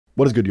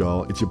What is good,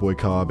 y'all? It's your boy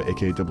Cobb,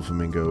 aka Double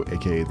Flamingo,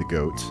 aka The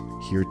GOAT,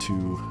 here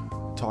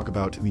to talk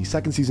about the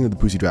second season of the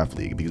Pussy Draft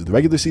League, because the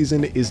regular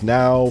season is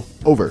now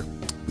over.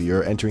 We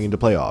are entering into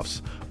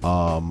playoffs.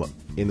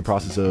 In the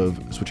process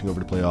of switching over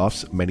to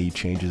playoffs, many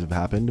changes have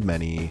happened,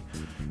 many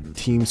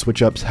team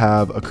switch-ups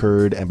have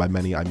occurred, and by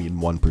many I mean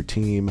one per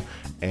team,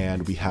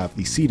 and we have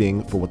the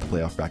seeding for what the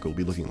playoff bracket will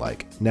be looking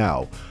like.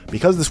 Now,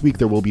 because this week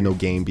there will be no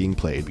game being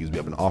played, because we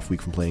have an off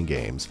week from playing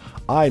games,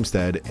 I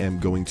instead am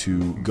going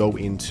to go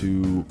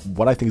into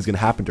what I think is going to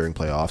happen during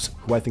playoffs,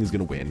 who I think is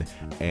going to win,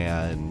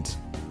 and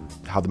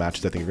how the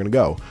matches I think are going to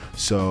go.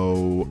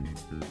 So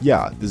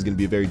yeah, this is going to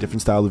be a very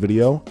different style of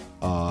video,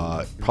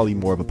 probably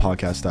more of a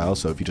podcast style,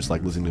 so if you just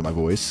like listening to my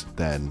voice,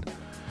 then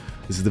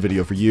this is the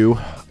video for you.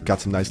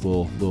 Got some nice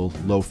little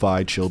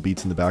lo-fi chill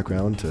beats in the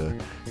background to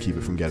keep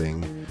it from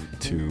getting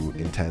too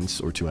intense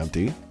or too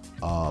empty.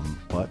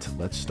 But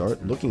let's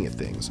start looking at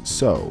things.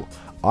 So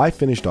I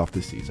finished off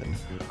this season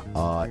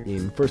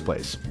in first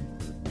place.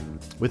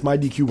 With my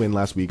DQ win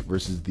last week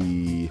versus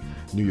the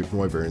New York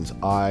Wyverns,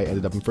 I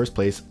ended up in first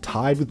place,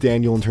 tied with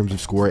Daniel in terms of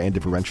score and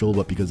differential,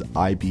 but because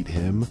I beat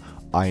him,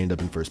 I end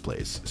up in first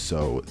place.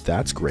 So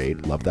that's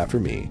great. Love that for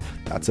me.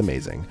 That's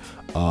amazing.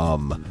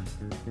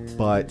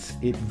 But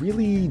it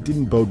really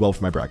didn't bode well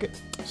for my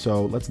bracket.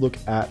 So let's look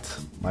at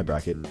my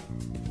bracket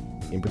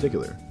in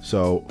particular.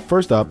 So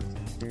first up,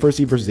 first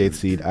seed versus 8th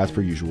seed, as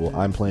per usual,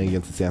 I'm playing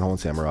against the San Juan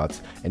Samurats,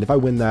 and if I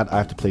win that, I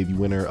have to play the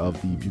winner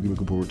of the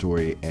Pukemuku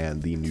Purgatory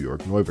and the New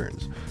York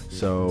Wyverns.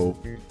 So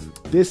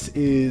this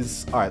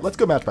is... Alright, let's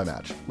go match by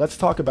match. Let's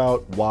talk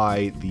about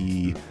why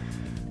the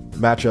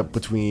matchup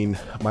between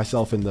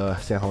myself and the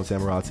San Juan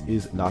Samurats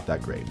is not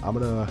that great. I'm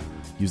going to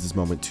use this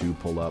moment to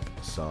pull up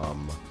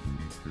some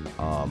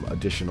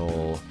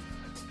additional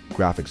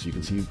graphics so you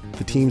can see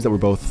the teams that we're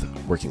both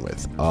working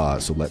with.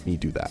 So let me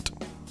do that.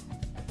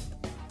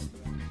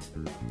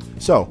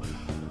 So,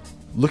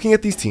 looking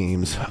at these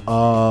teams,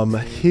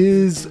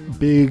 his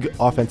big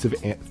offensive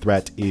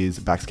threat is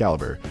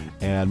Baxcalibur,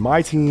 and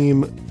my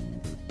team,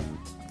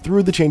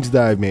 through the changes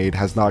that I've made,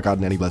 has not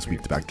gotten any less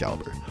weak to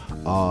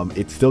Baxcalibur.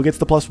 It still gets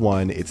the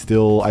 +1, it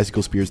still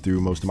Icicle Spears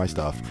through most of my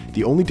stuff.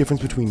 The only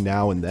difference between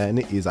now and then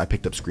is I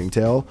picked up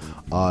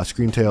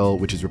Screamtail,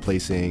 which is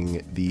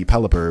replacing the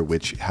Pelipper,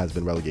 which has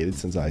been relegated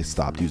since I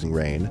stopped using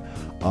Rain.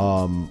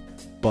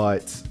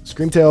 But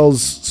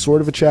Screamtail's sort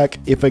of a check.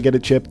 If I get a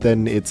chip,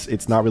 then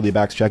it's not really a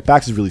Bax check.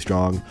 Bax is really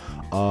strong.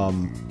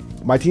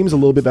 My team's a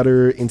little bit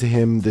better into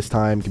him this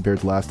time compared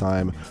to last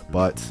time,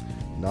 but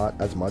not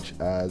as much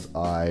as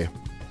I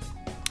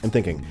am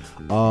thinking.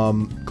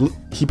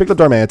 He picked up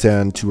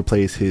Darmanitan to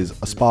replace his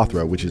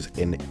Espathra, which is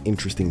an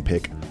interesting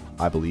pick,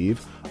 I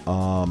believe.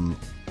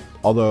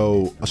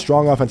 Although a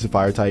strong offensive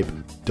fire type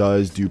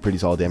does do pretty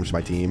solid damage to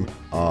my team.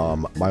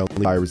 My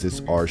only fire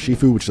resists are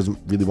Shifu, which doesn't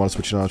really want to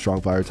switch in on a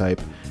strong fire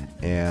type,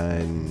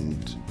 and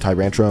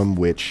Tyrantrum,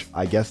 which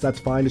I guess that's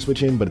fine to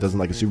switch in, but it doesn't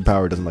like a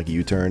superpower, it doesn't like a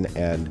U-turn,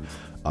 and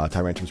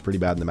Tyrantrum's pretty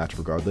bad in the match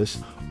regardless.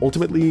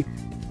 Ultimately,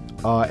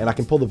 and I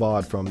can pull the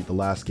VOD from the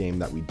last game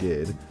that we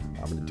did.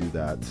 I'm going to do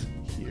that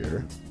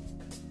here.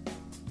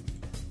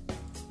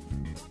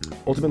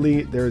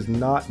 Ultimately, there is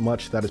not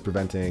much that is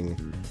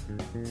preventing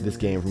this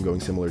game from going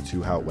similar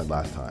to how it went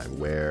last time,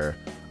 where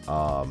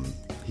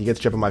he gets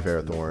chip on my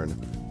Ferrothorn.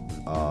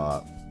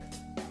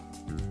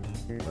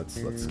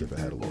 Let's skip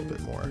ahead a little bit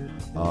more.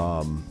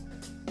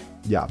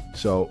 Yeah,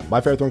 so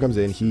my Ferrothorn comes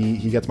in,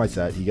 he gets my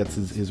set, he gets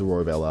his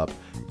Aurora Veil up,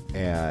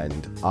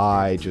 and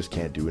I just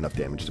can't do enough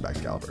damage to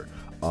Baxcalibur.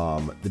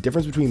 The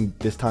difference between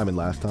this time and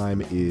last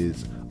time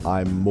is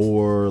I'm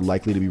more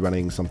likely to be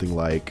running something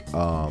like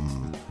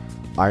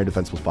Iron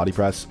Defense plus Body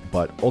Press,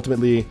 but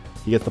ultimately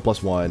he gets the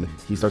 +1,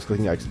 he starts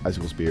clicking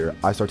Icicle Spear,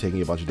 I start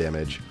taking a bunch of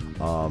damage,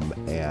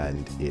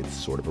 and it's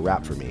sort of a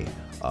wrap for me,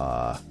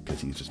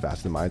 because he's just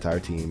faster than my entire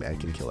team and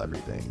can kill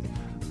everything.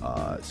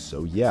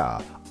 So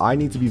yeah, I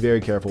need to be very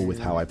careful with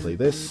how I play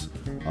this,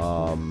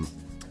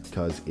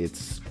 because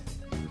it's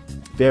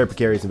very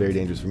precarious and very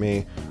dangerous for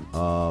me.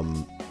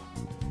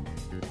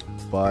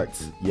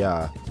 But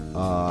yeah,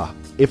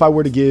 if I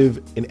were to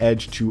give an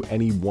edge to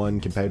any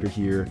one competitor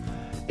here,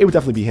 it would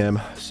definitely be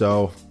him.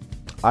 So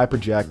I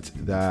project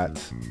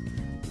that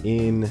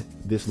in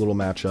this little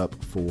matchup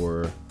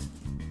for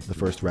the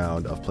first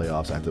round of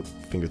playoffs, I have to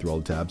finger through all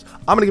the tabs,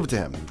 I'm going to give it to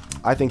him.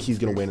 I think he's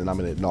going to win, and I'm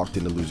going to get knocked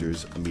into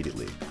losers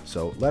immediately.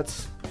 So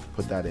let's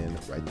put that in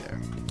right there.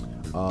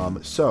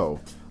 So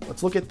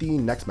let's look at the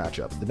next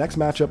matchup. The next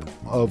matchup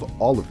of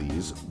all of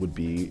these would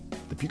be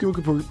the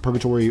Pukemuku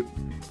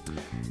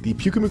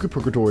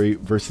Purgatory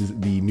versus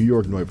the New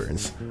York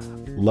Wyverns.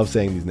 Love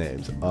saying these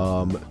names.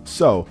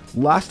 So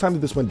last time that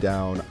this went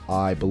down,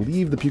 I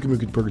believe the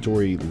Pukemuku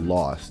Purgatory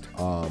lost.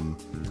 I'm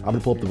gonna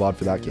pull up the VOD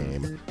for that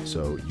game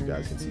so you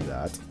guys can see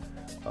that.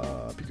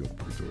 Pukemuku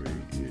Purgatory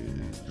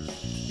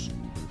is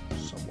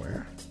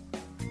somewhere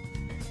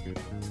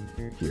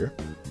here.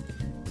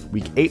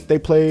 Week 8 they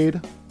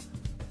played,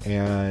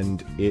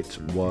 and it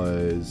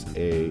was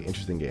a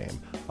interesting game.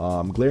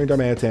 Glaring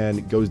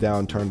Darmanitan goes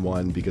down turn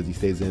 1 because he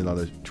stays in on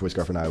a Choice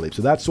Scarf Annihilate.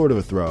 So that's sort of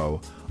a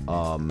throw.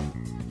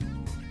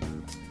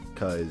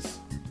 Because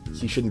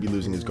he shouldn't be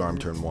losing his Garm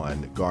turn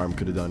 1. Garm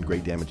could have done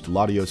great damage to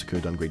Latios. It could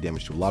have done great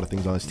damage to a lot of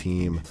things on his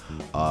team.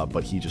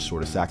 But he just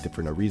sort of sacked it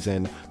for no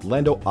reason.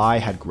 Lando I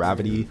had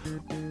Gravity,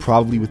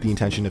 probably with the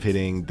intention of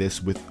hitting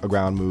this with a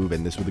ground move,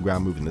 and this with a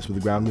ground move, and this with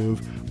a ground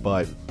move.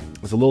 But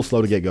it's a little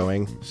slow to get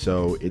going,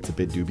 so it's a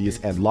bit dubious.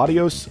 And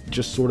Latios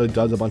just sort of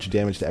does a bunch of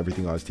damage to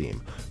everything on his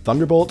team.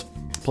 Thunderbolt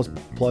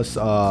plus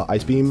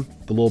Ice Beam,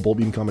 the little Bolt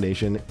Beam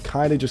combination,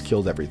 kind of just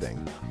kills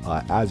everything,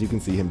 as you can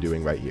see him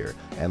doing right here.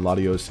 And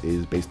Latios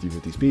is base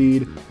 350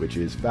 speed, which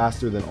is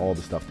faster than all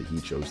the stuff that he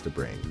chose to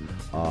bring.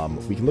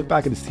 We can look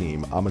back at his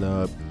team. I'm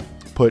gonna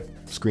put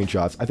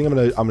screenshots. I think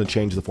I'm gonna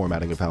change the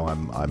formatting of how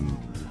I'm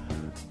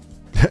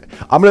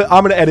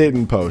gonna edit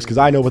and post, because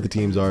I know what the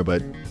teams are,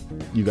 but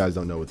you guys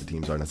don't know what the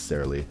teams are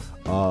necessarily.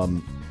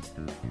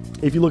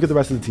 If you look at the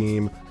rest of the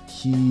team,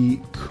 he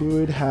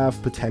could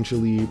have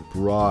potentially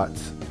brought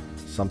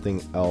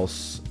something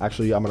else.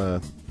 Actually, I'm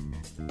gonna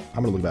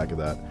look back at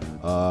that.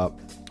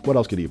 What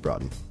else could he have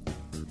brought in?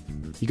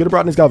 He could have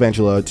brought in his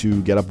Galvantula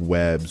to get up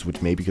webs,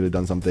 which maybe could have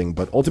done something,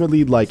 but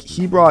ultimately, like,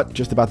 he brought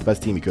just about the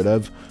best team he could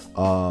have.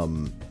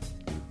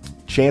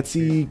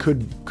 Chansey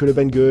could have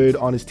been good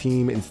on his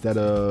team instead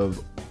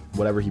of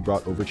whatever he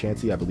brought over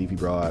Chansey. I believe he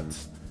brought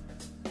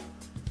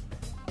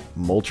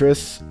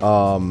Moltres,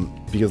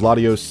 because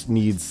Latios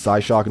needs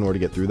Psyshock in order to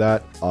get through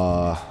that.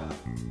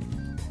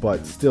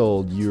 But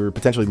still, you're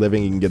potentially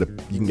living. You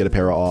can get a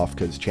para off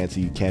because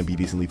Chansey can be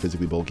decently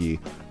physically bulky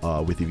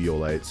with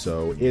Eviolite.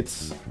 So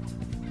it's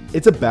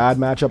a bad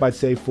matchup, I'd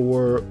say,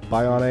 for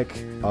Bionic,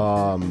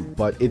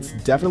 but it's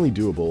definitely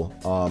doable.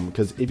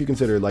 Because if you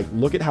consider, like,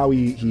 look at how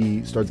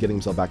he starts getting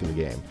himself back in the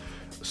game.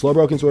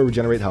 Slowbro can sort of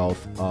regenerate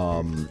health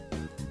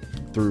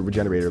through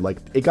Regenerator. Like,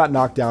 it got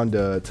knocked down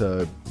to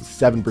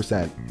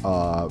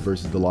 7%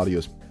 versus the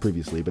Latios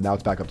previously, but now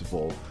it's back up to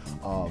full.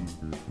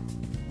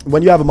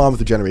 When you have a Mon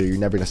with a Generator, you're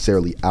never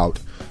necessarily out.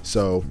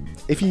 So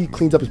if he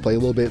cleans up his play a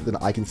little bit, then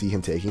I can see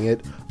him taking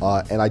it.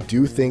 And I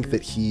do think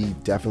that he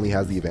definitely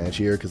has the advantage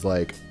here, because,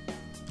 like,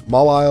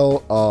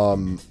 Mawile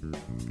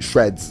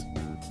shreds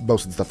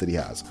most of the stuff that he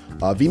has.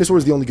 Venusaur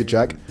is the only good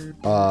check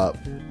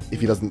if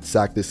he doesn't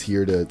sack this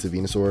here to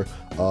Venusaur.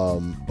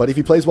 But if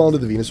he plays well into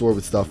the Venusaur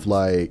with stuff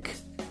like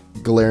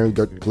Glaring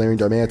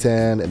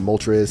Darmanitan and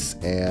Moltres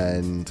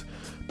and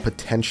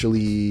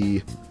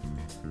potentially,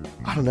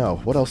 I don't know,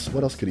 what else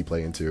could he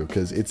play into?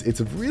 Because it's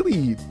a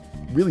really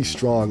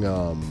strong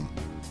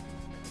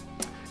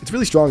it's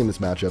really strong in this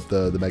matchup,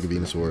 the Mega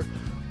Venusaur.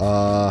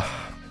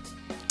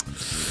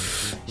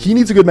 He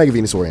needs a good Mega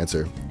Venusaur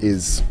answer,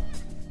 is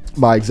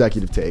my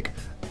executive take.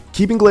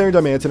 Keeping Glaring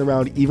Darmanitan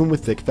around, even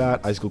with Thick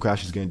Fat, Icicle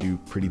Crash is going to do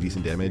pretty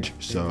decent damage,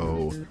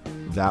 so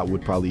that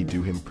would probably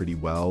do him pretty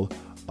well.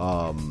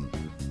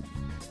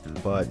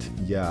 But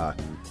yeah,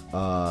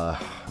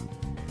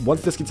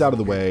 once this gets out of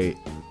the way,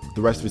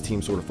 the rest of his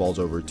team sort of falls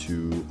over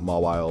to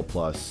Mawile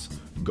plus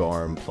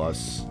Garm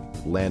plus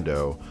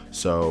Lando.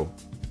 So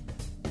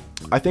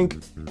I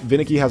think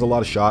Vinicky has a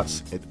lot of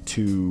shots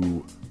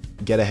to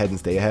get ahead and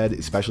stay ahead,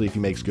 especially if he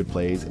makes good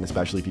plays, and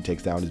especially if he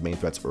takes down his main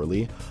threats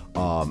early.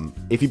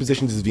 If he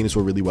positions his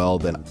Venusaur really well,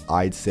 then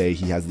I'd say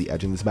he has the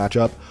edge in this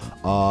matchup.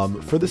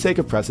 For the sake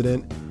of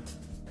precedent,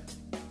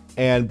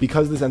 and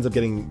because this ends up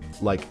getting,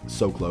 like,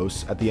 so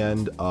close at the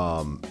end,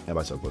 and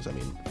by so close I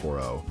mean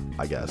 4-0,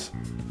 I guess.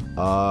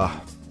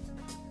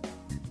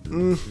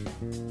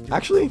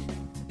 Actually,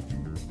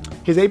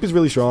 his Ape is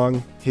really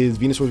strong, his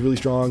Venusaur is really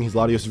strong, his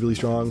Latios is really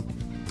strong.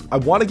 I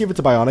want to give it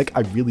to Bionic,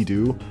 I really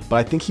do, but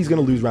I think he's going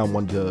to lose round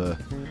 1 to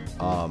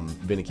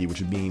Vinicky,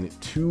 which would mean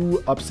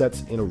 2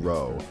 upsets in a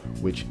row,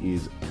 which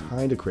is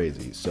kind of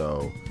crazy.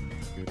 So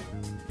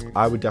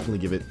I would definitely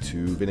give it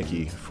to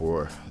Vinicky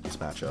for this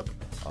matchup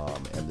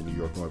and the New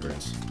York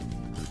Northerns.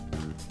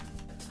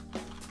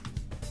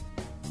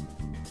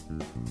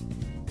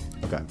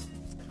 Okay.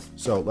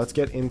 So let's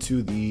get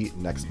into the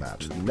next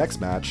match. The next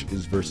match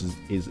is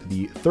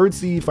the 3rd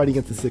seed fighting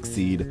against the 6th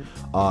seed,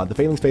 the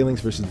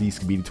Phalanx versus the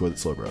Skibidi Toilet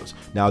Slowbros.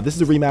 Now this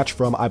is a rematch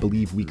from, I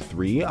believe, week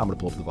 3. I'm gonna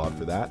pull up the VOD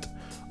for that,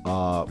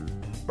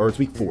 or it's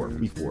week 4,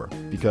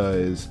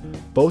 because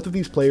both of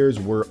these players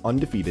were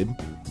undefeated.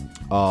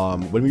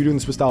 When we were doing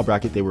the Swiss style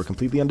bracket, they were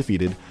completely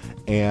undefeated,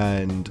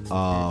 and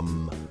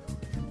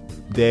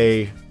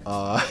they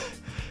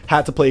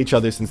had to play each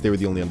other since they were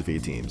the only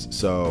undefeated teams.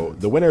 So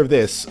the winner of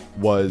this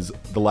was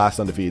the last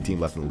undefeated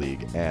team left in the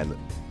league, and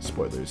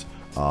spoilers,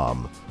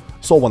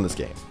 Soul won this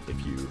game.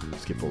 If you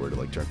skip forward to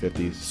like turn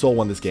 50, Soul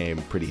won this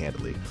game pretty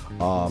handily.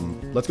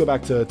 Let's go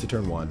back to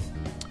turn 1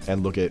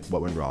 and look at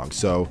what went wrong.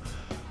 So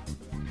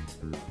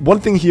one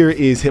thing here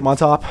is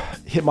Hitmontop.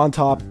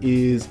 Hitmontop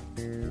is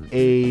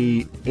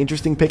a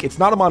interesting pick. It's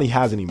not a mon he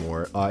has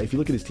anymore. If you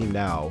look at his team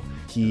now,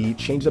 he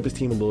changed up his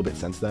team a little bit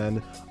since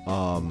then.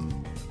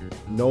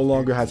 No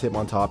longer has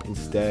Hitmontop.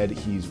 Instead,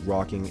 he's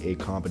rocking a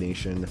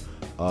combination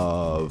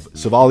of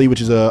Savali,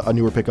 which is a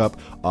newer pickup.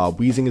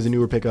 Weezing is a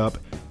newer pickup,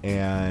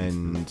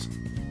 and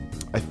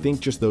I think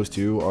just those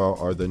two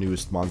are the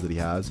newest mons that he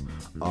has.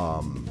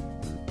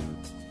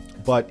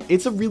 But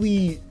it's a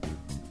really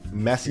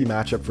messy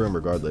matchup for him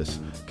regardless,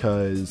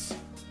 because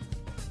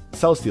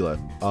Celesteela,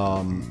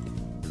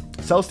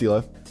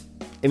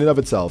 in and of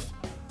itself,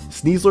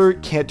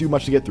 Sneasler can't do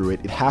much to get through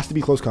it. It has to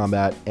be close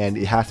combat, and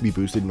it has to be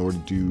boosted in order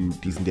to do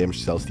decent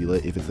damage to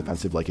Celesteela if it's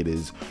defensive like it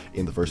is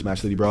in the first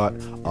match that he brought.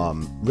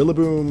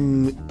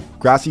 Rillaboom,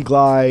 Grassy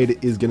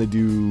Glide is going to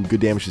do good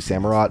damage to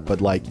Samurott,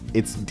 but like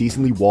it's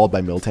decently walled by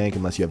Miltank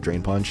unless you have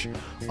Drain Punch.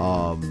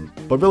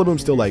 But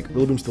Rillaboom's still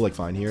like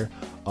fine here.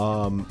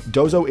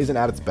 Dozo isn't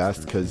at its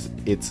best because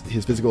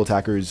his physical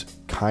attackers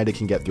kind of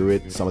can get through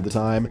it some of the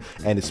time,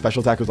 and his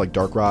special attackers like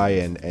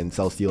Darkrai and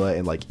Celesteela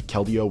and like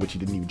Keldeo, which he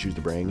didn't even choose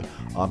to bring,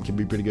 can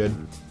be pretty good.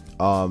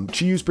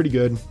 Chiyu's pretty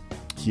good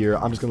here.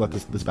 I'm just gonna let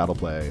this battle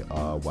play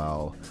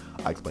while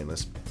I explain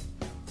this.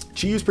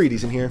 Chiyu's pretty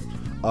decent here.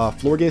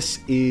 Florges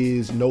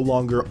is no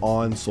longer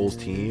on Soul's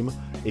team.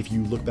 If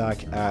you look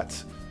back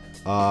at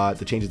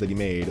the changes that he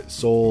made,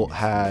 Soul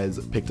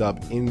has picked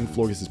up in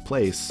Florges'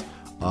 place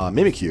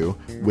Mimikyu,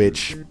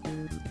 which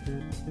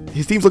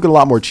his team's looking a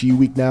lot more Chiyu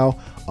weak now.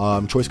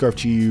 Choice Scarf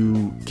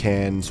Chiyu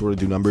can sort of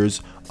do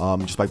numbers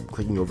just by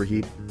clicking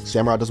Overheat.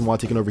 Samurott doesn't want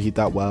to take an Overheat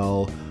that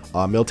well.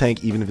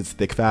 Miltank, even if it's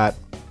thick fat,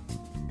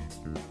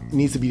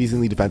 needs to be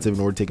decently defensive in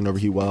order to take an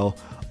Overheat well.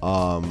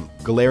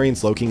 Galarian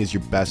Slowking is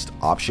your best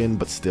option,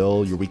 but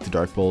still you're weak to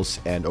Dark Pulse,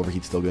 and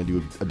Overheat's still going to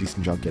do a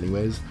decent chunk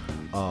anyways.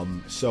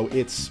 So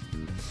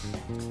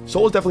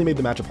Soul has definitely made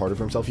the matchup harder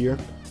for himself here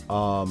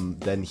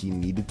than he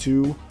needed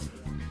to.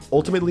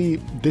 Ultimately,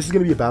 this is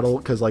going to be a battle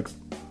because, like,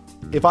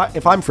 if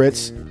I'm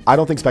Fritz, I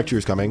don't think Spectre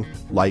is coming,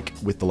 like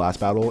with the last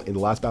battle. In the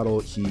last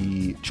battle,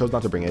 he chose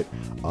not to bring it.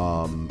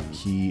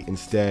 He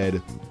instead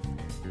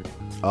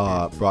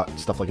brought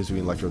stuff like Hisuian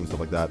Electrode and stuff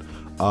like that.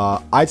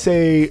 I'd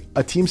say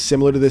a team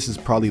similar to this is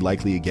probably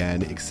likely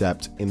again,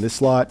 except in this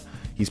slot,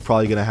 he's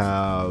probably going to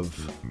have...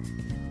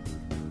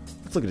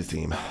 Let's look at his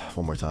team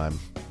one more time.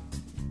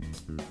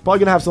 Probably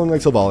going to have something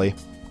like Silvally.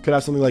 Could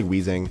have something like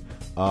Weezing.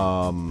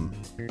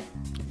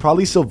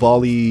 Probably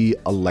Silvally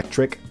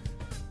Electric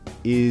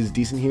is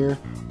decent here,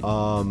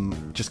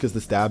 just because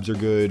the stabs are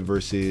good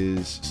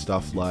versus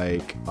stuff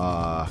like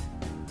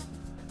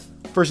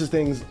versus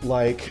things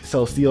like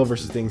Celesteela,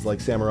 versus things like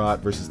Samurott,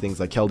 versus things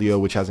like Keldeo,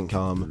 which hasn't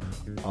come,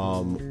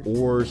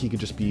 or he could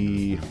just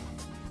be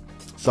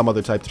some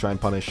other type to try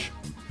and punish.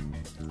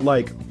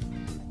 Like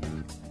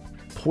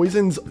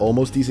Poison's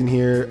almost decent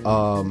here.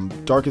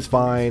 Dark is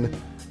fine.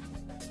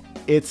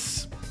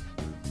 It's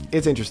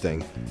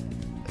interesting.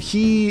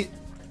 He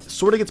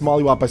sort of gets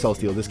mollywopped by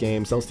Celesteela this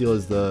game. Celesteela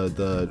is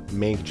the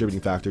main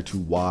contributing factor to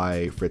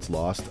why Fritz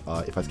lost.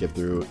 If I skip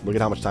through, look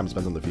at how much time he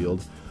spends on the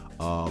field.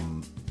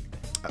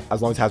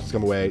 As long as Hazards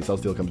come away,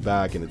 Celesteela comes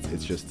back, and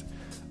it's just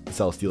the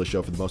Celesteela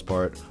show for the most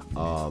part.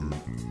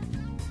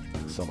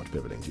 So much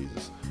pivoting,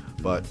 Jesus.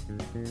 But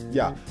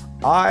yeah,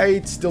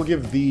 I'd still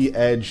give the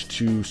edge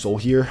to Soul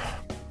here.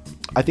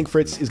 I think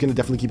Fritz is going to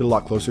definitely keep it a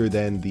lot closer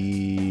than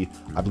the,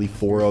 I believe,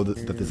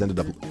 4-0 that this ended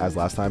up as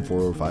last time, 4-0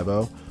 or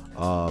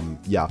 5-0.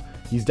 Yeah,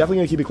 he's definitely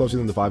going to keep it closer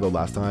than the 5-0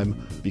 last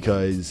time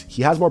because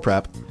he has more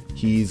prep.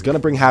 He's going to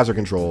bring Hazard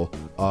Control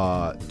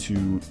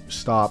to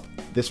stop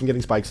this from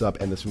getting spikes up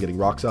and this from getting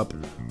rocks up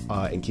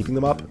and keeping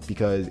them up,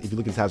 because if you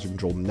look at his Hazard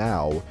Control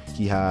now,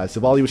 he has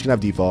Silvally, which can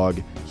have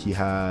Defog, he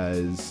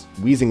has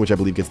Weezing, which I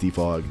believe gets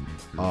Defog,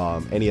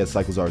 and he has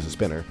Cyclizar as a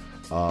spinner.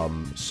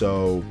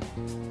 So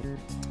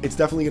it's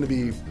definitely going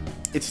to be,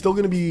 it's still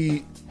going to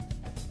be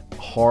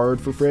hard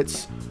for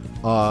Fritz,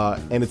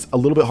 and it's a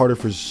little bit harder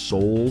for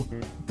Soul,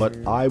 but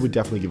I would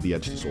definitely give the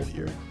edge to Soul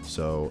here.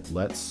 So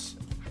let's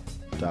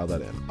dial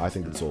that in. I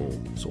think that Soul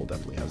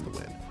definitely has the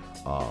win.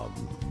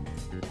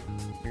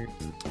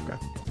 Okay,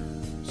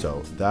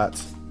 so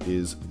that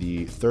is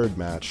the third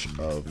match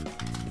of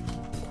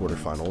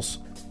quarterfinals,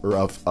 or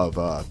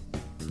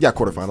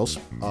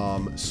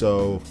quarterfinals.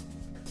 So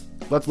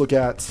let's look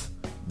at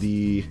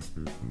the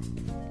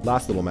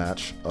last little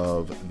match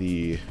of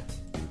the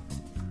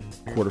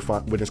winners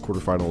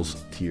quarterfinals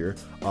tier,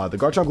 the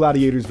Garchomp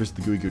Gladiators versus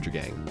the Gooey Goocher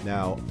Gang.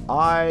 Now,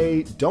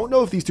 I don't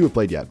know if these two have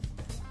played yet.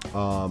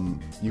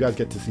 You guys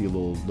get to see a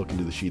little look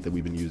into the sheet that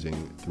we've been using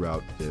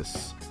throughout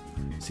this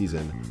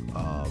season,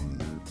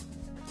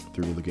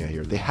 through looking at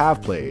here. They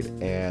have played,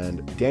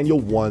 and Daniel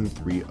won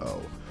 3-0.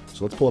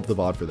 So let's pull up the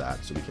VOD for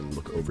that so we can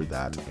look over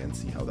that and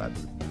see how that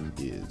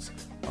is.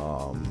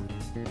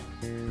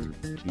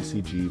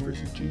 GCG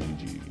versus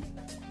GGG.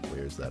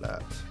 Where's that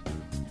at?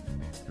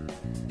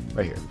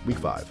 Right here, week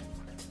 5.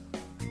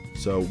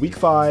 So week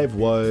 5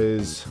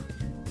 was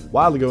a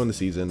while ago in the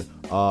season.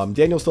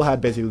 Daniel still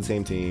had basically the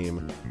same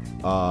team.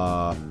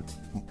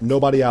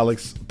 Nobody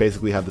Alex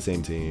basically had the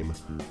same team.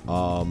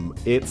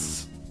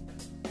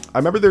 I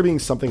remember there being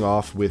something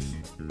off with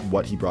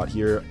what he brought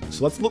here.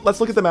 So let's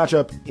look at the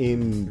matchup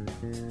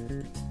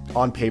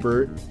on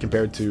paper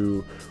compared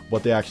to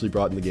what they actually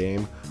brought in the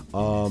game.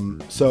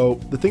 So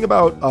the thing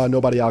about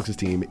Nobody Alex's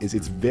team is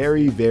it's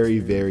very, very,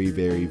 very,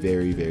 very,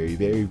 very, very,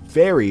 very,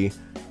 very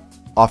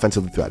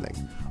offensively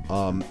threatening.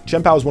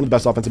 Chen Pao is one of the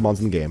best offensive mons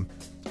in the game.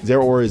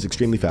 Zero Aura is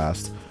extremely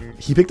fast.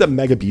 He picked up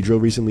Mega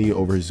Beedrill recently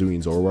over his Zooey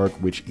and Zoroark,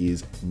 which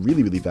is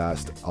really, really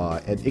fast.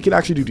 And it can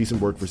actually do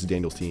decent work versus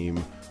Daniel's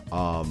team.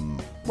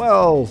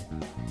 Well,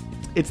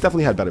 it's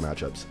definitely had better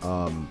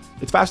matchups.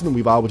 It's faster than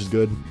Weavile, which is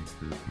good.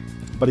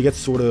 But it gets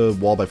sort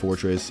of walled by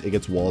Fortress. It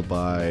gets walled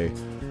by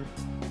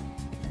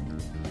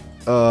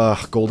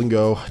Golden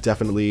Go,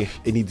 definitely.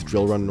 It needs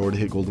Drill Run in order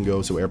to hit Golden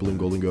Go, so Air Balloon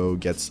Golden Go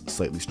gets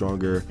slightly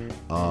stronger.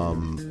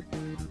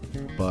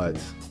 But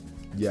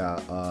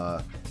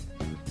yeah,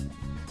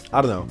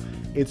 I don't know.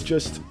 It's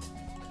just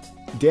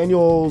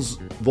Daniel's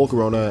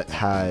Volcarona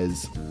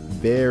has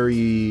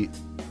very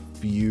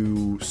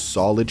few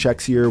solid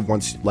checks here.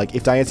 Once, like,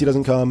 if Diancie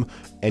doesn't come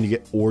and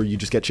you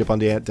just get chip on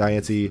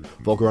Diancie,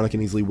 Volcarona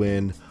can easily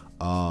win.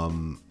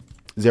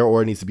 Zero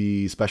Aura needs to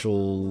be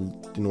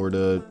special in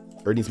order to,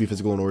 or it needs to be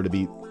physical in order to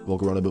beat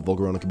Volcarona, but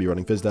Volcarona could be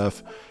running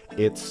Fizz-Def.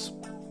 It's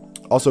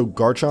also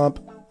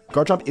Garchomp.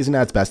 Garchomp isn't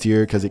at its best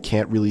here because it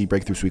can't really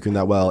break through Suicune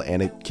that well,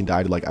 and it can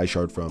die to like Ice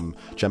Shard from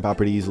Chen Pao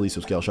pretty easily,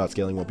 so Scale Shot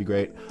scaling won't be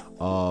great.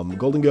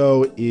 Golden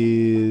Go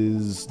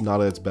is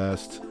not at its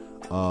best.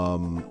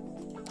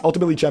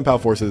 Ultimately, Chen Pao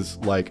forces,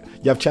 like,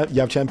 you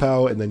have Chen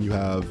Pao, and then you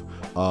have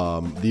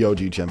the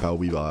OG Chen Pao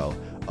Weavile,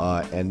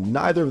 and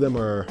neither of them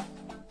are,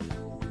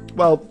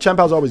 well, Chen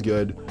Pao's always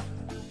good.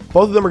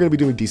 Both of them are going to be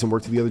doing decent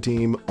work to the other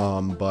team,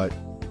 but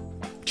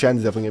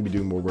Chen's definitely going to be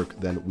doing more work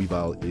than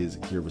Weavile is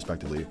here,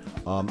 respectively.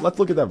 Let's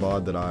look at that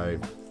VOD that I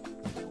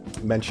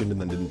mentioned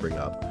and then didn't bring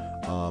up.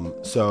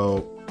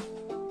 So,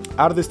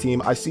 out of this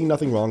team, I see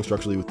nothing wrong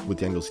structurally with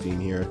Daniel's team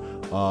here.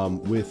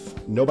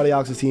 With nobody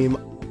else's team,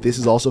 this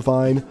is also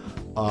fine.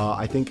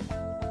 I think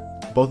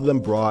both of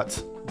them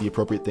brought the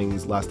appropriate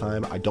things last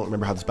time. I don't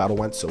remember how this battle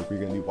went, so we're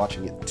going to be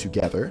watching it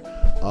together.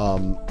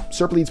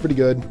 Serp lead's pretty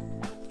good.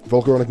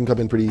 Volcarona can come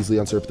in pretty easily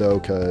on Serp, though,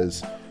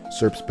 because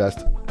Serp's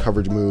best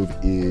coverage move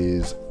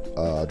is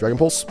Dragon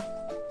Pulse,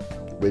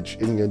 which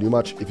isn't going to do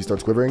much if he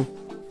starts quivering.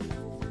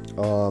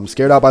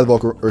 Scared out by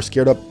the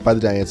scared up by the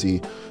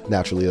Diancie,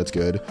 naturally, that's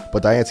good.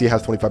 But Diancie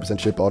has 25%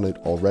 chip on it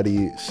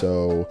already,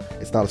 so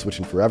it's not a switch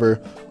in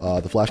forever.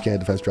 The Flash Cannon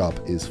defense drop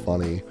is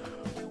funny.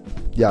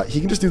 Yeah, he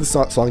can just do the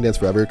song dance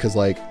forever, because,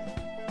 like,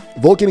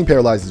 Volt getting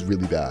paralyzed is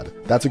really bad.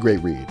 That's a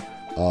great read.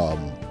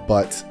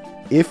 But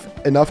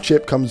if enough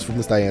chip comes from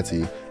this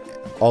Diancie,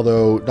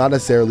 although not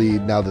necessarily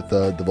now that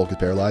the Volk is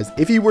paralyzed,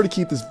 if he were to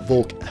keep this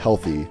Volk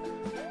healthy,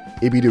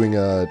 it'd be doing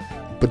a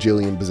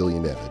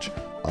bazillion damage.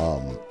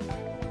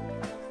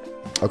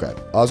 Okay,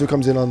 Azu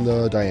comes in on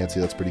the Diancie.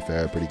 That's pretty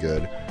fair, pretty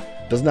good.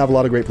 Doesn't have a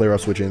lot of great player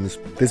off switch-ins.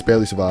 This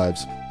barely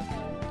survives.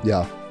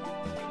 Yeah.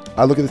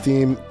 I look at the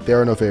team,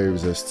 there are no fairy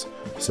resists,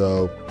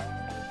 so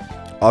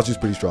Azu's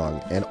pretty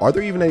strong. And are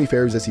there even any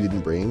fairy resists he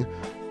didn't bring?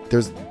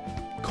 There's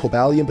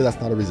Cobalion, but that's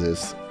not a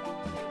resist.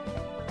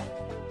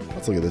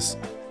 Let's look at this.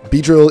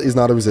 Beedrill is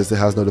not a resist, it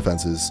has no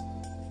defenses.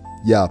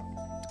 Yeah,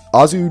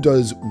 Azu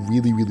does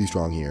really, really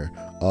strong here.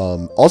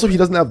 Also, he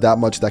doesn't have that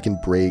much that can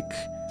break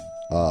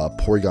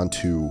Porygon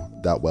 2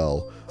 that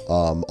well.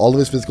 All of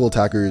his physical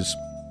attackers,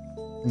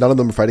 none of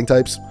them are fighting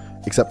types,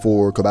 except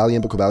for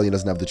Cobalion, but Cobalion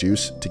doesn't have the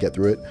juice to get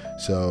through it,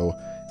 so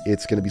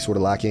it's going to be sort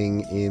of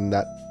lacking in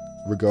that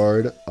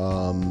regard.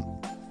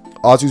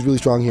 Azu's really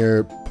strong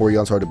here,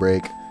 Porygon's hard to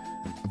break.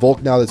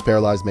 Volk, now that's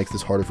paralyzed, makes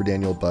this harder for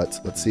Daniel, but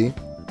let's see.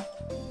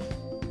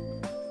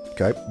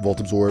 Okay, Volt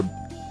Absorb,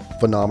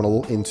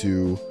 phenomenal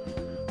into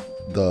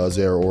the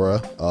Zero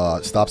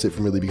Aura. Stops it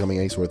from really becoming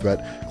any sort of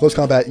threat. Close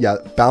combat, yeah,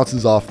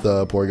 bounces off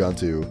the Porygon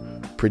 2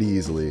 pretty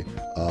easily.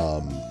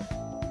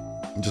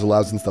 Just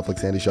allows in stuff like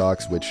Sandy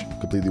Shocks, which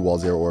completely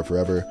walls Zero Aura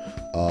forever.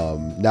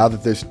 Now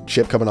that there's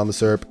chip coming on the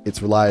Serp,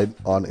 it's relied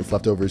on its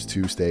leftovers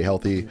to stay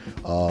healthy.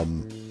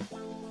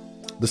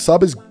 The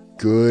sub is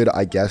good,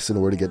 I guess, in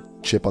order to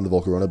get chip on the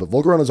Volcarona, but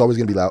Volcarona is always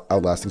going to be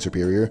outlasting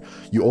Superior.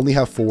 You only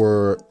have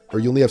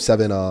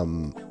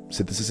 7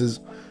 syntheses.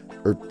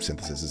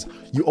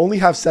 You only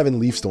have 7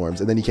 Leaf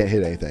Storms, and then you can't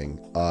hit anything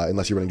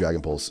unless you're running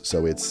Dragon Pulse.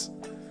 So it's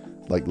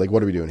like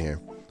what are we doing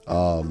here?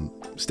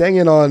 Staying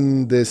in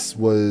on this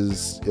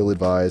was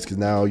ill-advised because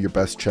now your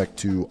best check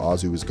to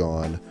Azu is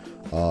gone.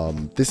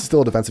 This is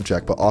still a defensive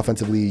check, but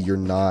offensively you're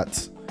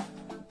not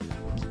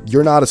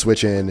a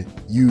switch in.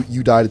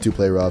 You died at 2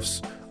 play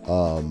roughs.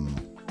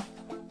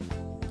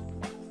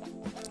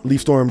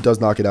 Leaf Storm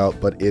does knock it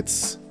out, but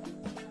it's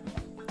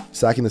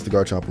sacking this to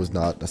Garchomp was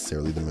not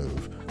necessarily the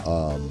move.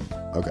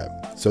 Okay,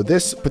 so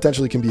this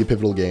potentially can be a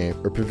pivotal game,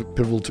 or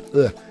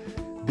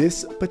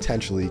this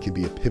potentially can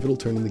be a pivotal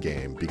turn in the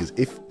game, because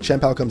if Chen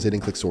Pao comes in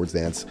and clicks Swords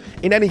Dance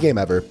in any game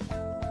ever,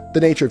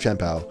 the nature of Chen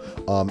Pao,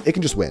 it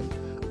can just win.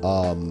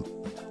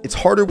 It's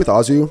harder with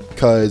Azu,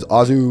 because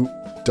Azu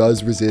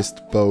does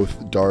resist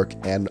both Dark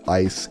and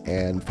Ice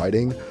and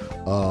Fighting.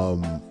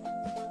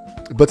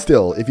 But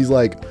still, if he's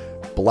like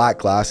Black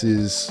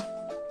Glasses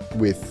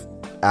with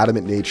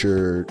Adamant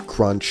Nature,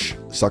 Crunch,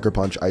 Sucker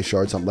Punch, Ice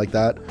Shard, something like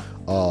that,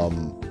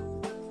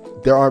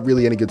 there aren't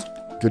really any good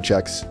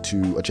checks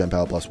to a Chen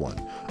Pao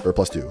 +1 or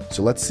 +2.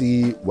 So let's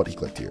see what he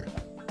clicked here.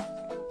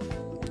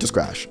 Just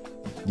Crash.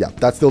 Yeah,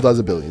 that still does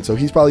 1 billion. So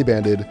he's probably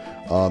banded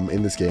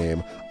in this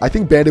game. I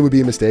think banded would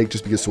be a mistake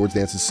just because Swords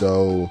Dance is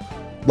so...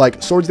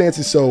 Like, Swords Dance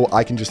is so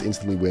I can just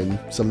instantly win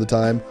some of the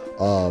time.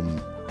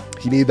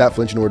 He needed that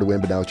flinch in order to win,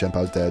 but now his Chen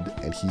Pao's dead,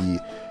 and he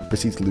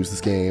proceeds to lose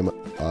this game,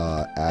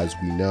 as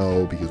we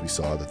know, because we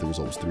saw that the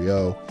result was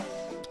 3-0.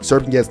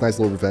 Serpent gets nice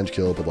little revenge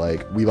kill, but,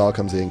 like, Weasel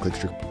comes in, clicks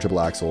triple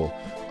axle.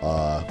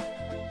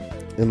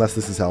 Unless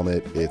this is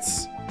helmet,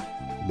 it's,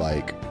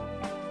 like...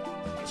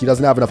 He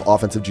doesn't have enough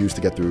offensive juice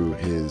to get through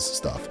his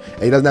stuff.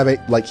 And he doesn't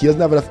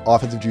have enough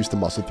offensive juice to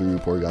muscle through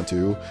Porygon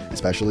 2,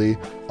 especially.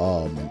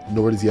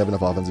 Nor does he have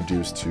enough offensive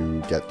juice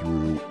to get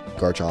through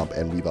Garchomp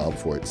and Weavile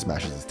before it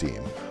smashes his team.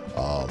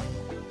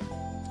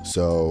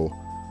 So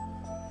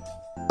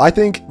I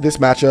think this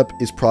matchup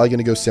is probably going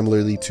to go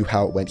similarly to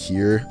how it went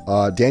here.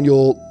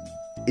 Daniel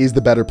is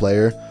the better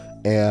player,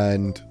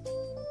 and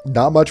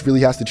not much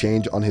really has to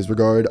change on his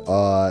regard.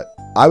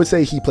 I would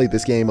say he played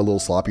this game a little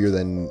sloppier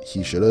than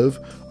he should have.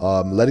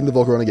 Letting the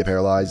Volcarona get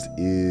paralyzed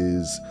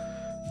is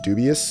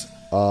dubious.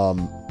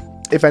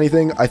 If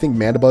anything, I think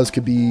Mandibuzz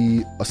could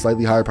be a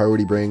slightly higher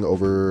priority bring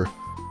over...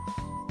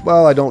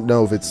 Well, I don't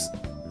know if it's...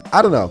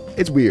 I don't know.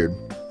 It's weird.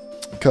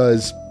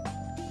 Because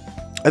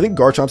I think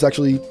Garchomp's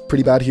actually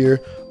pretty bad here.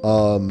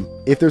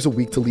 If there's a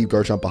week to leave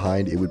Garchomp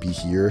behind, it would be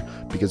here.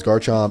 Because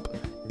Garchomp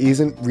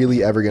isn't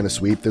really ever going to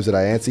sweep. There's a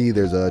Diancie,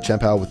 there's a Chen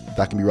Pao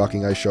that can be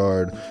rocking Ice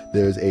Shard,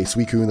 there's a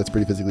Suicune that's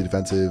pretty physically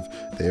defensive,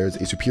 there's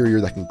a Superior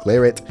that can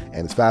glare it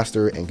and is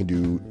faster and can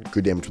do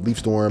good damage with Leaf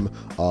Storm.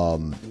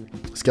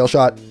 Scale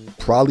Shot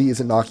probably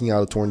isn't knocking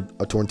out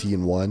a Torn-T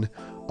in one.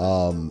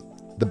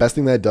 The best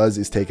thing that it does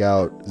is take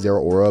out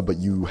Zeraora, but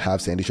you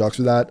have Sandy Shocks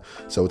for that,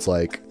 so it's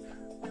like,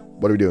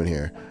 what are we doing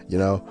here, you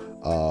know?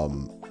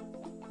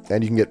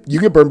 And you can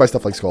get burned by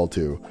stuff like Scald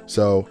too,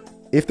 so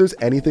if there's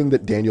anything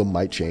that Daniel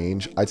might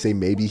change, I'd say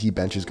maybe he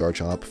benches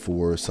Garchomp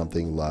for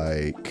something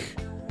like,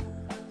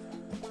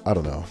 I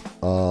don't know.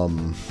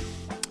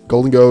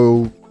 Golden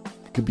Go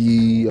could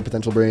be a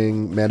potential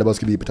bring. Mandibuzz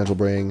could be a potential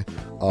bring.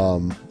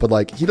 But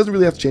like, he doesn't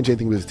really have to change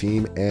anything with his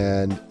team,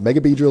 and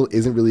Mega Beedrill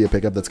isn't really a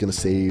pickup that's going to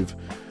save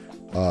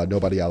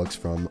Nobody Alex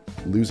from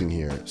losing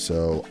here.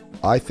 So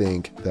I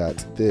think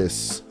that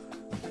this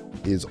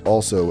is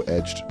also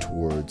edged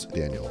towards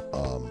Daniel.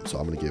 So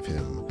I'm going to give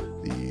him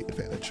the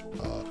advantage.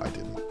 I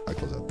didn't. I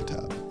closed out the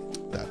tab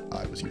that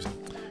I was using.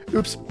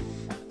 Oops.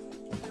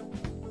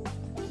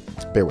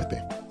 Bear with me.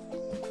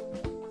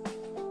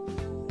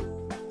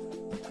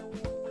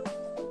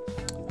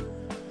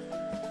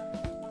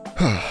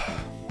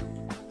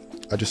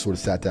 I just sort of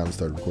sat down and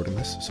started recording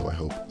this, so I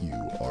hope you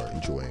are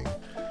enjoying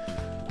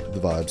the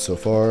vibes so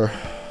far.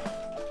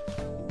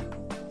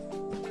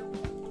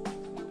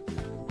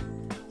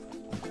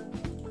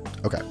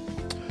 Okay.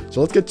 So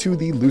let's get to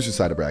the loser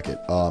side of bracket,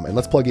 and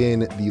let's plug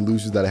in the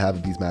losers that I have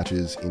of these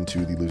matches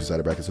into the loser side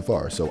of bracket so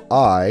far. So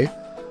I,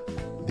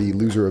 the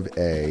loser of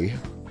A,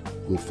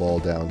 will fall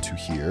down to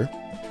here.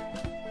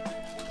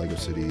 Lego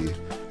City,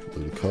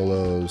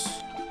 Ludicolo's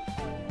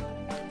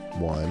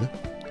 1.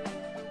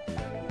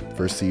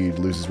 First seed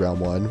loses round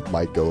 1,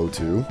 might go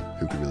 2.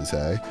 Who could really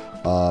say?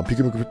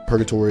 Pikachu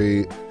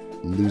Purgatory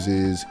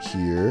loses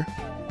here.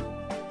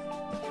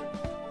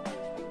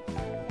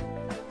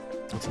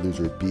 That's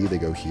loser B, they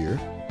go here.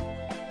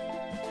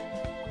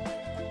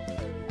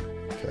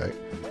 Okay,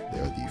 they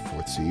are the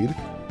 4th seed.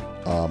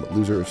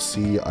 Loser of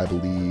C, I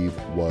believe,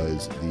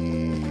 was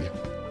the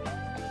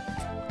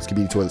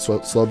Skibidi Toilet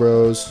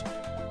Slowbros.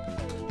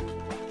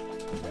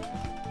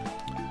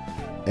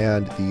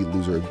 And the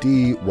loser of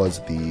D was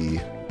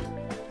the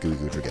Goo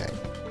Goo Gang.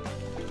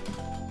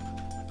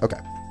 Okay,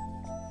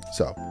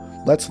 so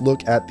let's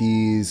look at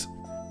these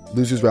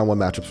losers round 1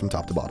 matchups from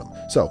top to bottom.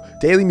 So,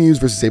 Daily Muse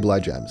versus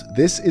Sableye Gems.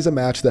 This is a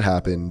match that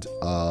happened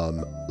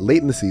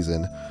late in the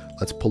season.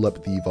 Let's pull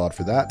up the VOD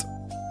for that.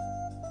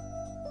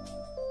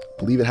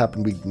 I believe it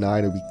happened week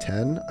 9 or week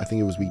 10. I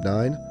think it was week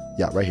 9.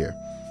 Yeah, right here.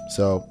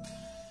 So,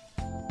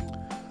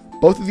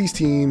 both of these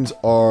teams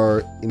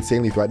are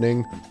insanely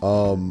threatening.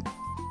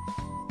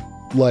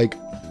 Like,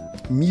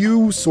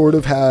 Mew sort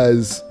of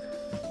has...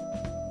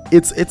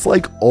 It's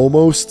like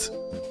almost...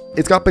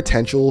 It's got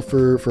potential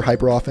for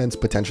hyper offense,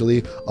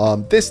 potentially.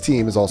 This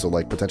team is also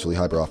like potentially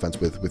hyper offense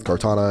with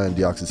Kartana and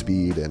Deoxys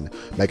Speed and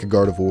Mecha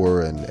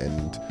Gardevoir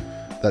and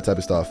that type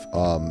of stuff.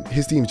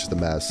 His team's just a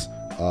mess.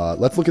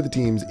 Let's look at the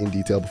teams in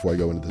detail before I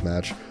go into this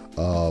match.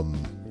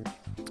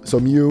 So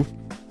Mew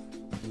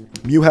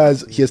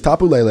has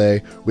Tapu Lele,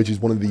 which is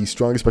one of the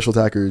strongest special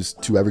attackers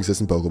to ever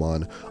exist in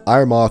Pokemon.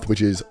 Iron Moth,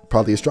 which is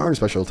probably a stronger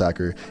special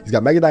attacker. He's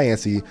got Mega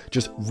Diancie,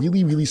 just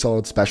really, really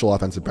solid special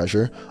offensive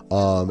pressure.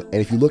 And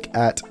if you look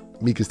at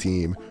Mika's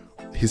team,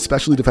 his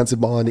specially defensive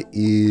mon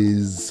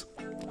is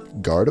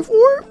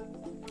Gardevoir?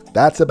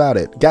 That's about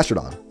it.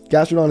 Gastrodon.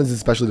 Gastrodon is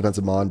his specially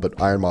defensive mon,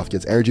 but Iron Moth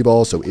gets Energy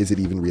Ball, so is it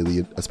even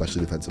really a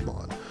specially defensive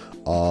mon?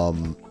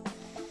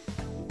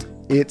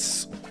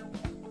 If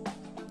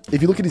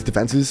you look at his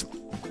defenses,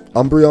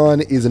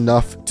 Umbreon is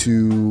enough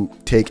to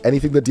take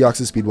anything that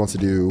Deoxys Speed wants to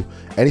do,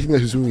 anything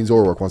that Hisuian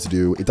Zoroark wants to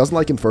do. It doesn't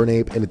like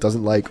Infernape, and it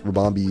doesn't like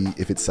Ribombee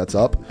if it sets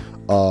up,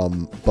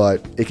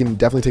 but it can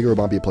definitely take a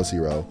Ribombee at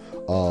 +0.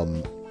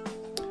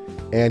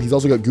 And he's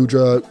also got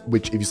Goodra,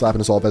 which if you slap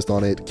an Assault Vest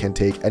on it, can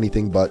take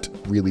anything but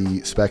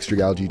really Specs,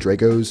 Dragalge,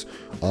 Dracos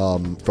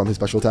from his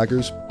special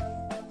attackers.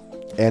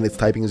 And its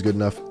typing is good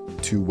enough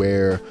to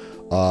where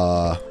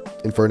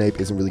Infernape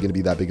isn't really going to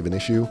be that big of an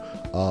issue,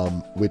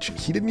 which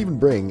he didn't even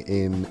bring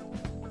in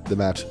the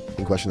match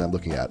in question that I'm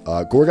looking at.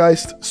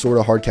 Gourgeist sort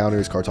of hard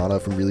counters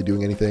Kartana from really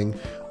doing anything,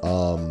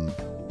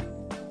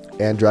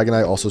 and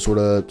Dragonite also sort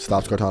of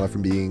stops Kartana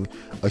from being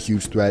a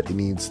huge threat. It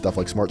needs stuff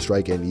like Smart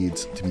Strike and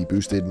needs to be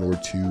boosted in order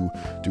to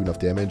do enough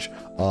damage.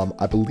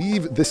 I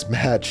believe this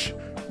match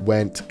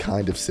went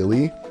kind of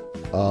silly.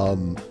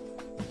 So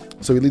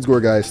he leads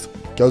Gourgeist,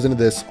 goes into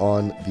this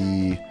on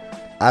the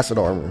Acid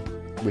Armor,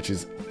 which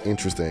is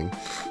interesting.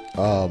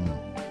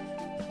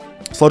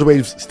 Sludge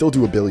Waves still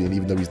do a billion,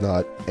 even though he's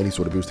not any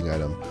sort of boosting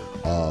item.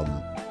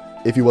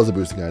 If he was a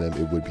boosting item,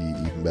 it would be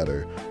even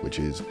better, which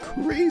is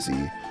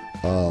crazy.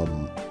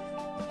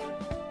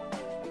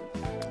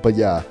 But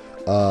yeah,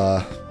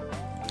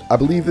 I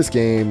believe this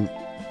game...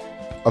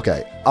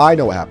 Okay, I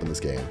know what happened this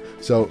game.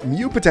 So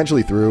Mew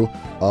potentially threw,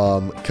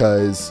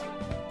 because...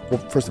 Well,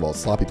 first of all,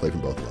 sloppy play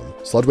from both of them.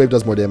 Sludge Wave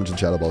does more damage than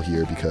Shadow Ball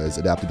here because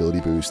adaptability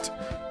boost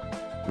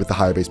with the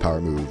higher base power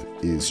move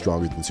is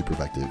stronger than super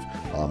effective.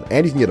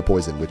 And you can get a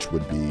poison, which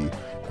would be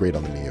great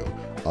on the Mew.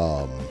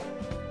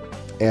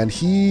 And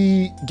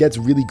he gets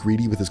really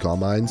greedy with his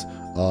Calm Minds.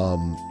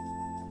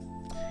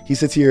 He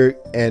sits here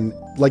and,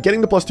 like,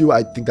 getting the +2,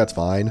 I think that's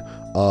fine.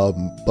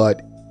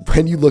 But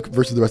when you look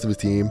versus the rest of his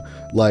team,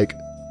 like,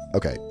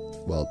 okay,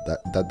 well,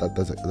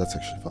 that's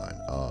actually fine.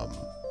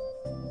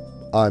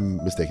 I'm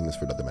mistaking this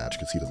for another match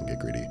because he doesn't get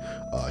greedy.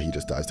 He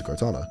just dies to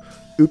Kartana.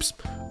 Oops.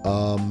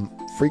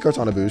 Free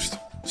Kartana boost.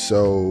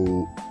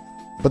 So,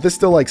 but this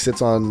still like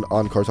sits on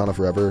Kartana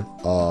forever.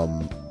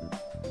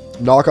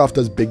 Knockoff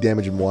does big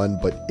damage in 1,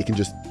 but it can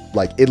just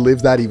like it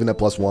lives that even at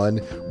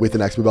 +1 with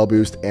an X-Bell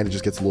boost, and it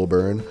just gets a little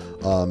burn.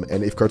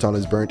 And if Kartana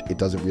is burnt, it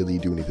doesn't really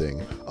do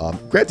anything.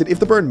 Granted, if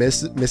the burn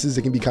misses,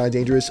 it can be kind of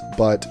dangerous,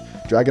 but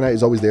Dragonite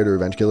is always there to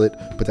revenge kill it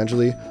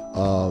potentially.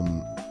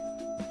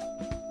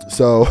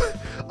 So.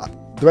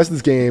 The rest of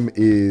this game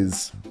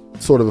is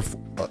sort of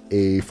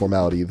a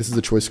formality. This is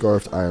a Choice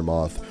Scarfed Iron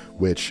Moth,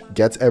 which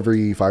gets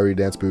every Fiery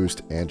Dance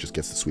boost and just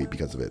gets the sweep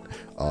because of it.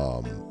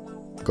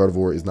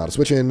 Gardevoir is not a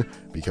switch-in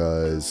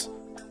because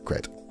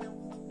crit.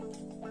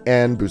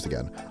 And boost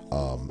again.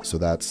 So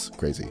that's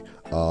crazy.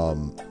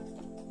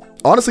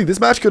 Honestly, this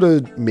match could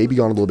have maybe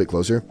gone a little bit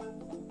closer.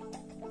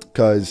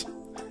 Because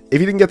if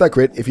he didn't get that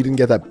crit, if he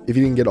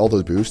didn't get all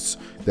those boosts,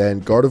 then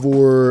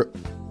Gardevoir,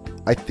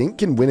 I think,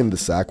 can win in the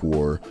Sack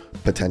War,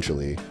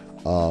 potentially.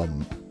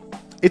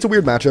 It's a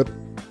weird matchup.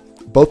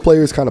 Both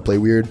players kind of play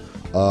weird.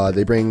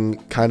 They bring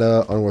kind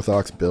of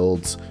unorthodox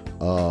builds.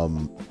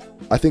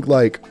 I think,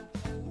 like,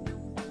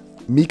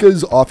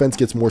 Mika's offense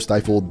gets more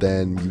stifled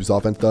than Mew's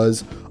offense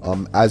does.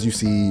 As you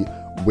see,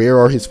 where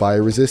are his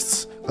fire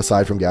resists,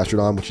 aside from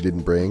Gastrodon, which he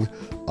didn't bring?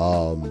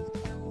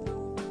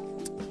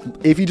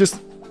 If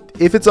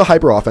it's a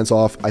hyper offense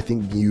off, I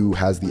think Mew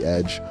has the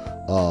edge.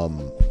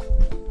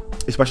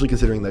 Especially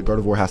considering that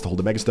Gardevoir has to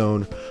hold a Mega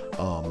Stone,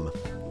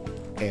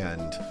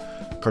 and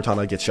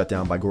Kartana gets shut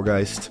down by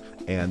Gourgeist,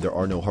 and there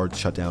are no hard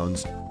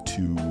shutdowns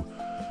to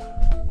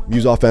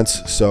Mew's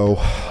offense, so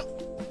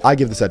I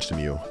give this edge to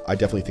Mew. I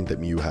definitely think that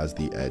Mew has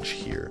the edge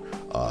here,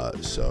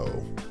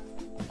 so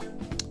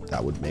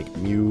that would make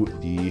Mew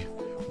the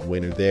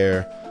winner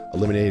there,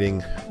 eliminating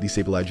the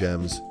Sableye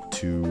Gems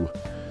to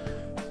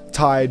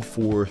tied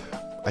for,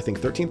 I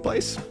think, 13th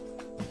place,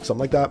 something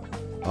like that.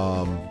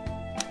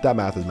 That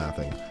math is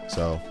mathing.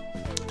 So,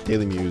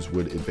 Daily Muse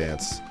would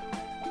advance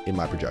in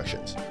my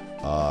projections.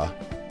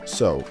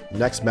 So,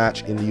 next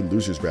match in the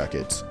losers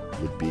brackets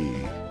would be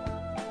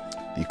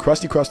the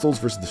Krusty Krustals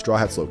versus the Straw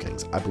Hat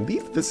Slowkings. I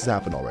believe this has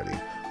happened already.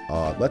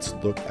 Let's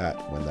look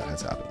at when that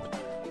has happened.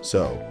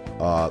 So,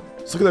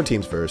 let's look at their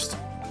teams first.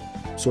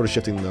 Sort of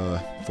shifting the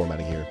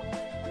formatting here.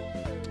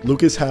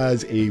 Lucas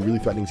has a really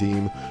threatening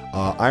team.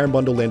 Iron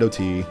Bundle Lando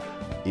T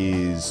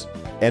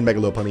and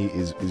Mega Lopunny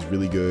is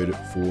really good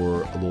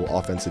for a little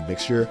offensive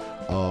mixture.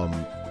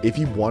 If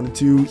he wanted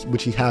to,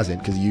 which he hasn't,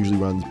 because he usually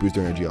runs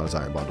Booster Energy on his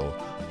Iron Bundle.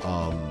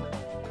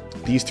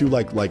 These two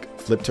like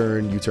flip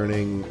turn,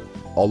 U-turning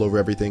all over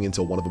everything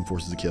until one of them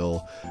forces a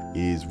kill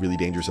is really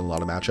dangerous in a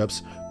lot of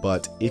matchups.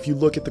 But if you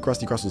look at the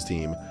Krusty Krustals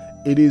team,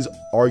 it is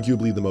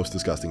arguably the most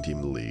disgusting team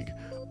in the league.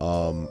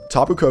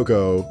 Tapu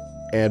Koko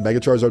and Mega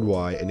Charizard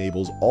Y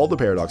enables all the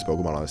Paradox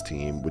Pokemon on his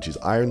team, which is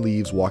Iron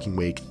Leaves, Walking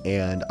Wake,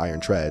 and Iron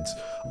Treads.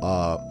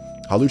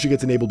 Hawlucha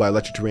gets enabled by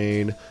Electric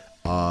Terrain.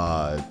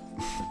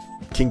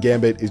 King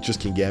Gambit is just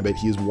King Gambit.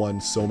 He has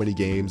won so many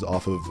games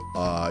off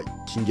of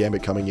King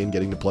Gambit coming in,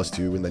 getting the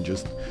 +2, and then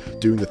just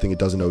doing the thing it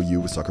doesn't owe you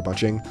with Sucker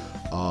Punching.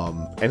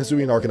 And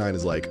Hisuian Arcanine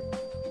is like,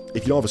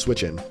 if you don't have a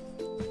switch in,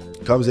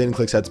 comes in,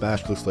 clicks Head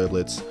Smash, clicks Flare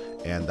Blitz,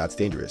 and that's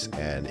dangerous.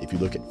 And if you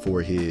look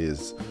for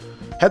his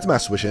head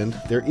smash switch in,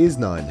 there is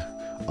none.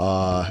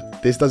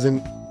 This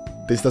doesn't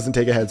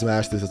take a head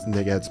smash. This doesn't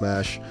take a head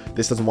smash.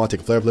 This doesn't want to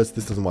take a flare blitz.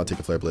 This doesn't want to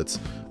take a flare blitz.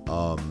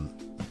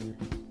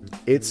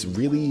 It's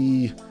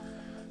really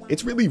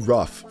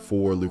rough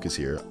for Lucas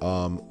here.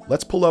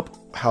 Let's pull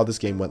up how this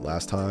game went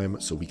last time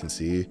so we can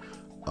see.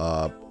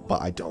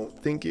 But I don't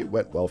think it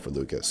went well for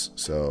Lucas.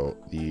 So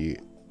the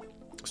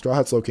Straw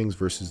Hat Slow Kings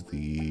versus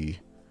the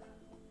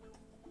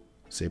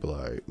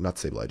Sableye, not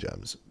Sableye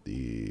Gems.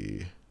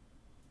 The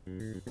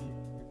here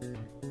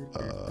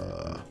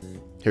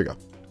we go.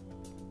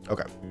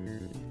 Okay.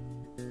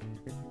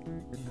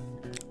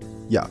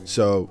 Yeah,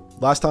 so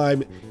last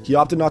time he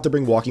opted not to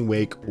bring Walking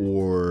Wake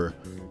or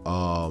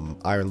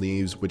Iron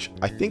Leaves, which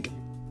I think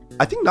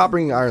not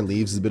bringing Iron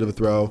Leaves is a bit of a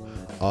throw.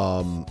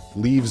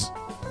 Leaves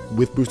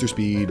with booster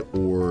speed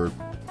or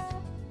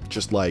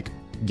just like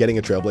getting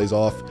a Trailblaze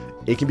off,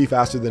 it can be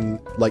faster than,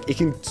 like, it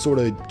can sort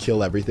of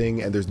kill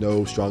everything, and there's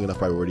no strong enough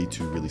priority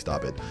to really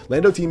stop it.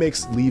 Lando T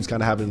makes Leaves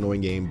kind of have an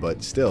annoying game,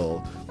 but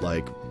still,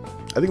 like,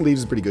 I think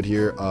Leaves is pretty good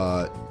here.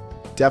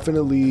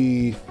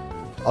 Definitely,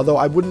 although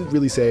I wouldn't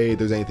really say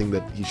there's anything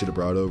that he should have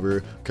brought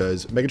over,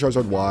 because Mega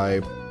Charizard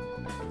Y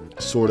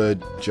sort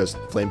of just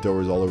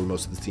flamethrowers all over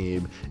most of the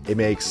team. It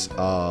makes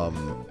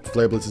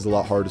Flare Blitzes a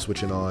lot harder to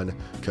switch in on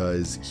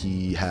because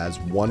he has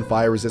one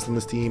fire resist on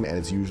this team, and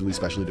it's usually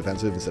specially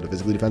defensive instead of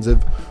physically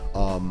defensive.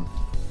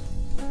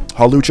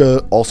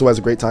 Hawlucha also has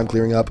a great time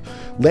clearing up.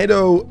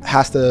 Lando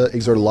has to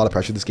exert a lot of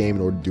pressure this game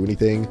in order to do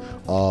anything,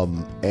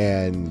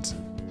 and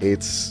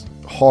it's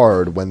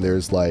hard when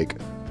there's like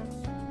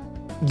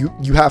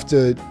you have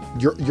to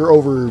you're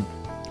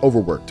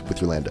overworked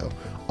with your Lando.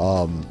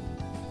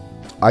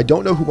 I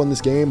don't know who won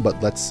this game,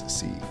 but let's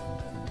see.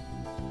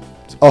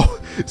 Oh,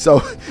 so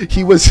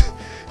he was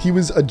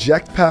a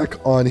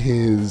jetpack on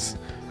his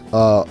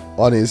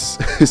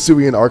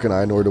Hisuian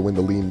Arcanine in order to win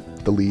the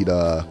lead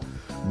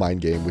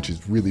mind game, which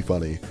is really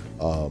funny.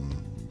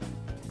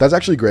 That's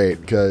actually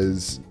great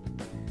because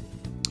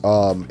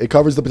it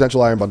covers the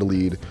potential Iron Bundle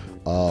lead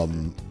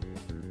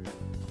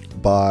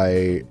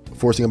by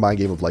forcing a mind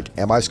game of like,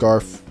 am I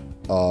Scarf?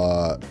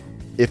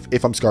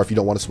 If I'm Scarf, you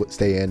don't want to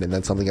stay in, and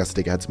then something has to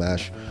take a head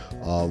smash,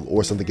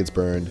 or something gets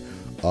burned,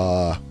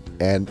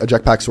 and a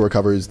jetpack sword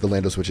covers the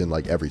Lando switch in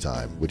like every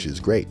time, which is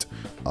great.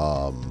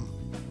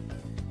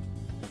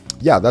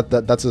 Yeah,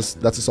 that's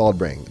a solid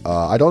bring.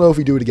 I don't know if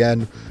we do it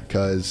again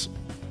because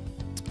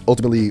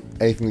ultimately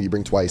anything that you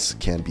bring twice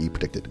can be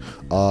predicted.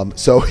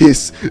 So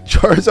his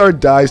Charizard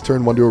dies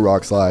turn 1 to a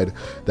Rock Slide.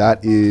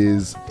 That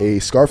is a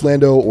Scarf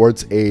Lando, or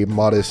it's a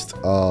modest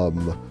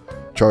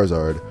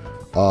Charizard.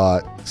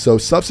 So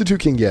substitute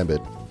King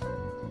Gambit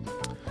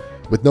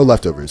with no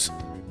leftovers.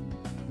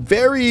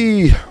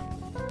 Very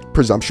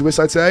presumptuous,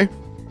 I'd say.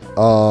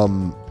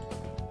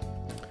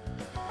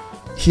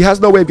 He has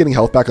no way of getting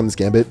health back on this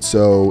Gambit,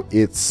 so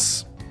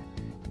it's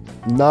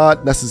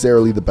not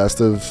necessarily the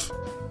best of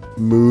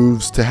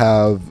moves to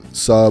have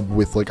sub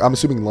with, like, I'm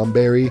assuming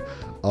Lumberry.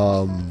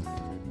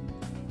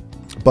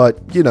 But,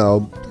 you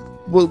know,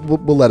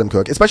 we'll let him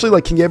cook. Especially,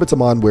 like, King Gambit's a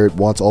mon where it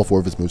wants all 4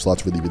 of his move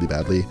slots really, really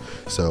badly.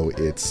 So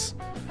it's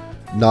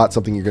not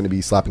something you're going to be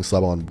slapping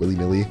slub on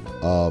willy-nilly.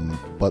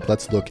 But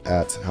let's look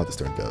at how this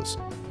turn goes.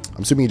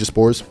 I'm assuming he just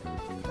spores.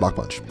 Rock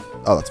Punch.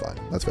 Oh, that's fine.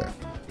 That's fair.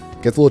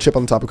 Gets a little chip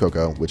on the top of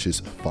Coco, which is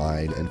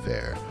fine and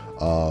fair.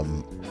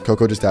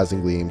 Coco just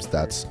Dazzling Gleams.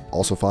 That's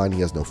also fine.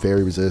 He has no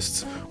Fairy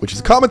Resists, which is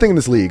a common thing in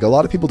this league. A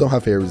lot of people don't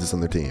have Fairy Resist on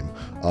their team.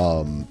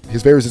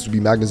 His Fairy Resist would be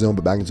Magnezone,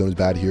 but Magnezone is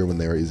bad here when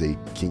there is a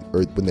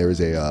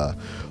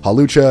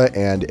Hawlucha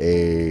and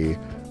a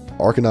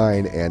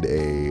Arcanine and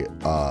a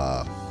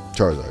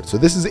Charizard. So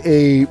this is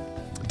a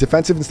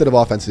defensive instead of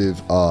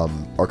offensive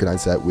Arcanine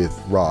set with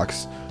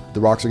rocks. The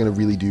rocks are going to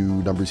really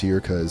do numbers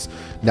here because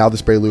now the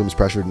Spray Loom is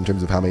pressured in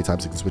terms of how many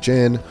times it can switch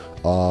in.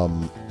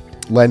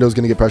 Lando's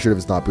going to get pressured if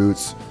it's not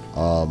Boots.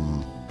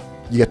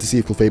 You get to see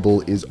if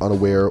Clefable is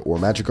unaware or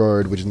Magic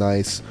Guard, which is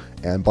nice.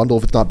 And Bundle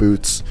if it's not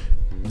Boots.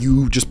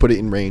 You just put it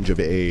in range of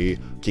a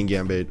King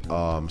Gambit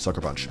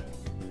Sucker Punch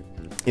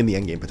in the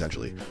endgame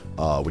potentially,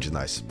 which is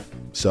nice.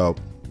 So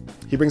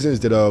he brings in his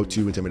Ditto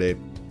to Intimidate,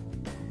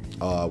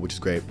 which is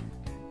great.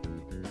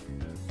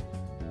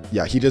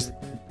 Yeah, he just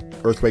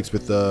Earthquakes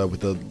with the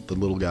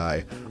little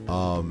guy.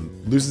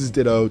 Loses his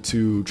Ditto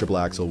to Triple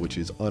Axle, which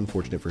is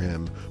unfortunate for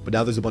him. But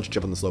now there's a bunch of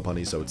chip on the Slow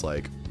Punny, so it's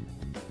like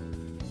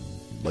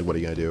what are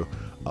you gonna do?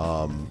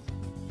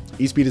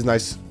 E-Speed is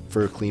nice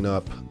for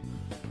cleanup.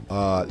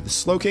 The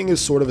Slow King is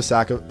sort of a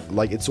sack of,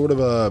 like, it's sort of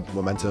a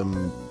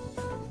momentum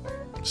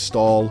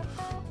stall.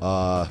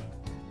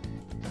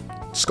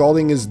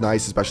 Scalding is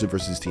nice, especially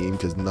versus his team,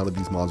 because none of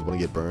these mons want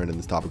to get burned, and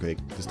this Tapu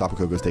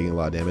Koko is taking a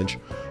lot of damage.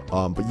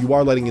 But you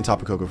are letting in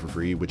Tapu Koko for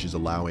free, which is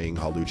allowing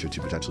Hawlucha to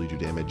potentially do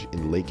damage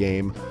in the late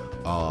game.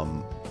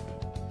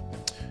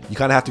 You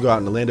kind of have to go out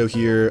in Orlando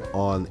here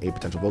on a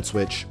potential Volt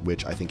Switch,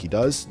 which I think he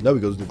does. No, he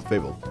goes into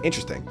Fable.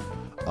 Interesting.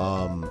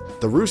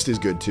 The Roost is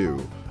good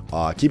too.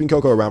 Keeping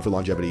Koko around for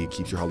longevity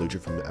keeps your Hawlucha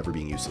from ever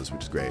being useless,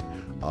 which is great.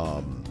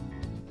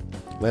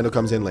 Lando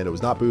comes in. Lando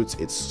is not boots.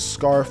 It's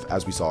Scarf,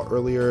 as we saw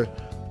earlier.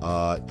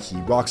 He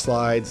rock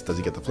slides. Does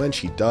he get the flinch?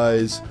 He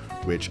does,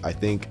 which I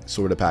think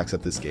sort of packs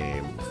up this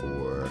game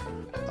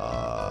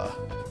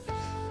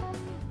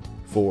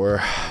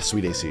for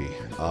Sweet AC.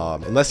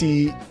 Unless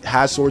he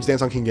has Swords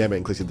Dance on King Gambit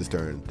and clicks it this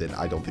turn, then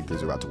I don't think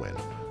there's a route to win,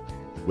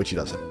 which he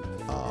doesn't.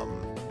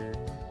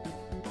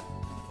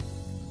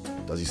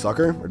 Does he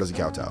sucker or does he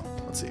kowtow?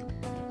 Let's see.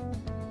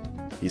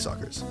 He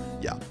suckers.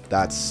 Yeah,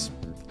 that's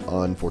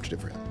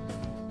unfortunate for him.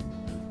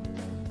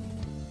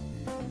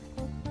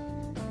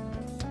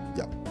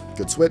 Yeah,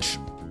 good switch.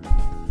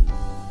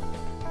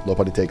 Low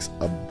Putty takes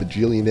a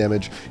bajillion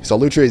damage. You saw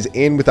Lucha is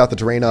in without the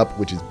terrain up,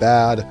 which is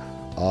bad.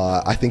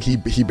 I think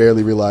he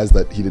barely realized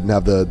that he didn't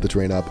have the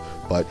terrain up,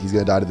 but he's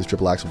going to die to this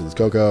triple axle with his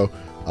Coco.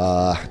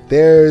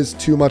 There's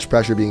too much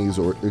pressure being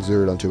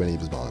exerted on too many of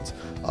his bonds.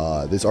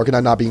 This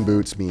Arcanine not being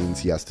boots means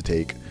he has to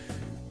take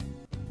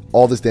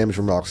all this damage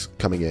from rocks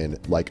coming in.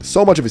 Like,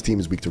 so much of his team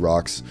is weak to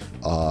rocks.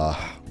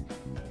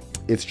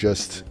 It's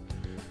just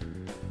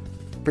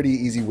pretty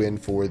easy win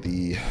for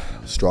the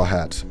Straw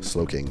Hat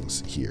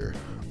Slowkings here.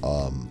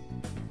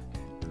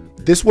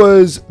 This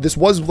was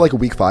like a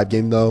week 5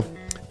 game though,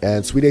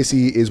 and Sweet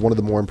AC is one of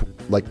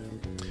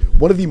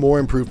the more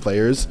improved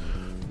players,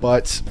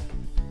 but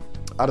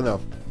I don't know.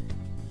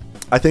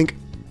 I think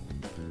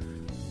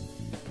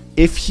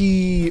if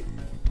he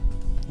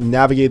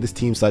navigated this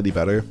team slightly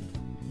better,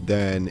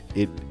 then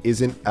it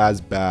isn't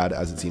as bad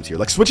as it seems here.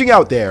 Like, switching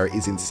out there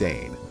is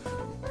insane.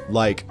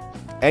 Like,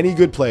 any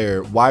good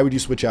player, why would you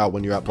switch out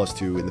when you're at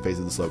 +2 in the face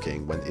of the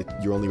Slowking when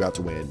your only route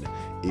to win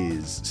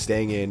is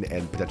staying in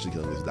and potentially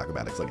killing this with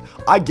acrobatics? Like,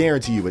 I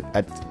guarantee you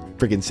at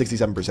freaking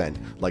 67%,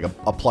 like a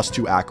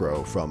 +2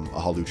 acro from a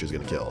Hawlucha is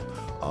going to kill.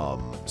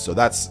 So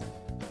that's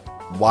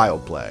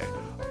wild play.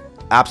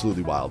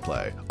 Absolutely wild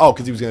play. Oh,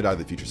 because he was going to die to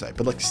the future sight.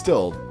 But, like,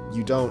 still,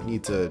 you don't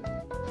need to...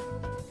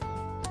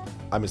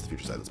 I missed the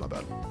future sight. That's my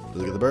bad.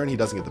 Does he get the burn? He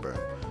doesn't get the burn.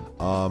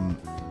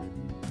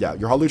 Yeah,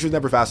 your Hawlucha is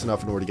never fast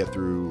enough in order to get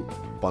through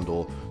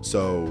bundle,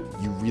 so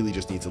you really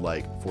just need to,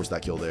 like, force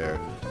that kill there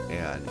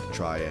and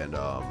try and...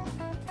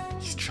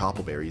 he's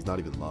Choppleberry. He's not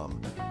even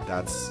Lum.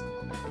 That's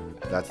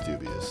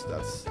dubious.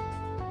 That's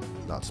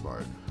not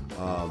smart.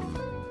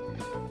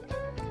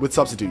 With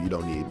Substitute, you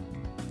don't need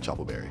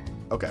Choppleberry.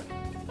 Okay.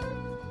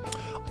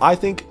 I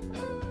think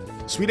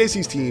Sweet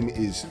AC's team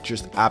is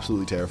just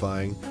absolutely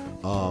terrifying.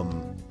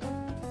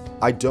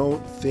 I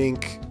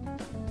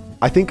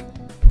think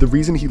the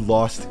reason he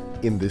lost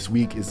in this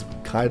week is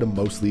kind of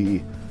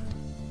mostly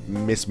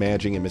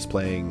mismanaging and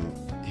misplaying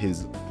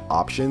his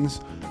options.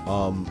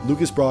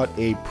 Lucas brought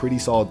a pretty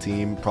solid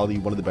team, probably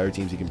one of the better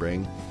teams he can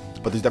bring,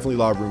 but there's definitely a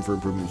lot of room for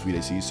improvement with Sweet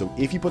AC. So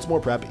if he puts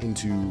more prep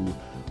into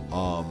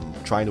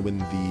trying to win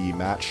the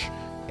match,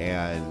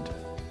 and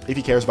if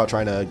he cares about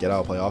trying to get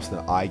out of playoffs, then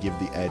I give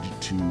the edge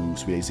to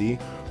Sweet AC.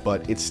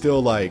 But it's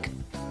still like,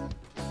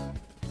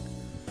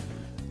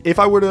 if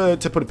I were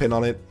to put a pin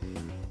on it,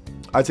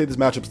 I'd say this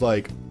matchup's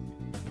like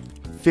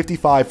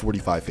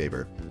 55-45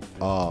 favor.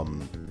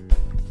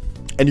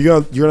 And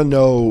you're gonna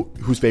know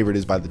whose favorite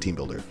is by the team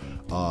builder,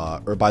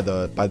 or by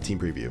the team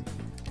preview.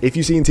 If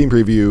you see in team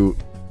preview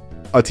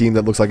a team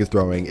that looks like it's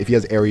throwing, if he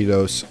has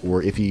Ariados,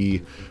 or if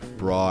he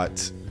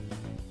brought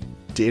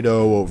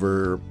Ditto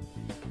over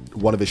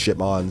one of his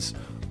Shitmons,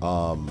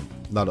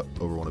 not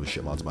over one of his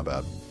Shitmons, my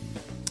bad.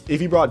 If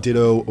he brought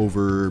Ditto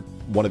over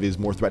one of his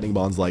more threatening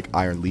bonds like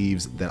Iron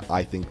Leaves, then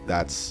I think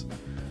that's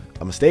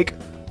a mistake.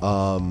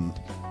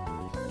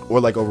 Or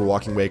like over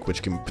Walking Wake,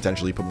 which can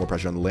potentially put more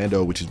pressure on the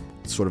Lando, which is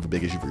sort of a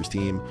big issue for his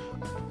team.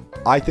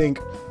 I think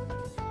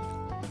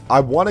I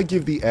want to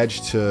give the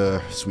edge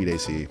to Sweet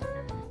AC,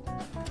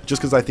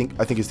 just because I think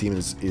his team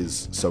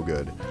is so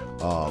good.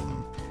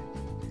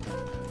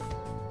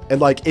 And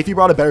like, if he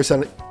brought a better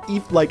set,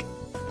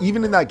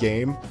 even in that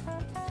game,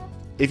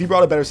 if he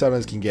brought a better set on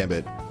his King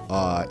Gambit,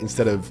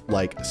 instead of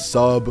like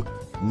sub,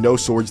 no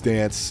Swords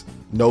Dance,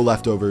 no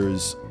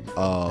leftovers,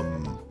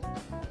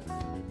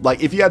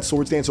 like if he had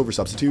Swords Dance over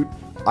Substitute,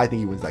 I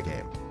think he wins that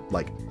game,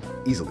 like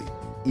easily.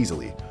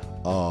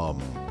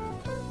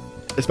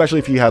 Especially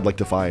if he had like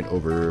Defiant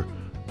over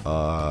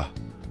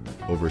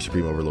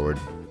Supreme Overlord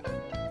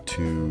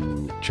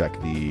to check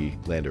the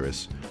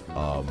Landorus.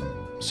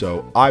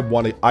 So I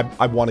want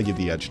to give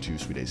the edge to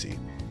Sweet AC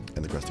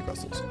and the Crusty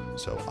Crustals.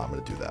 So I'm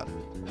going to do that.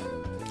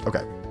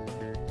 Okay.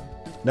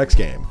 Next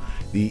game,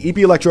 the EP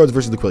Electrodes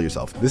versus the Quill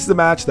Yourself. This is a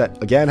match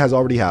that, again, has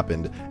already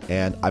happened,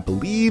 and I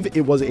believe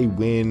it was a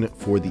win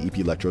for the EP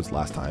Electrodes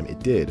last time. It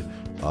did.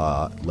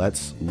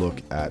 Let's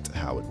look at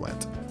how it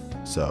went.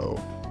 So,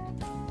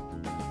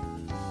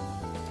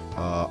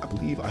 I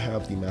believe I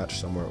have the match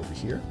somewhere over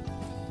here.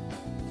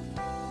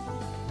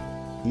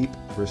 EP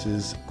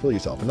versus Quill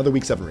Yourself. Another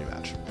Week 7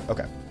 rematch.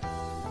 Okay.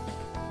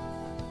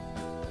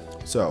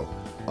 So,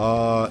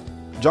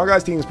 John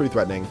Guy's team is pretty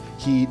threatening.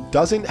 He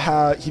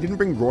didn't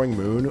bring Roaring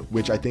Moon,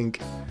 which I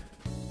think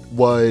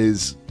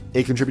was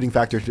a contributing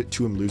factor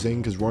to him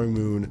losing, because Roaring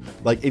Moon,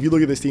 like, if you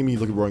look at this team and you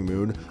look at Roaring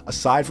Moon,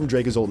 aside from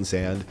Dracozolt and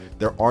Sand,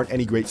 there aren't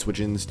any great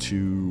switch-ins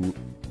to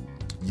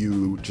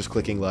you just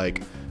clicking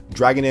like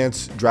Dragon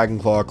Dance, Dragon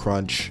Claw,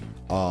 Crunch,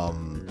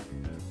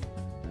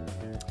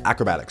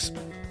 Acrobatics.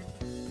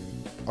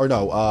 Or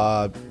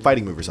no,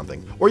 Fighting Move or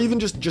something. Or even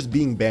just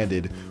being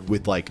banded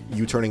with like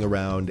you turning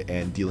around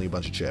and dealing a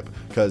bunch of chip.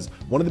 Because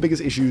one of the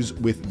biggest issues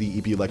with the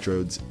EP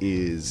Electrodes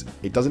is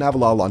it doesn't have a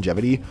lot of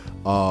longevity.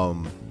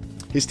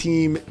 His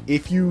team,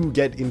 if you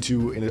get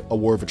into a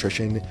war of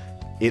attrition,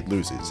 it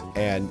loses.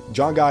 And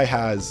John Guy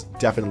has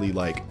definitely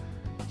like,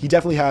 he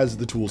definitely has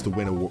the tools to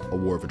win a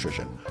war of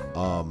attrition.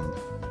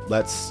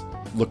 Let's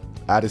look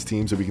at his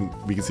team so we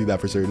can see that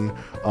for certain.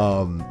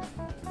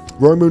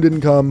 Roaring Moon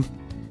didn't come.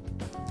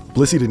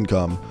 Blissey didn't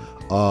come.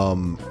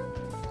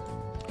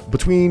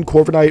 Between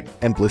Corviknight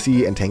and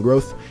Blissey and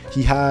Tangrowth,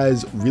 he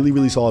has really,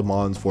 really solid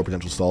mons for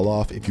potential stall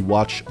off. If you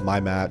watch my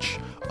match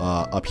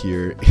up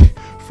here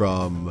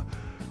from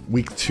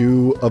week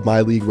 2 of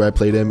my league where I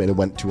played him and it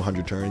went to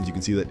 100 turns, you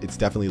can see that it's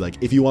definitely like,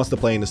 if he wants to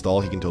play in the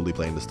stall, he can totally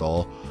play in the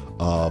stall.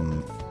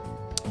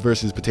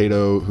 Versus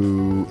Potato,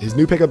 who his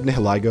new pickup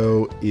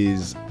Nihiligo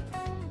is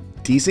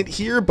decent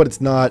here, but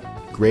it's not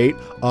great.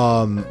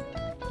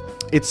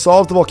 It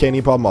solves the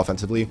Volcanion problem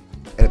offensively,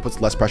 and it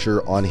puts less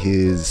pressure on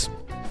his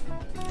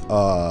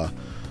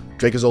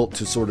Dracozolt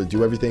to sort of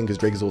do everything, because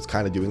Dracozolt's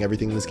kind of doing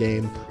everything in this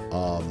game,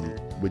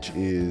 which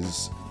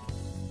is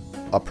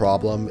a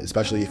problem,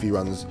 especially if he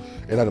runs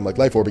an item like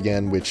Life Orb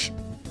again, which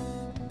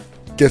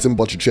gets him a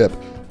bunch of chip.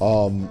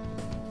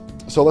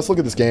 So let's look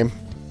at this game.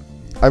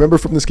 I remember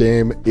from this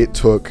game, it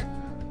took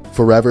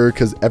forever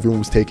because everyone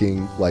was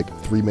taking like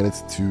 3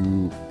 minutes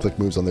to click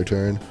moves on their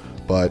turn.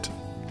 But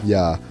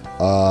yeah,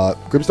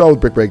 Grimmstar with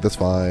Brick Break, that's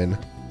fine.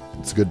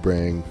 It's a good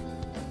bring.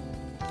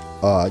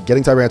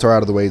 Getting Tyranitar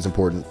out of the way is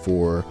important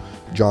for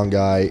John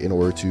Guy in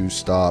order to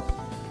stop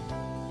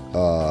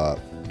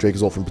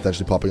Dracozolt from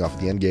potentially popping off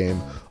at the end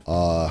game.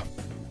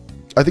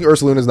 I think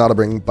Ursaluna is not a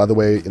bring, by the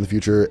way, in the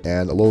future,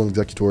 and Alolan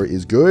Executor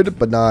is good,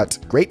 but not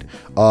great.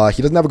 He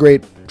doesn't have a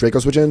great Draco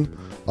switch-in,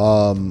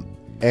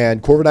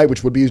 and Corviknight,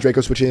 which would be his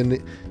Draco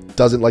switch-in,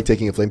 doesn't like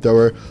taking a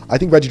Flamethrower. I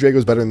think Regidrago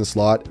is better in the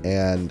slot,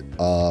 and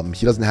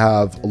he doesn't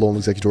have Alolan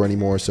Executor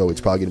anymore, so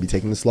it's probably going to be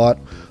taking the slot.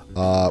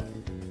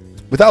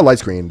 Without Light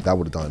Screen, that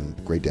would have done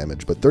great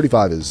damage, but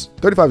 35 is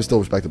still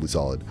respectably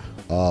solid.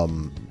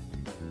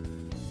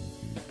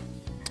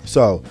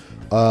 So,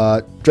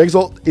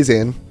 Dracozolt is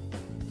in.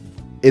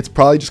 It's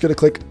probably just going to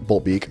click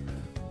Bolt Beak,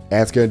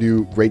 and it's going to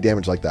do great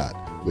damage like that,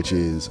 which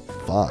is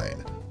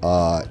fine.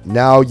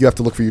 Now you have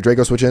to look for your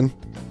Draco switch in,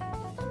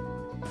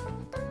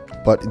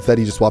 but instead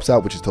he just swaps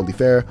out, which is totally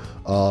fair.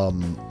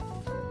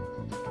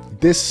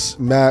 This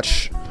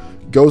match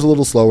goes a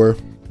little slower.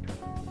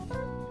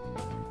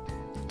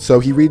 So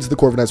he reads the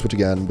Corviknight switch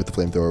again with the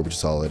Flamethrower, which is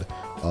solid.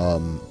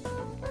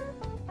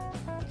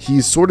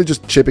 He's sort of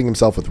just chipping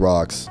himself with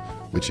rocks,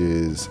 which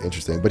is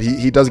interesting. But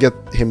he does get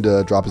him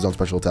to drop his own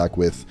special attack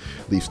with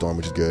Leaf Storm,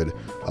 which is good.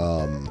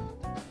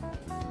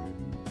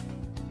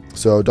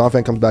 So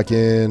Donphan comes back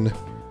in,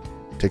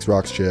 takes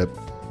Rock's chip.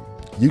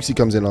 Yuxi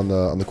comes in on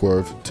the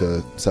Corv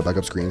to set back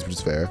up screens, which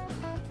is fair,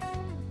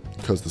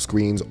 because the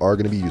screens are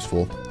going to be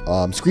useful.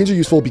 Screens are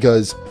useful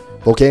because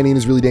Volcanion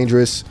is really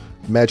dangerous,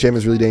 Machamp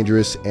is really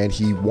dangerous, and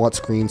he wants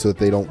screens so that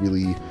they don't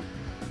really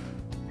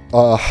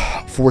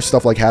force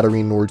stuff like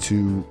Hatterene in order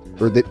to,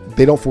 or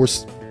they don't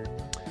force.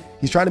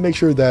 He's trying to make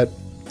sure that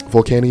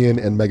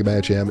Volcanion and Mega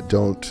Machamp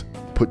don't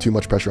put too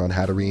much pressure on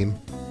Hatterene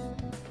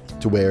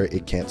to where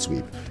it can't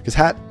sweep. Because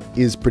Hat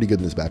is pretty good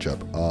in this matchup.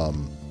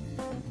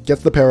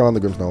 Gets the para on the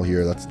Grimmsnarl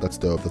here. That's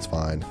dope. That's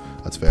fine.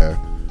 That's fair.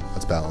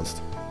 That's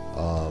balanced.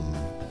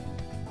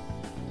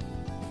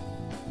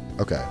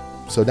 Okay.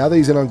 So now that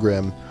he's in on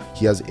Grim,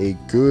 he has a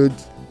good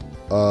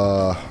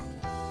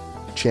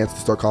chance to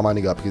start Calm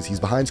Minding up because he's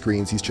behind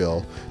screens. He's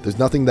chill. There's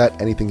nothing that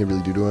anything can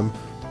really do to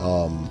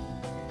him.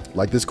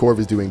 Like this Corv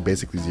is doing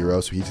basically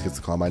 0, so he just gets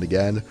the Calm Mind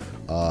again,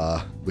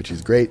 which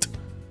is great.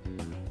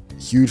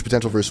 Huge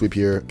potential for a sweep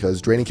here,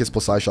 because Draining Kiss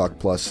plus Psyshock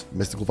plus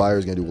Mystical Fire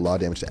is going to do a lot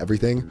of damage to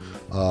everything.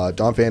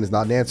 Donphan is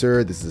not an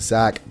answer. This is a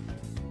sack,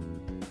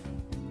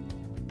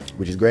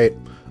 which is great.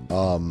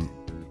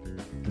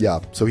 Yeah,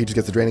 so he just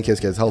gets the Draining Kiss,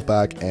 gets his health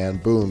back,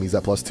 and boom, he's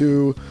at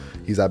 +2.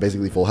 He's at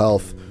basically full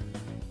health.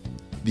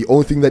 The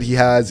only thing that he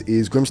has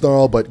is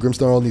Grimmsnarl, but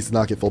Grimmsnarl needs to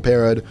not get full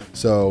parried,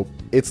 so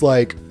it's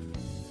like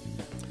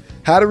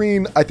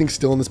Hatterene, I think,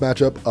 still in this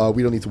matchup.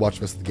 We don't need to watch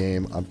the rest of the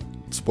game.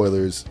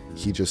 Spoilers,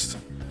 he just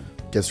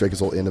gets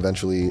Dracozolt in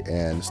eventually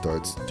and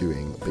starts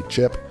doing big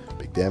chip,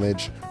 big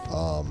damage.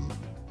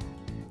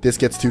 This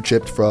gets 2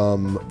 chipped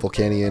from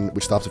Volcanion,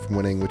 which stops it from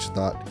winning, which is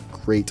not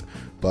great,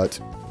 but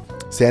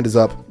Sand is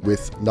up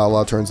with not a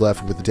lot of turns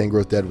left, with the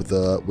Tangrowth dead, with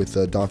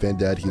the Donphan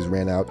dead. He's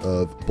ran out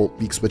of Bolt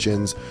Beak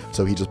switch-ins,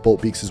 so he just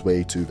Bolt Beaks his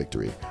way to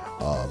victory.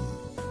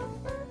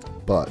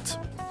 But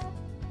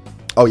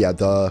oh yeah,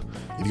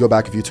 if you go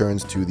back a few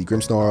turns to the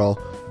Grimmsnarl,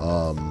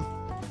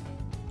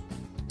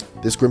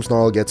 this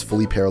Grimmsnarl gets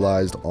fully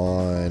paralyzed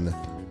on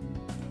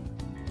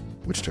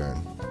which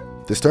turn?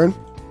 This turn?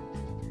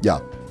 Yeah.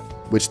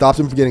 which stops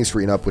him from getting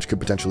screen up, which could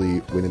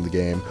potentially win in the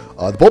game.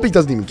 The Bolt Beak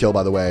doesn't even kill,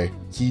 by the way.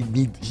 He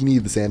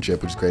needed the Sand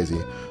Chip, which is crazy.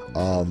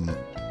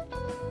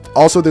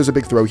 Also, there's a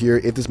big throw here.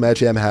 If this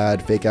Medicham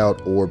had Fake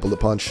Out or Bullet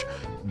Punch,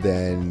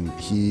 then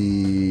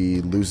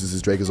he loses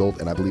his Dracozolt,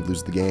 and I believe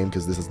loses the game,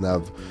 because this doesn't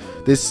have...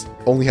 This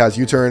only has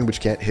U-Turn,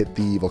 which can't hit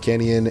the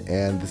Volcanion,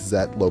 and this is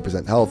at low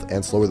 % health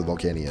and slower than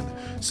Volcanion.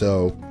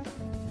 So,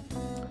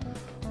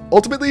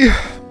 ultimately,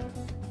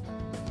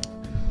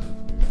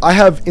 I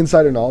have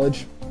insider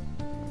knowledge.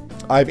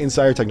 I have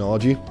insider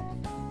technology.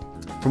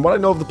 From what I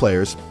know of the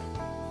players,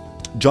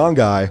 John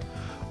Guy,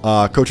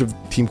 coach of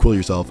Team Cool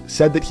Yourself,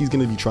 said that he's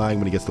going to be trying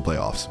when he gets to the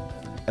playoffs.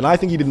 And I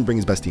think he didn't bring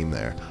his best team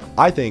there.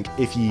 I think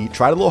if he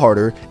tried a little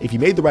harder, if he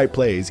made the right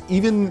plays,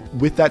 even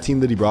with that team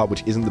that he brought,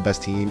 which isn't the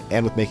best team,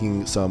 and with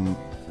making some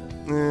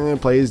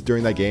plays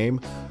during that game,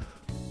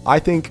 I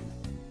think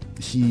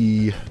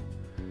he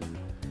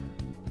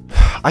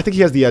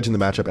has the edge in the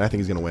matchup, and I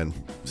think he's going to win.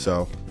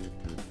 So,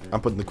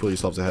 I'm putting the Cool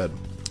Yourselves ahead.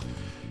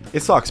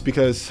 It sucks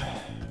because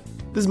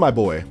this is my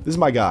boy. This is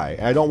my guy.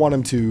 And I don't want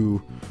him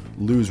to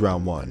lose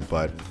round 1,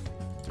 but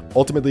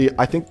ultimately,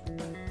 I think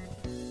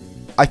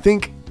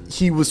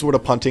he was sort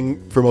of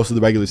punting for most of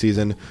the regular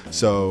season,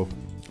 so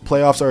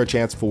playoffs are a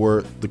chance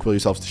for the Quill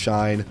Yourselves to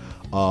shine,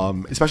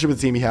 especially with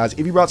the team he has.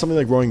 If he brought something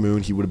like Roaring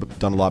Moon, he would have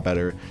done a lot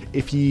better.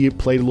 If he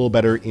played a little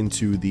better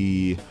into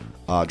the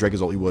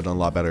Dracozolt, he would have done a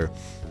lot better.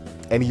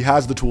 And he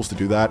has the tools to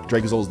do that.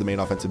 Dracozolt is the main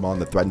offensive mon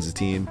that threatens his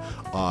team.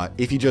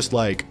 If he just,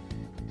 like,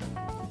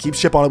 keeps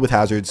chip on it with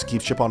hazards,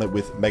 keeps chip on it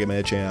with Mega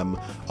Medicham,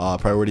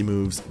 priority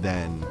moves,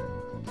 then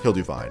he'll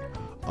do fine.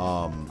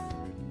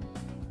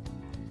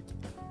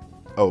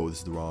 Oh, this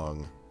is the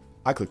wrong...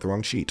 I clicked the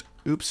wrong sheet.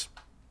 Oops.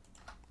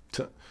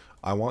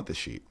 I want this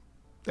sheet.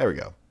 There we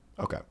go.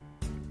 Okay.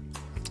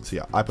 So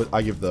yeah,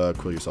 I give the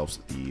Quill Yourselves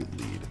the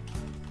lead.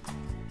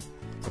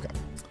 Okay.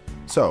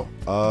 So,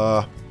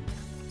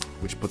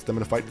 which puts them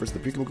in a fight versus the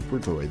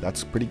Pikachu.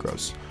 That's pretty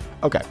gross.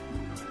 Okay.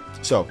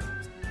 So,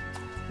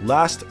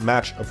 last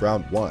match of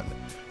round 1.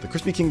 The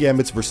Crispy King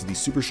Gambits versus the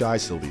Super Shy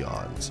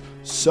Sylveons.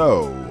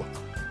 So,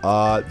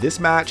 this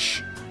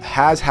match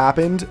has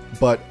happened,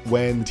 but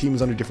when the team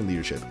is under different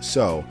leadership.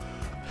 So,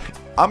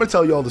 I'm going to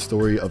tell you all the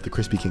story of the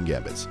Crispy King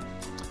Gambits.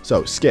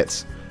 So,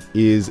 Skits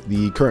is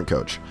the current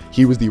coach.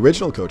 He was the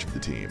original coach of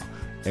the team,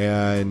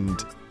 and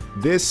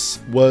this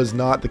was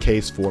not the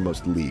case for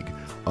most of the league.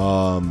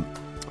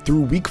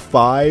 Through week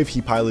 5,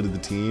 he piloted the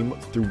team.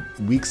 Through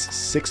weeks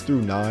 6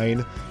 through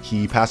 9,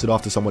 he passed it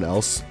off to someone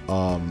else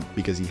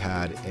because he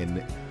had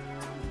a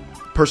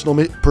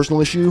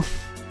personal issue.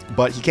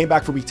 But he came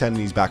back for week 10 and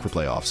he's back for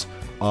playoffs.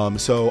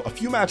 So a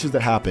few matches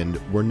that happened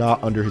were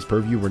not under his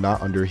purview, were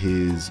not under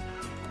his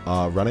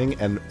running.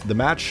 And the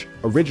match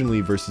originally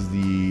versus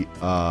the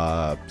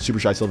Super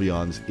Shy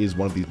Sylveons is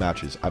one of these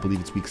matches. I believe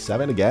it's week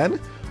 7 again.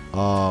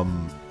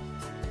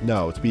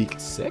 No, it's week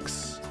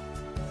 6.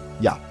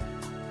 Yeah.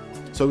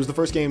 So it was the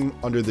first game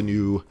under the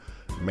new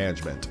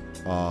management.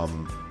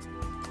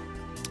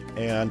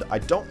 And I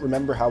don't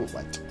remember how it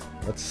went.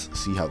 Let's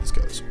see how this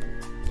goes.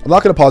 I'm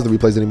not going to pause the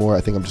replays anymore.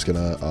 I think I'm just going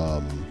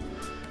to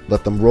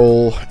let them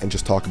roll and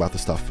just talk about the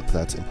stuff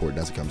that's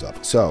important as it comes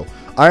up. So,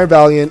 Iron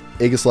Valiant,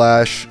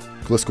 Aegislash,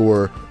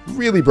 Gliscor,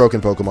 really broken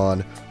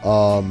Pokemon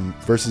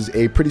versus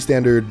a pretty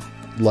standard,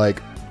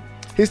 like,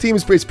 his team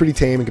is pretty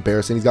tame in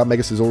comparison. He's got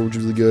Mega Scizor, which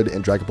is really good,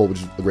 and Dragapult, which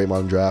is a great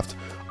modern draft.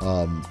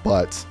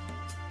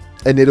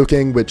 And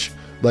Nidoking, which,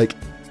 like,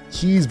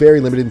 he's very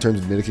limited in terms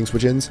of Nidoking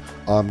switch-ins.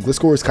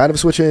 Gliscor is kind of a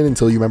switch-in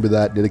until you remember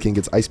that Nidoking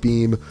gets Ice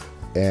Beam,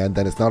 and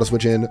then it's not a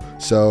switch-in.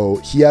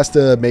 So he has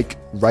to make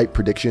right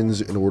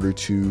predictions in order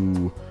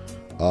to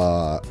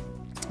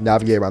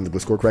navigate around the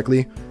Gliscor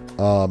correctly,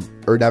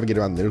 or navigate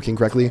around the Nidoking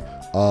correctly.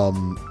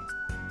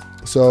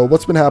 So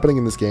what's been happening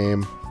in this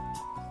game?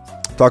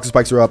 Toxic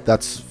Spikes are up.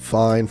 That's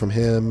fine from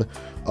him.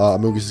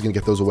 Amogus is going to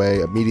get those away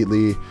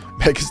immediately.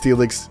 Mega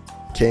Steelix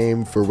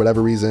came for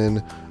whatever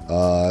reason.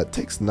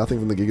 Takes nothing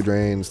from the Giga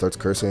Drain. Starts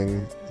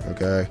cursing.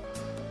 Okay.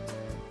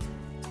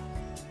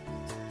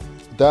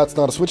 That's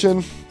not a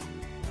switch-in.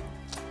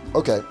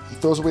 Okay, he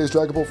throws away his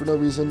Dragapult for no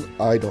reason.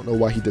 I don't know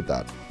why he did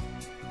that.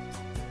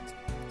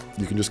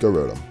 You can just go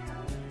Rotom.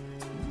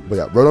 But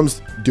yeah,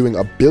 Rotom's doing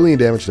a billion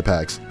damage to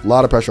Pax. A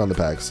lot of pressure on the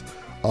Pax.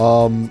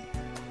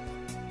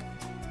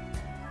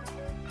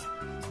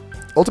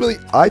 Ultimately,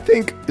 I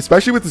think,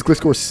 especially with this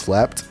Gliscor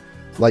slept,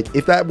 like,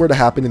 if that were to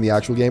happen in the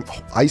actual game,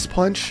 Ice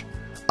Punch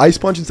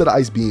instead of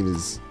Ice Beam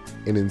is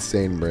an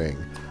insane ring.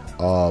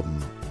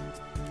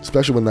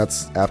 Especially when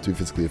that's apt to be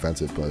physically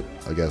offensive, but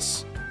I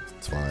guess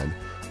it's fine.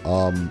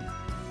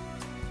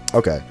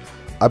 Okay.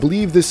 I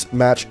believe this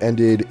match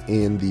ended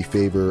in the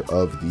favor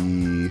of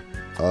the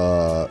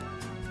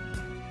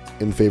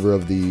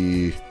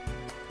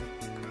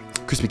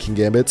Crispy King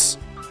Gambits.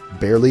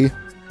 Barely.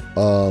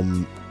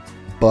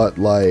 But,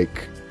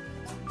 like,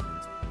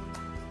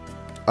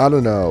 I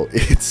don't know.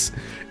 It's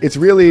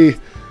really...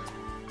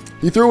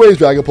 He threw away his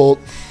Dragapult.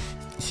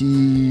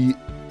 The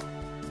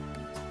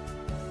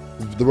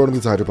Rotom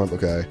gets a Hydro Pump,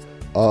 okay.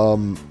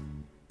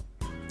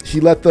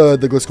 He let the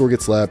Gliscor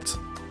get slept.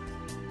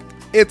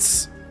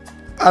 it's,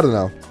 I don't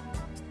know.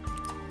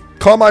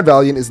 Calm Mind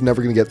Valiant is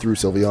never going to get through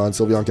Sylveon.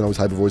 Sylveon can always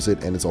hyper voice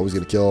it, and it's always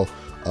going to kill,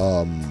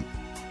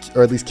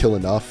 or at least kill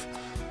enough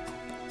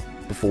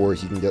before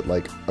he can get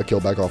like a kill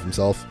back off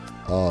himself.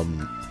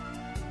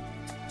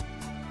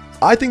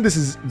 I think this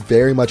is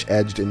very much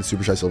edged in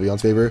Super Shy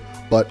Sylveon's favor,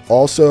 but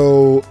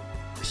also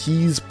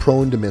he's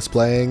prone to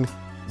misplaying,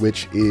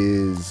 which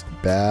is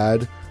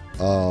bad.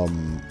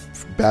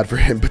 Bad for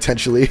him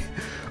potentially.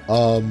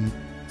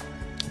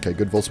 Okay,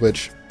 good Volt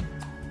Switch.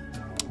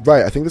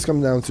 Right, I think this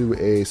comes down to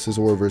a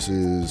Scizor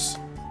versus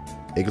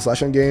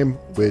Aegislash end game,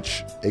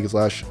 which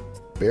Aegislash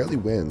barely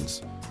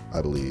wins,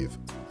 I believe.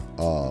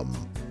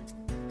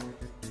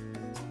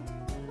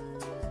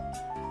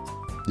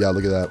 Yeah,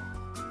 look at that.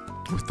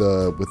 With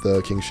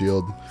the King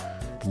Shield,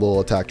 the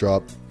little attack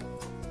drop.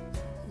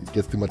 It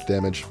gets too much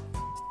damage.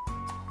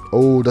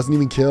 Oh, doesn't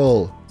even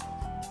kill.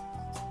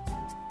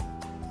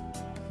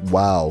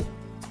 Wow.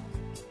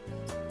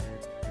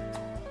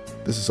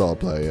 This is solid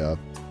play, yeah.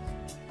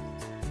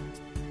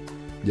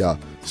 Yeah,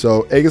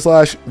 so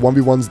Aegislash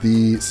 1v1's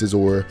the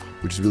Scizor,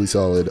 which is really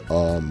solid.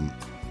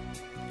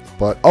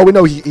 But, oh, wait,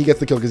 no, he gets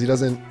the kill because he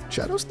doesn't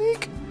Shadow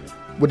Sneak?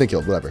 Wouldn't have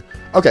killed, whatever.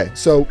 Okay,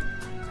 so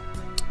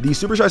the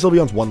Super Shy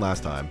Sylveon's won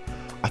last time.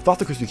 I thought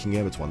the Crispy King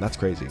Gambit's won. That's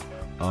crazy.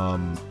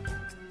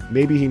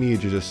 Maybe he needed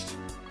to just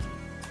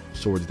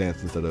Swords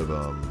Dance instead of,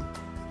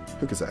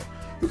 who could say?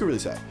 Who could really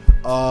say?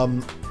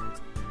 I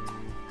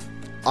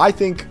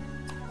think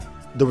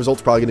the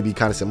result's probably going to be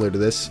kind of similar to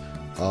this.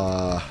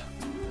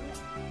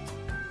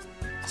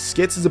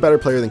 Skits is a better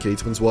player than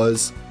Kittyspins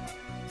was,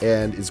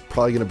 and is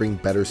probably going to bring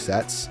better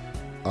sets.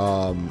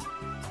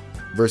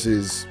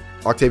 Versus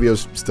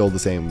Octavio's still the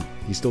same.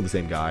 He's still the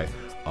same guy,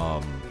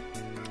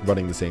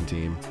 running the same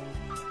team.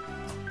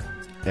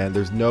 And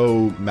there's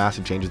no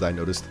massive changes that I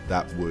noticed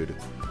that would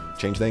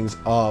change things.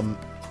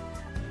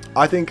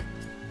 I think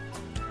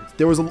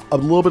there was a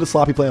little bit of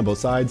sloppy play on both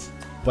sides,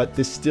 but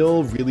this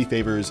still really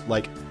favors,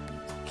 like,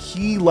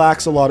 he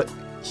lacks a lot of,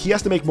 he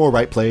has to make more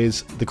right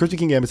plays. The Crispy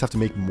King Gambits have to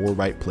make more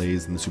right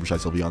plays than the Super Shy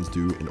Sylveons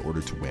do in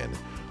order to win.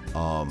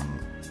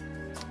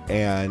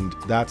 And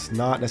that's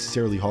not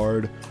necessarily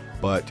hard,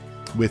 but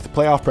with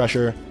playoff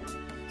pressure,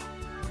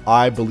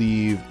 I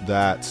believe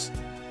that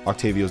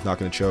Octavio's not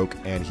going to choke,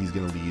 and he's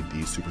going to lead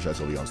the Super Shy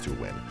Sylveons to a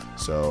win.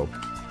 So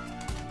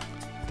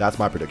that's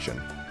my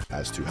prediction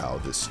as to how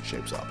this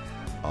shapes up,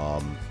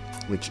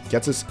 which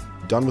gets us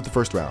done with the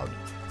first round.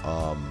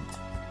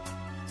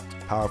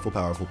 Powerful,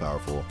 powerful,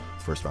 powerful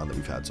first round that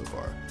we've had so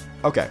far.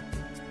 Okay,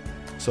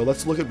 so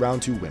let's look at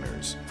round 2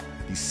 winners.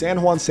 The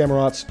San Juan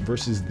Samurats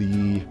versus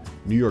the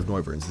New York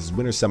Noiverns. This is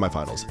winners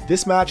semifinals.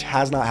 This match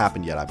has not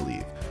happened yet, I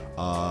believe.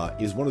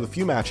 It is one of the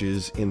few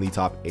matches in the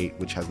top 8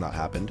 which has not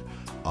happened.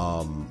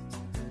 I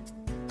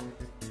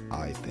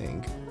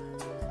think.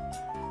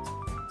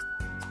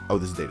 Oh,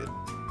 this is dated.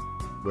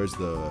 Where's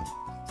the...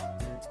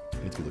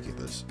 I need to be looking at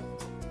this.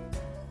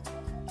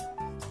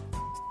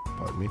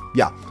 Pardon me.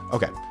 Yeah,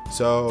 okay.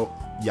 So,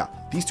 yeah,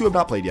 these two have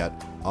not played yet.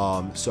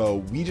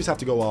 So we just have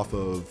to go off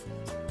of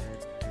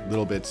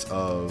little bits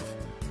of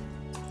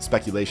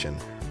speculation.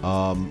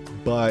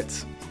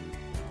 But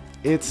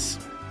it's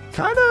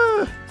kind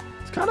of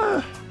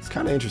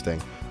interesting.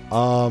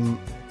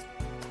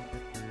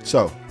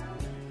 So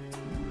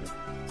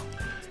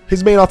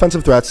his main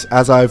offensive threats,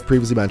 as I've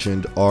previously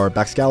mentioned, are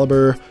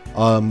Baxcalibur,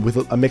 with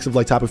a mix of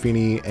like Tapu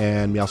Fini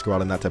and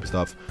Meowscarada and that type of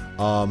stuff.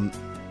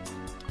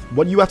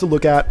 What you have to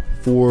look at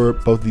for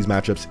both of these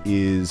matchups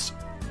is,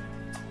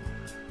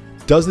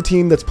 does the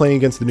team that's playing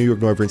against the New York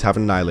Noiverns have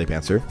an Annihilate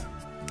answer?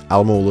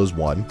 Alamola's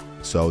 1,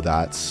 so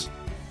that's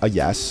a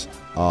yes.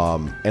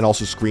 And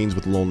also Screens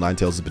with the Little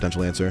Ninetales is a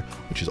potential answer,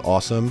 which is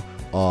awesome.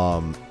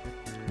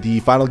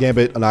 The Final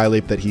Gambit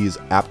Annihilate that he's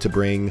apt to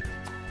bring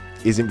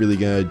isn't really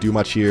going to do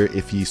much here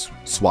if he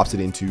swaps it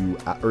into,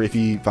 or if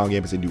he Final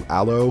Gambits into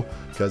Aloe,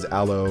 because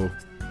Aloe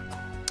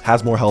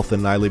has more health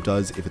than Annihilate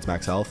does if it's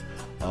max health.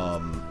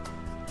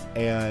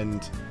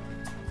 And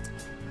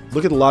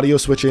look at the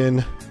Latios switch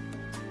in.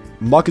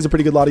 Muck is a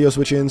pretty good Latios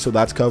switch in, so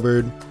that's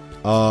covered.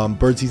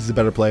 Birdseed is a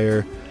better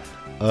player.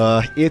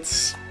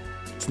 It's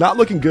not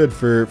looking good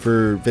for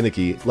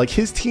Vinicky. Like,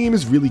 his team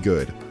is really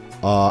good.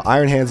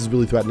 Iron Hands is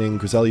really threatening.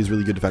 Cresselia is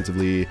really good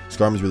defensively.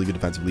 Skarm is really good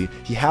defensively.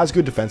 He has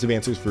good defensive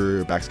answers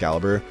for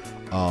Baxcalibur.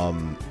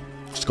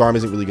 Skarm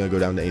isn't really going to go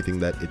down to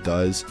anything that it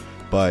does,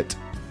 but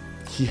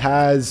he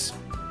has...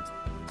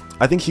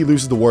 I think he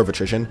loses the war of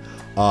attrition,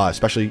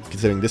 especially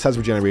considering this has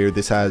Regenerator,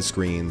 this has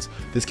Screens,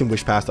 this can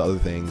Wish Pass to other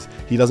things.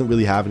 He doesn't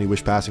really have any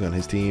Wish Passing on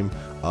his team,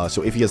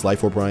 so if he has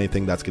Life Orb or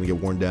anything, that's going to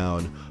get worn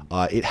down.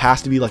 It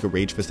has to be like a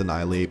Rage Fist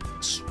Annihilate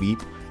sweep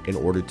in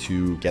order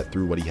to get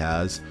through what he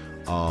has.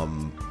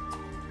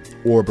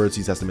 Or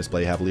Birdseeds has to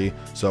misplay heavily.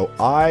 So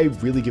I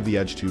really give the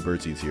edge to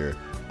Birdseeds here.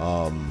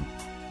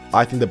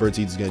 I think that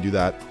Birdseeds is going to do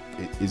that.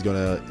 Is going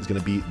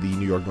to beat the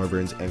New York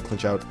Noiverns and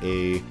clinch out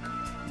a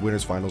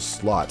winners finals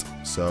slot.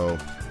 So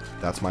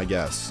that's my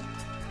guess.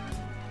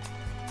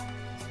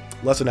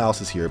 Less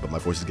analysis here, but my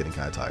voice is getting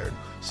kind of tired.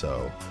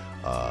 So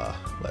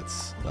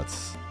let's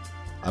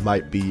I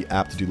might be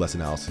apt to do less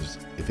analysis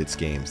if it's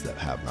games that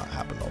have not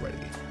happened already.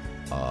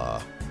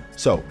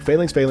 So,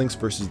 Phalanx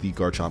versus the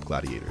Garchomp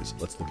Gladiators.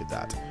 Let's look at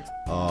that.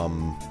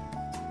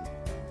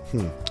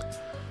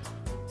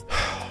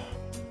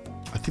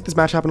 I think this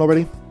match happened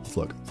already. Let's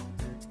look.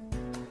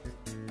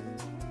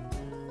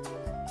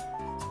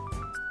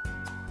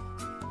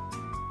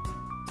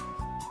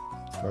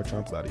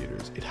 Garchomp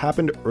Gladiators. It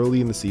happened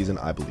early in the season,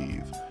 I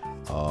believe.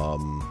 I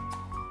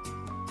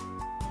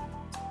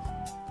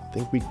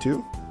think week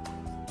 2?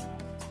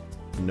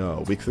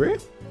 No, week 3?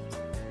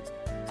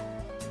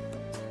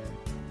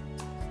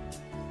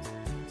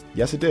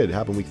 Yes, it did. It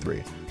happened week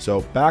 3.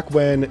 So back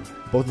when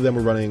both of them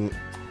were running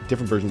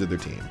different versions of their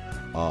team.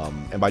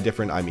 And by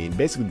different, I mean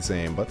basically the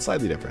same, but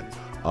slightly different.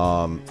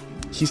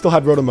 He still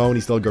had Rotomo and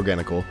he still had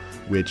Garganical,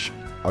 which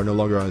are no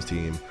longer on his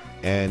team.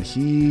 And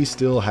he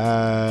still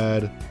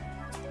had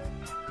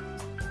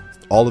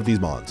all of these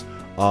Mons.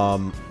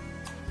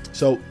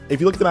 So if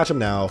you look at the matchup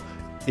now,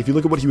 if you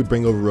look at what he would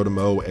bring over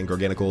Rotomo and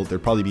Garganical,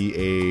 there'd probably be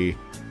a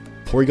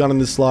Porygon in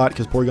this slot,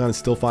 because Porygon is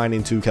still fine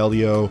into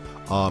Keldeo.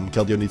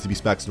 Keldeo needs to be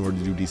specs in order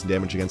to do decent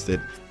damage against it,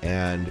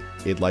 and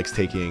it likes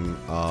taking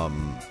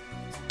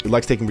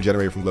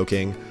Regenerate from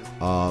Gloking.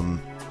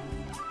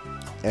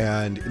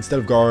 And instead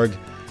of Garg,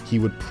 he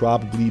would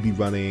probably be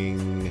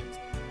running...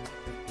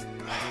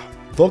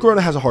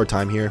 Volcarona has a hard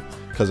time here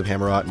because of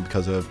Hammerot and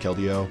because of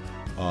Keldeo.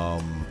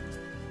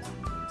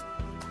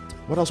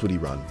 What else would he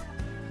run?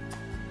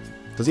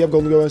 Does he have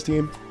Golden Go on his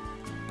team?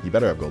 He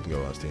better have Golden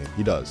Go on his team.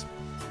 He does.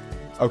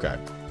 Okay.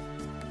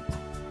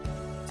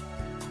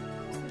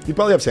 He'd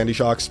probably have Sandy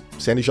Shocks.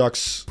 Sandy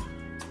Shocks,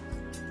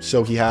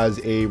 so he has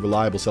a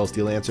reliable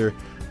Celesteela answer.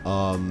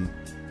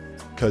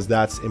 Because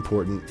that's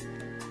important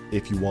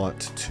if you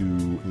want to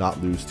not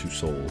lose to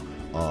Soul.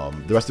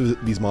 The rest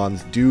of these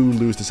Mons do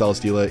lose to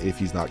Celesteela if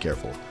he's not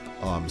careful.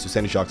 So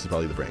Sandy Shocks is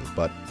probably the bring.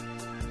 But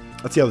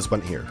let's see how this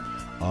went here.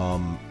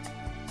 I'm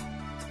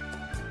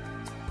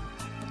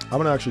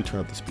going to actually turn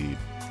up the speed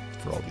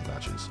for all these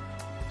matches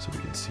so we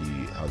can see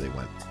how they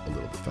went a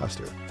little bit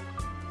faster.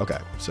 Okay,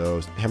 so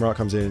Hammerot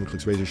comes in,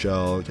 clicks Razor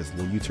Shell, gets a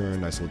little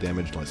U-turn, nice little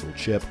damage, nice little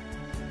chip.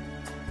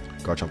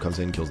 Garchomp comes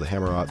in, kills the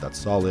Hammerot, that's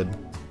solid.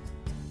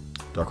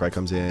 Darkrai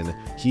comes in.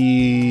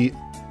 He...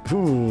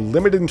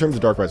 limited in terms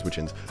of Darkrai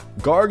switch-ins.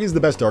 Garg is the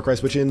best Darkrai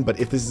switch-in, but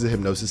if this is a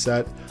Hypnosis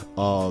set...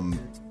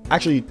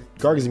 actually,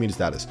 Garg is immune to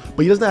status.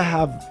 But he doesn't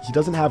have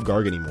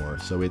Garg anymore,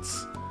 so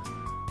it's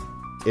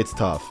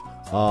tough.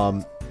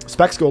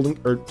 Specs Golden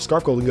or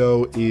Scarf Golden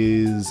Go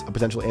is a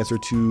potential answer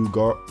to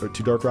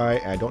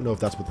Darkrai. I don't know if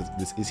that's what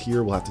this is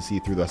here. We'll have to see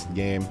through the rest of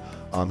the game.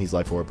 He's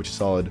Life Orb, which is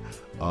solid.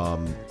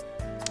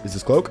 Is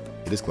this Cloak?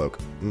 It is Cloak.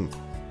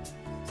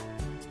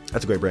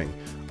 That's a great bring.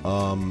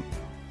 Ooh,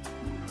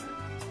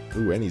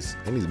 and he's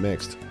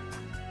mixed.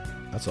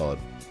 That's solid.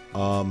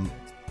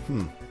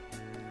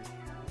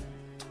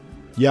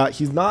 Yeah,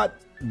 he's not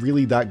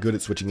really that good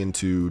at switching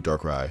into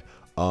Darkrai.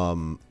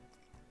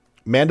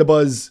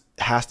 Mandibuzz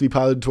has to be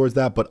piloted towards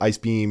that, but Ice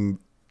Beam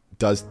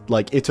does,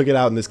 like, it took it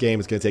out in this game.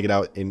 It's going to take it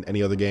out in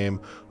any other game.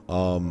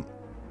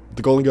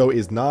 The Golden Go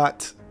is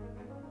not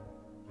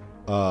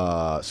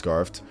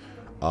Scarfed,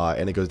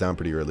 and it goes down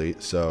pretty early,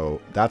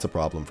 so that's a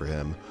problem for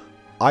him.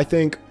 I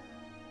think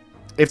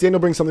if Daniel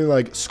brings something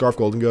like Scarf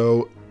Golden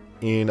Go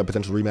in a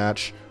potential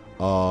rematch,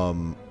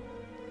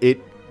 it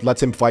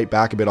lets him fight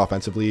back a bit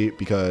offensively,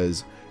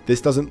 because this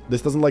doesn't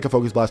like a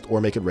Focus Blast or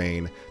Make It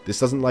Rain. This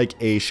doesn't like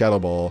a Shadow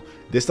Ball.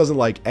 This doesn't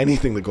like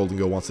anything that Golden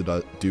Go wants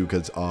to do,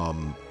 because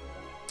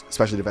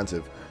especially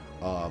defensive.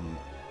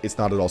 It's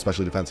not at all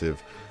specially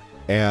defensive.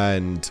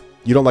 And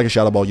you don't like a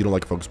Shadow Ball, you don't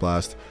like a Focus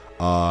Blast.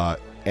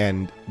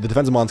 And the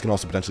defensive Mons can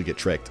also potentially get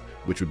tricked,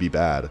 which would be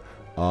bad.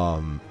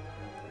 But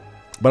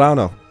I don't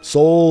know.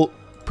 Soul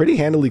pretty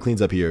handily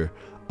cleans up here.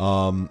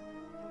 I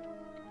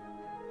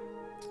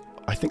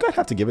think I'd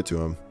have to give it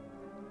to him.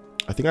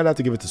 I think I'd have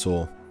to give it to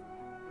Soul.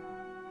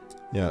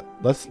 Yeah,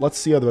 let's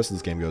see how the rest of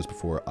this game goes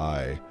before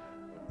I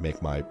make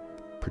my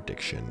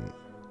prediction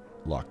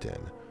locked in.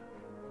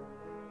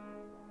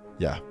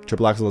 Yeah,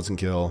 Triple Axle doesn't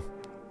kill.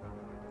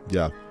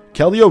 Yeah,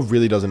 Keldeo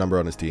really does a number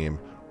on his team.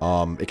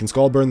 It can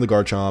Scald Burn the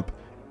Garchomp.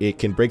 It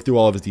can break through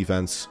all of his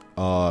defense,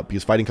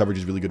 because fighting coverage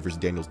is really good versus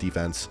Daniel's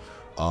defense.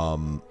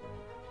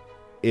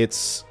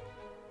 It's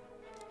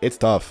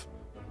tough.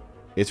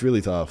 It's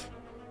really tough.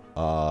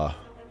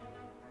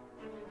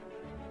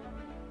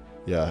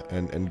 Yeah,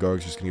 and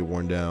Garg's just gonna get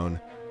worn down.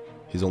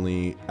 His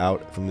only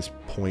out from this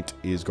point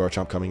is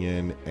Garchomp coming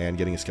in and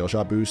getting a Scale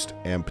Shot boost,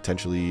 and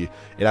potentially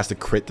it has to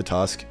crit the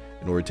Tusk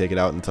in order to take it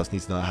out, and the Tusk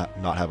needs to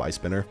not have Ice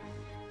Spinner,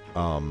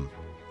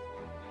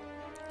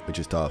 which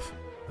is tough.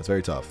 That's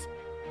very tough.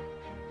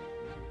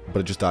 But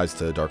it just dies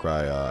to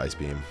Darkrai Ice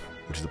Beam,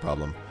 which is the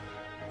problem.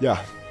 Yeah,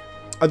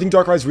 I think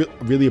Darkrai's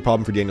really a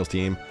problem for Daniel's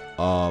team.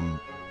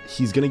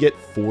 He's going to get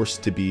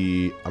forced to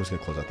be... I'm just going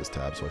to close out this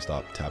tab so I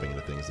stop tabbing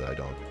into things that I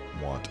don't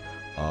want.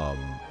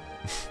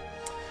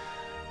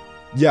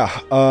 Yeah,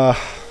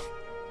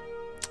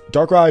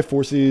 Darkrai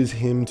forces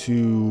him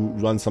to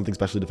run something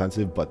specially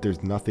defensive, but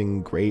there's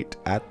nothing great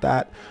at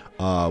that,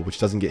 which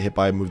doesn't get hit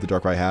by a move the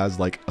Darkrai has.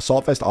 Like,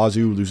 Assault Vest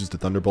Azu loses to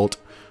Thunderbolt,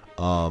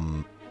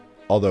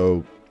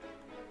 although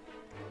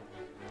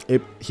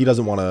he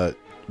doesn't want to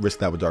risk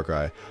that with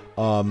Darkrai.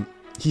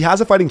 He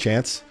has a fighting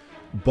chance,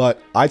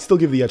 but I'd still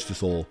give the edge to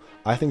Soul.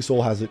 I think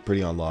Soul has it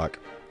pretty on lock,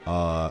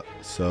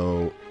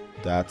 so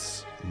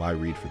that's my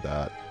read for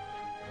that.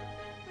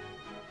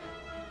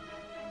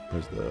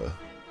 Where's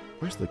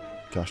the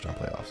gosh darn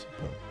playoffs?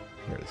 Boom.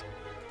 Here it is.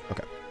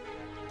 Okay.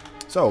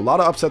 So, a lot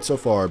of upsets so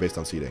far based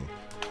on seeding.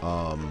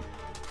 The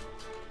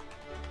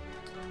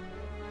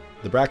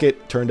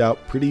bracket turned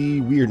out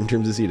pretty weird in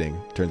terms of seeding,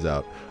 turns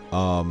out.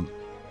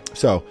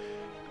 So,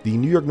 the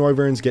New York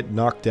Noivern get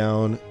knocked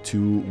down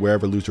to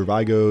wherever Loser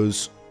Vi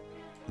goes,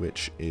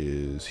 which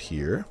is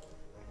here.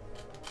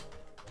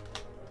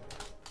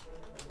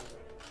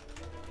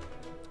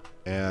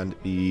 And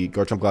the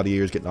Garchomp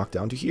Gladiators get knocked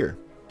down to here.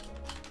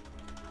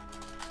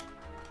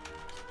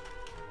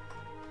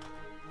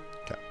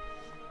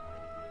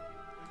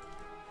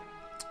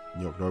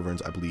 New York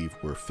Noiverns, I believe,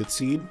 were 5th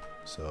seed.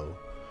 So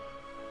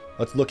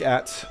let's look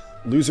at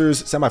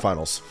losers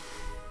semifinals.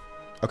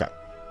 Okay.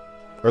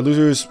 Or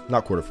losers,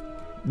 not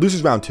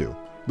losers round 2.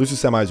 Losers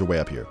semis are way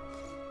up here.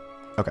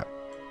 Okay.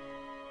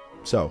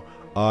 So,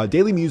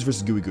 Daily Muse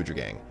versus Gooey Goodra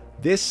Gang.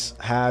 This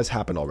has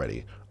happened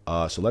already.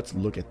 So let's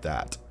look at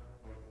that.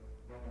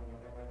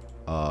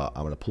 I'm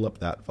going to pull up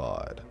that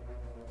VOD.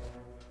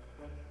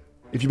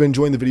 If you've been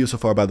enjoying the video so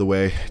far, by the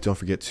way, don't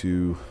forget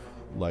to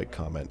like,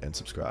 comment, and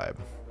subscribe.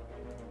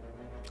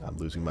 I'm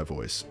losing my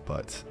voice,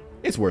 but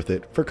it's worth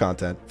it for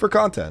content.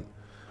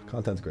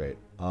 Content's great.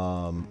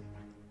 I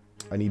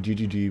need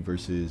GGG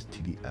versus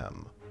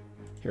TDM.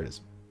 Here it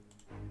is.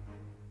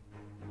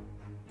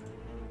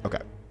 Okay.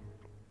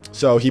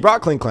 So he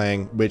brought Kling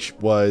Klang, which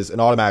was an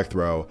automatic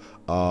throw.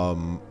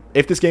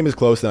 If this game is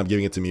close, then I'm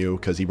giving it to Mew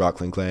because he brought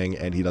Kling Klang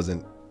and he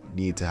doesn't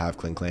need to have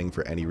Kling Klang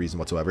for any reason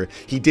whatsoever.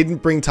 He didn't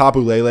bring Tapu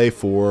Lele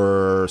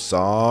for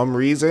some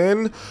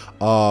reason.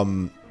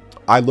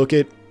 I look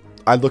at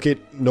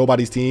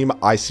nobody's team.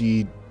 I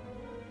see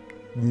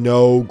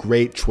no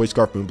great Choice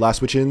Scarf Moonblast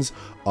switch-ins.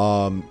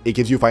 It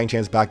gives you a fighting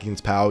chance back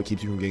against POW. It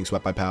keeps you from getting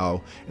swept by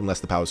POW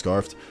unless the POW is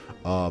scarfed.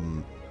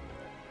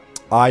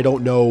 I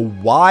don't know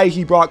why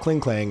he brought Kling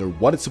Klang or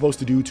what it's supposed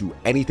to do to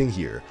anything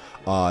here.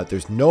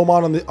 There's no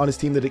mon on his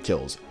team that it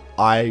kills.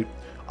 I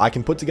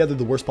can put together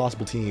the worst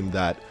possible team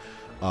that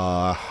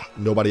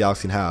nobody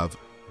else can have.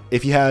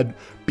 If he had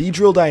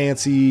Beedrill,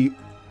 Diancie,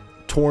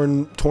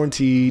 Torn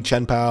T,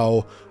 Chen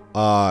Pao,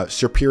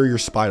 Superior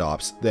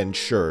Spidops, then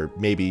sure,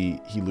 maybe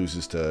he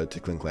loses to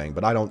Kling Klang,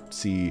 but I don't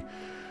see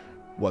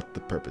what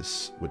the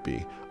purpose would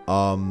be.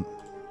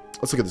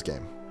 Let's look at this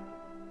game.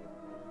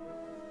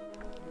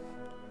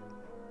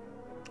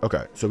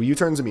 Okay, so he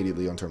U-turns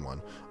immediately on turn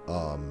 1.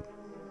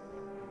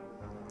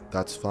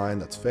 That's fine,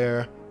 that's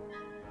fair.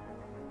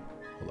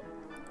 Hold up.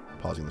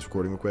 Pausing this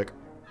recording real quick.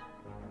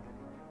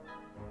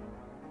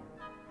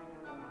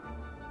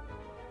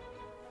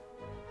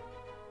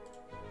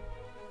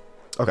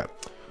 Okay.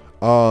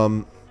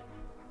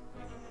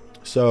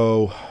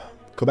 So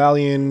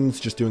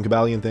Cobalion's just doing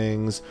Cobalion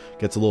things.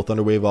 Gets a little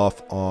Thunder Wave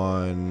off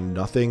on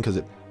nothing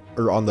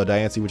or on the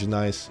Diancie, which is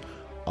nice.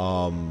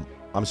 I'm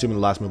assuming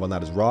the last move on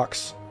that is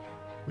Rocks,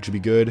 which would be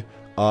good.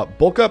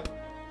 Bulk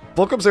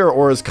Up's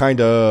Aura is kind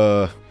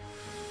of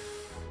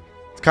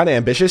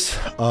ambitious.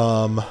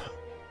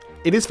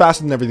 It is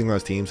faster than everything on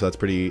his team, so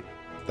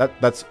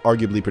that's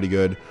arguably pretty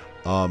good.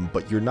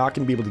 But you're not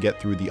going to be able to get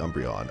through the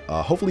Umbreon.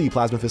 Hopefully he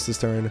Plasma Fist this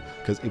turn,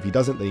 because if he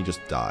doesn't, then he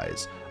just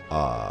dies.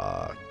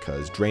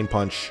 Because Drain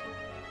Punch,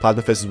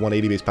 Plasma Fist is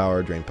 180 base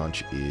power, Drain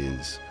Punch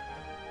is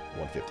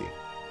 150.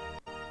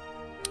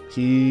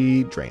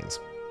 He drains.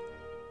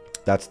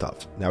 That's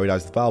tough. Now he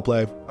dies to Foul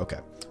Play. Okay,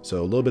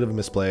 so a little bit of a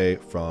misplay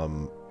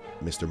from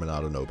Mr.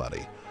 Monado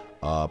Nobody.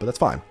 But that's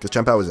fine, because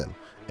Chen Pao is in.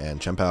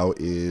 And Chen Pao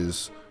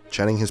is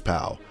chenning his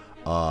Pao.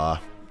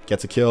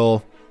 Gets a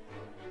kill.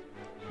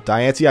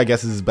 Diancie, I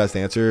guess, is his best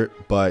answer,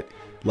 but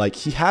like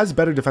he has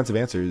better defensive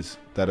answers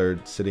that are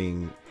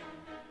sitting.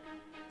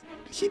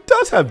 He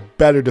does have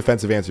better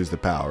defensive answers than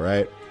POW,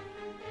 right?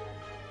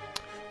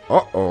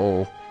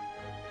 Uh-oh.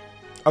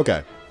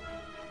 Okay.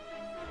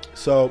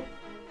 So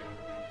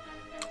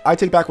I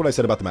take back what I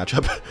said about the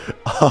matchup.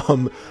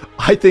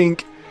 I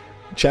think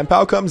Chen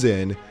Pao comes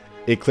in,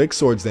 it clicks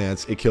Swords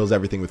Dance, it kills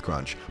everything with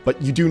Crunch, but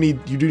you do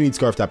need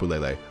Scarf Tapu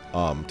Lele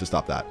to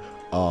stop that.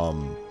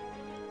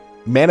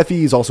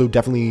 Manaphy is also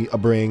definitely a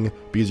bring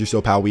because you're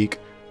so POW weak.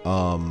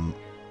 Manaphy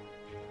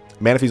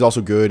is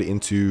also good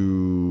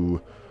into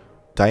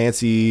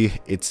Diancie.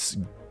 It's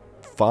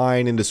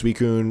fine into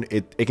Suicune.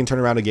 It can turn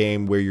around a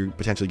game where you're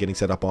potentially getting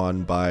set up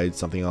on by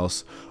something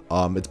else.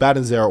 It's bad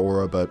in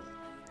Zeraora, but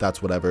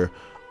that's whatever.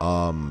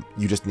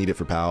 You just need it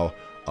for POW.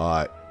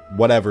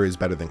 Whatever is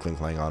better than Kling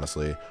Klang,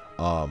 honestly.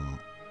 But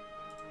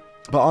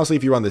honestly,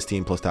 if you run this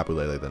team plus Tapu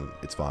Lele, then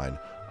it's fine.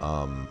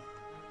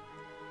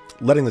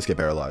 Letting this get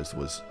paralyzed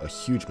was a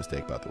huge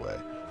mistake, by the way.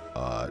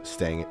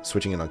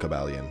 Switching in on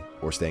Cobalion,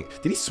 or staying.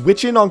 Did he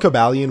switch in on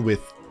Cobalion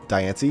with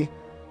Diancie?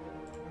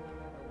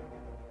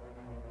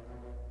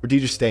 Or did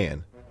he just stay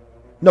in?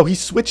 No, he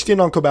switched in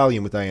on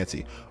Cobalion with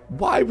Diancie.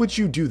 Why would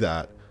you do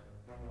that?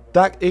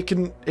 It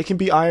can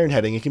be iron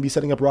heading. It can be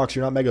setting up rocks.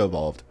 You're not mega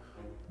evolved.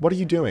 What are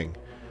you doing?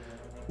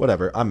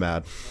 Whatever. I'm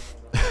mad.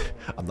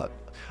 I'm not.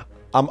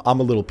 I'm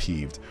a little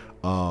peeved.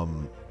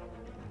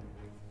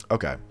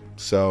 Okay.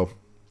 So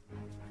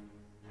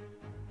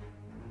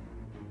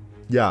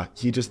yeah,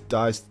 he just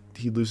dies.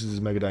 He loses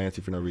his Mega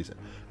Diancie for no reason.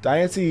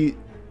 Diancie,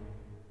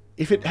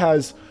 if it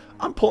has,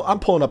 I'm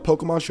pulling up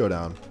Pokemon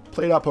Showdown.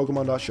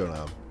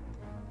 Play.pokemon.showdown.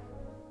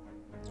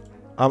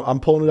 I'm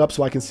pulling it up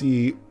so I can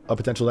see a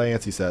potential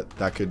Diancie set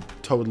that could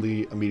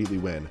totally immediately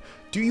win.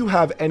 Do you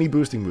have any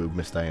boosting move,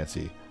 Miss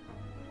Diancie?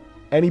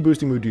 Any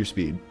boosting move to your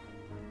speed?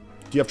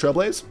 Do you have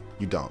Trailblaze?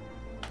 You don't.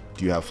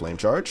 Do you have Flame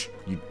Charge?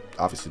 You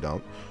obviously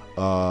don't.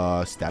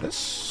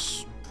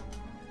 Status?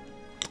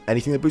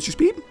 Anything that boosts your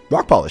speed?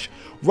 Rock Polish.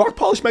 Rock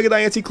Polish Mega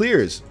Diancie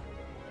clears.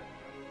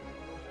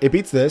 It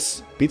beats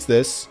this. Beats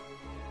this.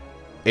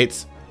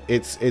 It's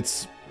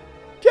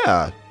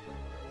yeah.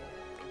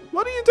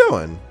 What are you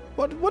doing?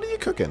 What are you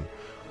cooking?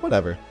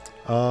 Whatever.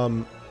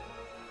 Oh,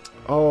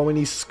 and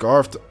he's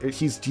scarfed.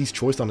 He's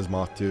choiced on his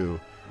moth too,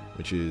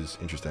 which is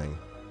interesting.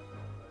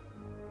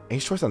 And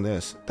he's choiced on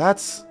this.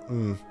 That's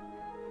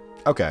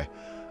okay.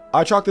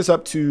 I chalk this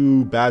up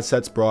to bad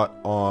sets brought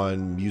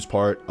on Mew's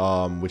part,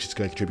 which is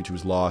going to contribute to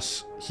his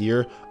loss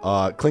here.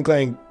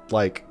 Klinklang,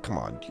 like, come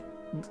on.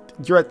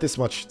 You're at this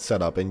much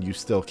setup and you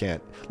still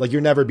can't. Like,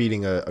 you're never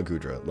beating a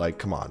Goodra. Like,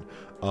 come on.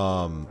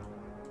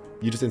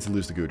 You just instantly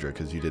lose to Goodra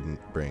because you didn't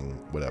bring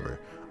whatever.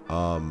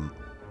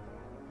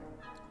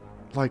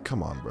 Like,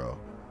 come on, bro.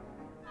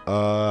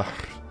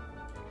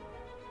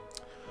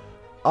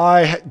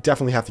 I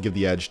definitely have to give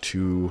the edge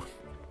to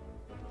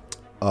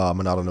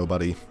Monado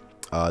Nobody,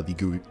 the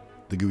Gooey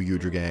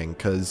Goodra gang,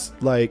 because,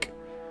 like,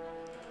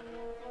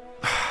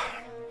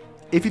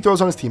 if he throws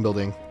on his team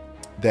building,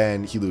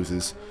 then he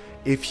loses.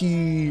 If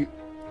he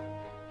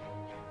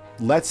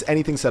lets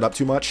anything set up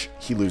too much,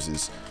 he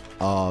loses.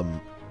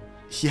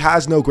 He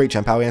has no great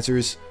Chien-Pao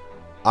answers.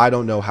 I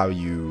don't know how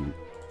you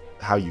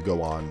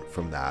go on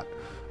from that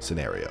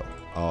scenario.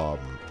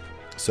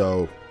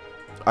 So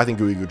I think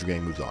Gooey Goodra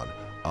gang moves on.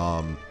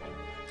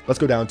 Let's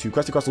go down to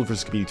Crested Crustle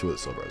versus Kabidi Toilet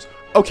Silveros.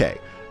 Okay,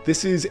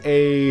 this is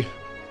a...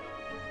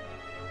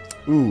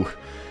 Ooh,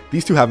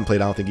 these two haven't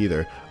played, I don't think,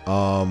 either.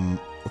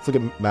 Let's look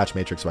at Match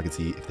Matrix so I can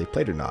see if they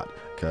played or not,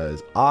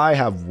 because I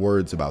have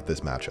words about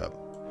this matchup.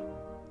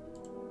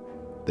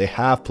 They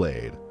have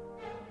played,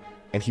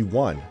 and he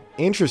won.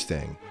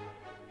 Interesting.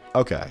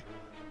 Okay.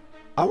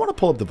 I want to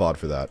pull up the VOD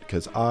for that,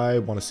 because I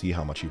want to see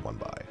how much he won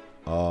by.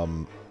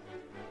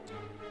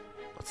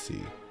 Let's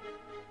see.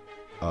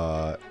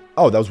 Oh,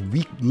 that was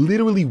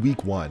literally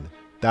week 1.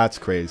 That's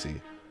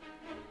crazy.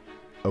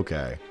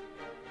 Okay.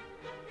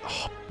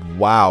 Oh,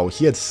 wow,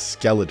 he had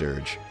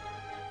Skeledirge.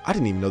 I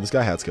didn't even know this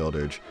guy had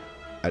Skeledirge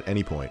at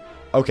any point.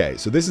 Okay,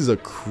 so this is a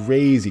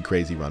crazy,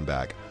 crazy run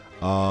back.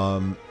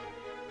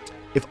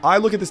 If I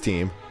look at this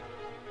team,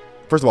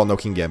 first of all, no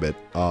King Gambit.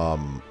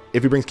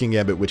 If he brings King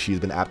Gambit, which he's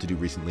been apt to do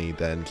recently,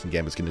 then King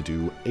Gambit's going to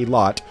do a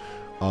lot.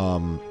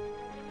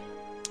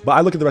 But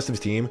I look at the rest of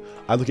his team.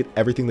 I look at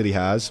everything that he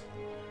has.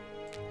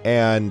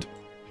 And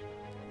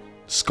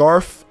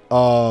Scarf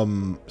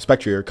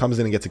Spectrier comes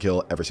in and gets a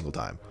kill every single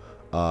time.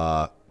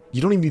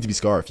 You don't even need to be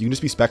Scarf. You can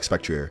just be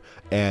Spectrier.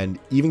 And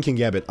even King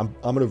Gambit, I'm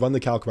going to run the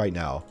calc right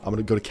now. I'm going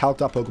to go to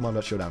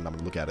calc.pokemon.showdown and I'm going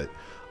to look at it.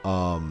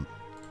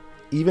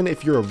 Even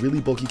if you're a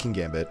really bulky King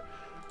Gambit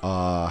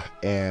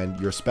and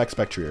you're a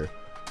Spectrier,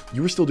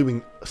 you were still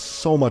doing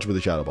so much with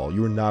the Shadow Ball.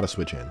 You were not a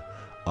switch in.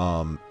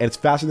 And it's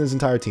faster than his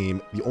entire team.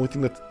 The only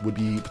thing that would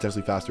be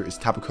potentially faster is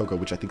Tapu Koko,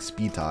 which I think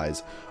speed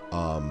ties.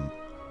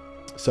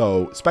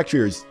 So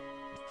Spectrier is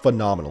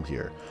phenomenal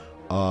here.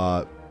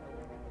 That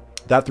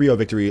 3-0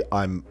 victory,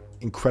 I'm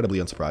incredibly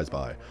unsurprised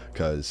by,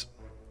 because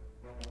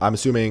I'm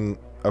assuming,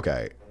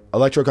 okay,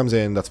 Electro comes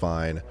in, that's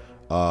fine.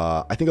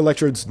 I think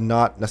Electrode's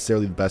not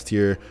necessarily the best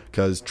here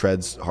because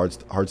Treads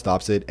hard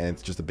stops it and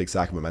it's just a big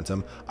sack of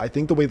momentum. I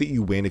think the way that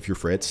you win if you're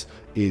Fritz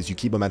is you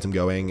keep momentum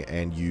going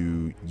and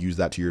you use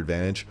that to your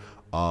advantage.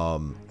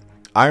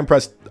 Iron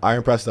Press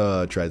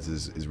Treads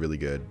is really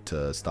good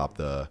to stop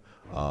the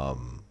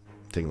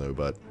Tinglu,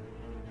 but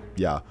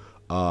yeah.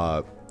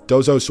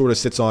 Dozo sort of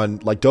sits on,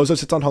 like, Dozo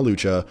sits on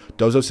Hawlucha,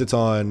 Dozo sits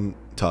on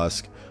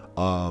Tusk.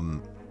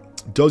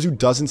 Dozu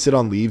doesn't sit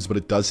on Leaves, but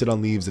it does sit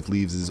on Leaves if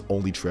Leaves is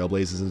only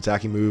Trailblaze as an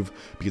attacking move,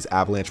 because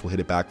Avalanche will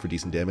hit it back for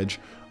decent damage.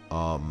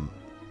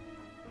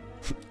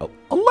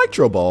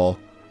 Electro Ball.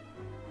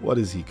 What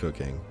is he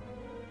cooking?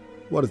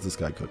 What is this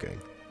guy cooking?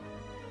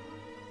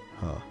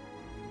 Huh.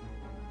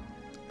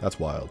 That's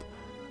wild.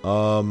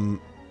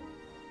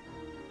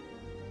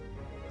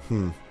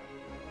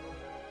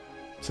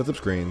 Sets up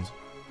screens.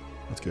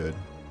 That's good.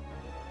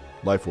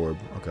 Life Orb.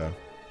 Okay.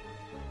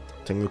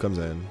 Tinglu comes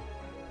in.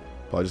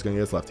 Probably just gonna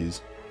get his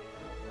lefties.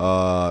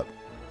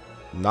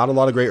 Not a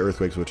lot of great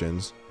Earthquake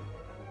switch-ins.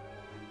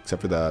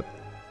 Except for that.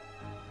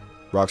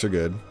 Rocks are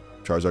good.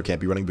 Charizard can't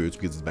be running boots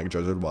because it's Mega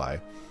Charizard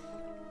Y.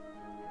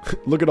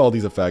 Look at all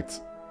these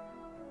effects.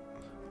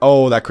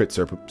 Oh, that crit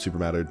super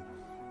mattered.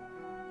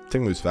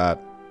 Tinglu's fat.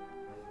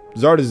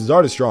 Zard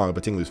is strong,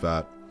 but Tinglu's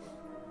fat.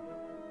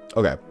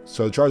 Okay,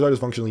 so the Charizard is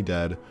functionally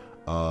dead.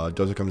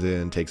 Dozer comes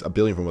in, takes a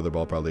billion from Wither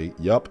Ball probably.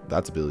 Yup,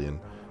 that's a billion.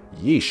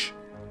 Yeesh.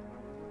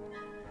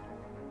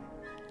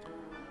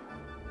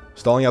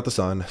 Stalling out the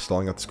sun,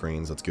 stalling out the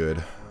screens. That's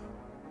good.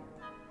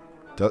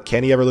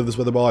 Can he ever live this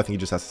Wither Ball? I think he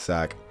just has to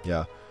sack.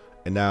 Yeah.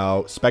 And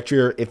now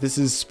Spectrier, if this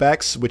is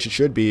Specs, which it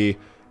should be,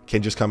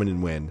 can just come in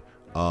and win.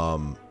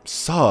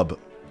 Sub.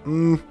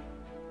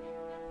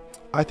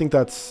 I think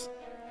that's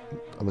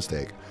a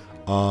mistake.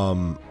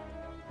 I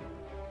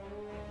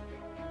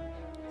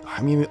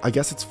mean, I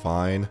guess it's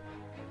fine.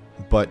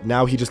 But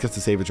now he just gets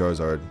to save a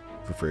Charizard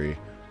for free.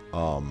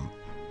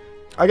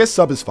 I guess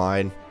sub is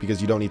fine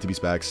because you don't need to be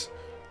Specs.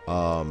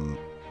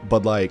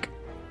 But like,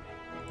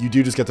 you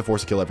do just get to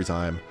force a kill every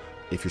time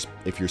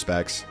if you're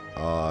Specs.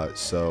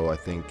 So I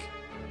think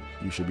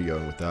you should be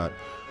going with that.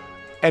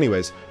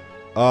 Anyways,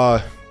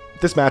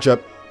 this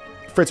matchup,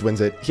 Fritz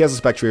wins it. He has a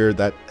Spectrier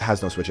that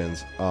has no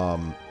switch-ins.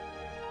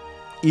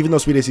 Even though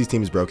Sweet AC's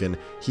team is broken,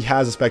 he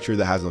has a Spectrier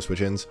that has no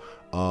switch-ins.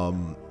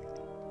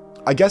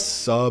 I guess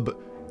sub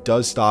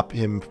does stop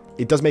him.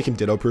 It does make him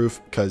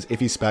Ditto-proof, because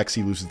if he Specs,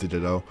 he loses the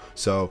Ditto.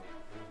 So,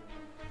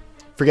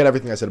 forget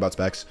everything I said about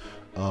Specs.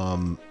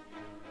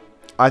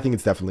 I think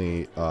it's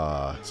definitely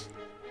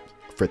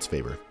Fritz's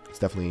favor. It's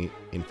definitely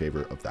in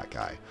favor of that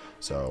guy.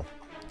 So,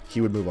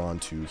 he would move on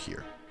to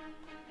here.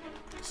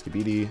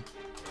 Skibidi,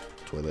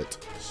 Toilet,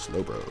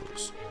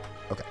 Slowbros.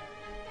 Okay.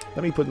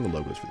 Let me put in the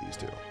logos for these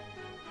two.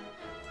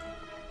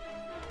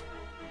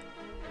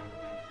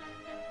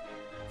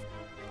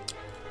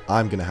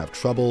 I'm going to have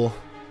trouble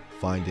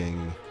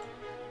finding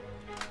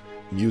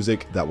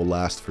music that will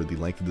last for the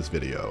length of this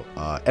video.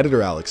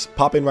 Editor Alex,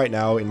 pop in right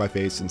now in my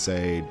face and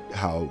say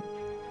how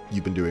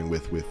you've been doing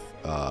with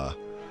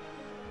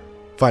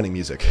finding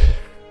music.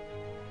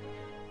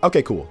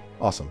 Okay, cool.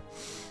 Awesome.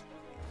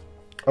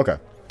 Okay.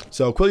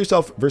 So, Quill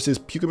Yourself versus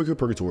Pyukumuku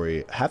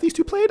Purgatory. Have these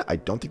two played? I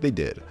don't think they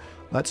did.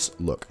 Let's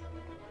look.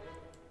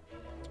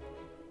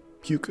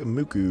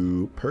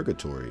 Pyukumuku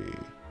Purgatory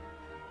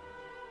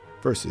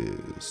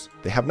versus...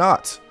 They have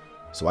not.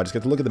 So, I just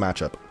get to look at the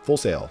matchup. Full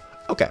Sail.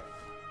 Okay.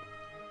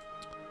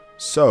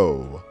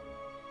 So,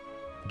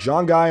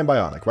 John Guy and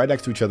Bionic right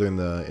next to each other in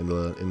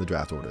the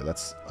draft order.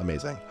 That's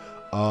amazing.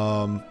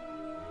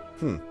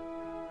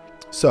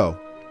 So,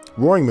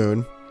 Roaring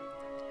Moon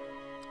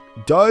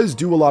does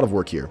do a lot of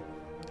work here.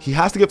 He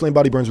has to get Flame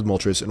Body Burns with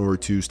Moltres in order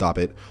to stop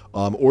it,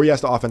 or he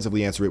has to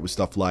offensively answer it with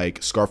stuff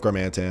like Scarf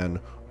Garmantan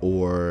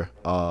or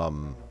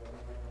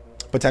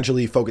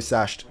potentially Focus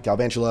Sashed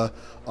Galvantula.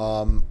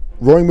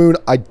 Roaring Moon,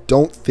 I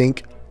don't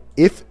think,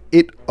 if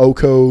it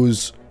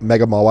OHKOs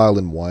Mega Mawile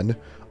in one,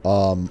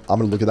 I'm going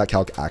to look at that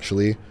calc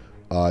actually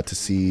to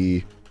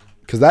see,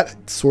 because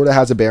that sort of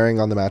has a bearing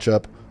on the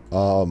matchup.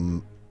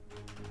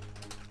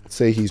 Let's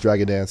say he's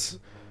Dragon Dance.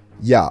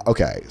 Yeah,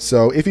 okay.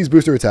 So if he's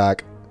Booster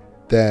Attack,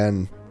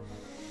 then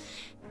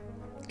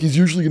he's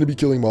usually going to be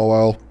killing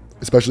Mawile,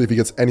 especially if he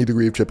gets any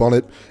degree of chip on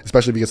it,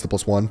 especially if he gets the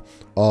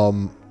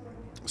 +1.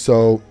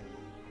 So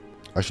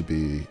I should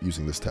be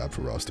using this tab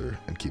for roster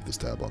and keep this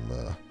tab on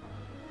the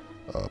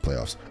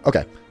playoffs.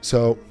 Okay,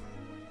 so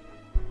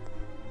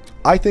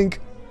I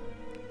think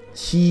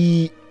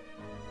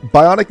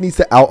Bionic needs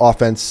to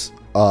out-offense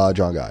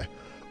John Guy,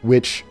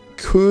 which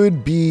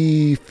could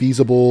be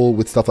feasible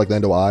with stuff like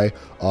Lando Eye.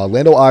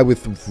 Lando Eye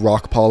with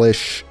Rock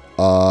Polish,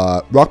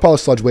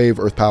 Sludge Wave,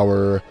 Earth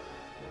Power,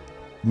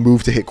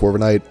 move to hit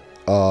Corviknight,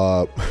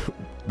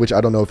 which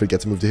I don't know if it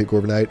gets a move to hit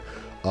Corviknight.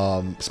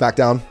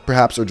 Smackdown,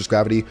 perhaps, or just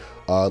Gravity,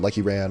 like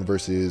he ran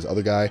versus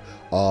other guy.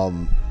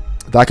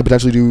 That could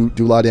potentially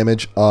do a lot of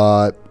damage.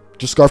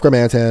 Just Scarf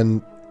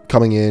Garmantan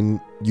coming in,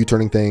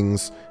 U-turning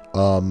things,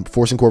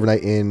 forcing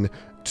Corviknight in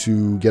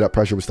to get up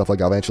pressure with stuff like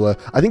Galvantula.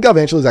 I think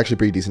Galvantula is actually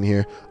pretty decent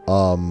here.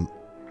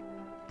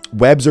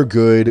 Webs are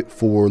good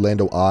for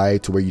Lando Eye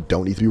to where you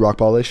don't need to be Rock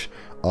Polish.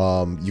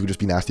 You could just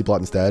be Nasty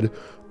Plot instead.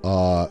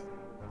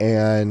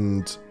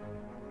 And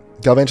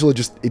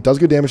Galvantula it does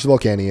good damage to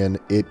Volcanion.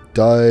 It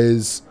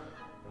does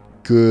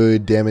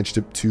good damage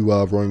to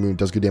Roaring Moon. It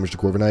does good damage to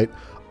Corviknight.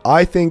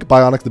 I think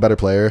Bionic the better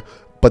player,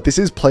 but this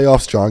is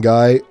playoffs John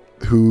Guy,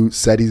 who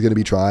said he's going to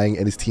be trying,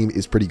 and his team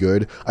is pretty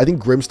good. I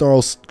think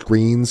Grimmsnarl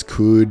screens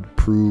could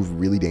prove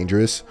really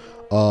dangerous.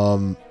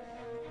 I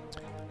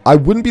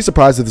wouldn't be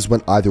surprised if this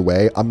went either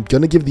way. I'm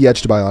going to give the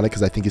edge to Bionic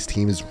because I think his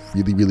team is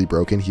really, really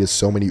broken. He has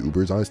so many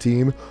Ubers on his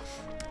team.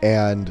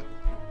 And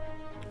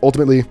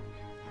ultimately,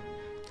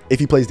 if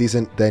he plays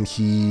decent, then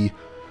he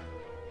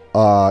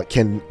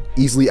can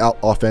easily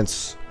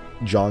out-offense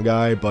John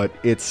Guy, but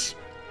it's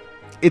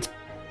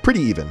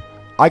pretty even.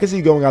 I can see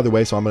it going either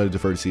way, so I'm going to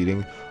defer to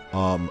seeding.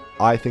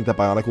 I think that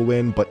Bionic will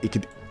win, but it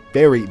could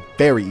very,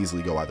 very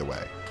easily go either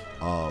way.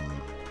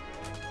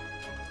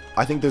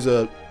 I think there's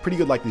a pretty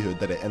good likelihood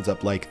that it ends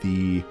up like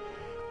the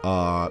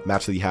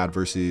match that he had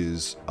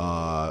versus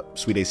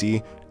Sweet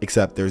AC,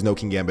 except there's no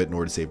King Gambit in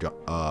order to save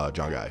John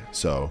Guy.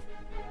 So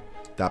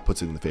that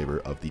puts it in the favor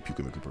of the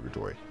Pukamuku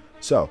Purgatory.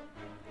 So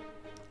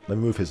let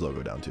me move his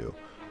logo down too,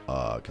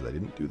 because I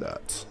didn't do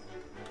that.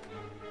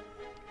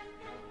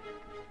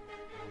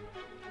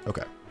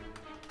 Okay.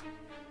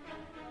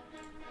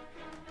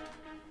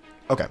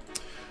 Okay.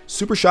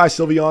 Super Shy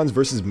Sylveons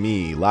versus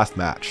me, last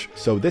match.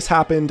 So this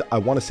happened, I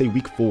want to say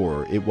week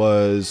 4. It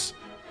was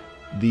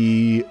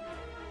it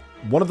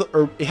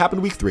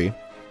happened week 3.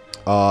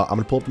 I'm going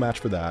to pull up the match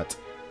for that.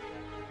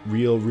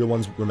 Real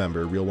ones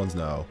remember, real ones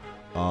know.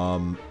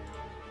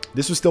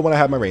 This was still when I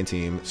had my rain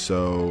team,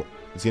 so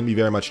it's going to be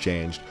very much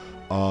changed.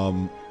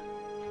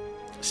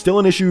 Still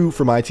an issue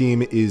for my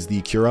team is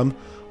the Kyurem.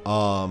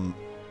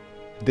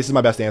 This is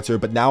my best answer,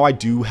 but now I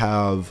do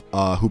have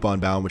Hoop on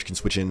Bound, which can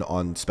switch in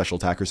on special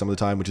attacker some of the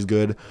time, which is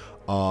good.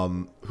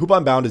 Hoop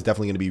on Bound is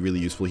definitely going to be really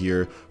useful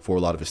here for a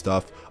lot of his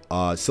stuff.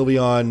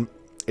 Sylveon,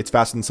 it's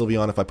faster than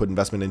Sylveon if I put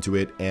investment into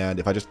it, and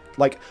if I just,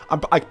 like,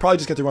 I probably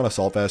just get to run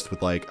Assault Vest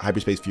with, like,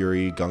 Hyperspace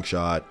Fury, Gunk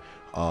Shot,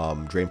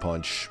 Drain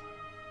Punch,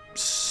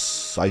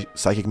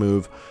 Psychic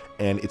Move,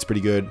 and it's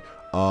pretty good.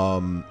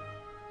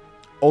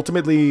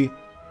 Ultimately,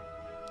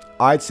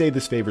 I'd say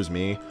this favors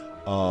me.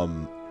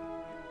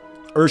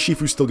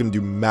 Urshifu's still going to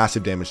do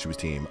massive damage to his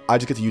team. I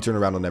just get to U-turn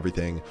around on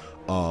everything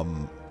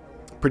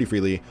pretty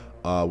freely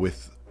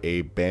with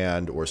a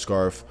band or a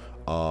scarf.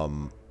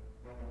 Probably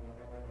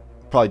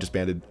just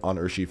banded on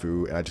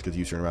Urshifu, and I just get to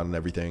U-turn around on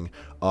everything.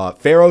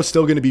 Pharaoh's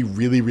still going to be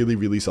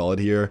really solid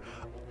here.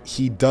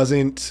 He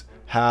doesn't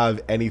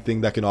have anything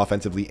that can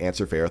offensively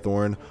answer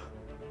Ferrothorn.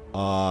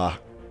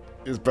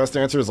 His best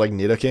answer is like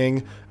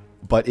Nidoking,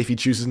 but if he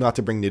chooses not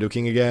to bring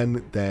Nidoking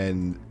again,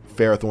 then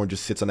Ferrothorn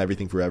just sits on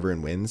everything forever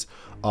and wins.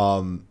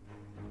 And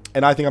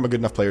I think I'm a good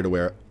enough player to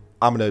where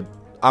I'm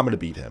gonna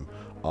beat him.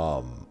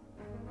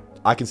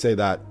 I can say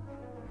that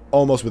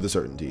almost with a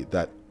certainty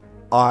that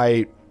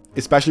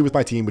especially with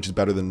my team, which is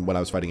better than when I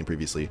was fighting him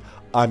previously,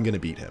 I'm gonna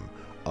beat him.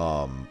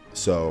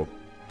 So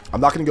I'm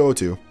not gonna go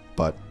 0-2,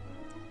 but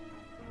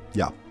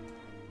yeah,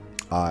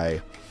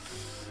 I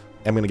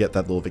am gonna get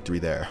that little victory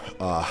there.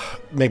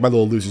 Make my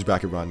little losers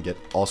bracket run, get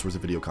all sorts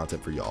of video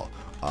content for y'all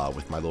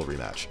with my little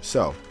rematch.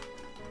 So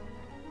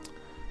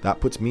that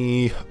puts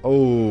me,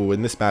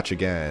 in this match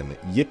again.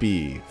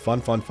 Yippee.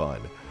 Fun.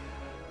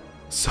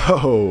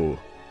 So,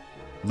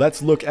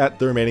 let's look at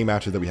the remaining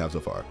matches that we have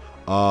so far.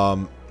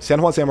 San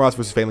Juan Samurats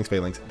versus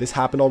Phalanx. This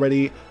happened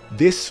already.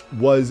 This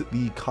was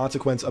the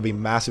consequence of a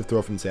massive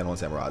throw from San Juan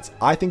Samurats.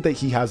 I think that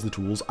he has the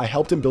tools. I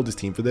helped him build his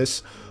team for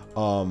this.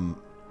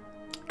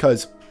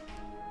 Because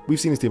we've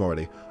seen his team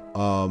already.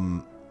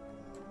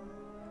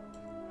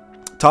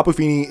 Tapu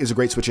Fini is a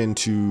great switch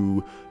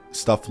into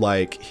stuff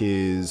like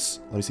his,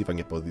 let me see if I can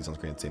get both of these on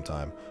screen at the same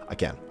time. I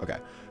can. Okay.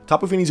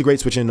 Tapu Fini's a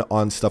great switch in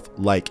on stuff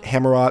like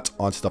Hammerot,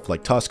 on stuff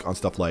like Tusk, on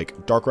stuff like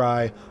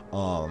Darkrai,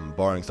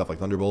 barring stuff like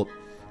Thunderbolt.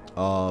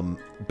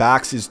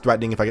 Bax is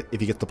threatening if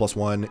he gets the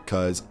 +1,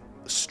 because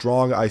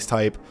strong ice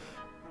type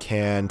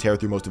can tear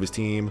through most of his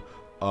team.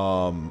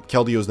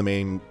 Keldeo is the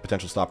main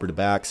potential stopper to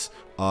Bax.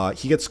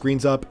 He gets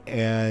screens up,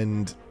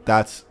 and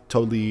that's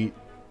totally,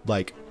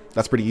 like,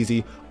 that's pretty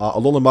easy.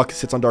 Alolan Muck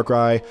sits on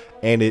Darkrai,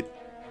 and it,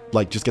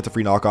 like, just gets a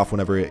free knockoff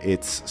whenever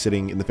it's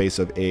sitting in the face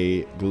of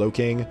a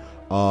Glow-King.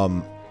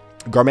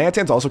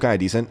 Garmantan's also kind of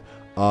decent.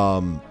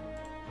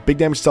 Big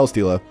damage to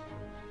Celesteela.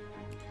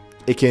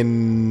 It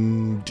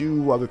can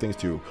do other things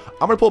too.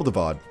 I'm going to pull up the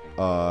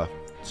VOD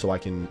so I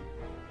can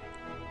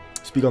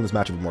speak on this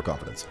matchup with more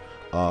confidence.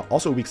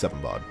 Also week 7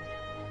 VOD.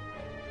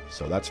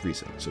 So that's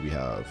recent. So we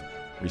have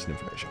recent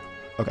information.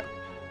 Okay.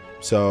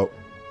 So,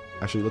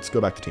 actually, let's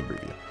go back to team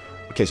preview.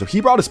 Okay, so he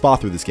brought a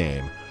Spothra this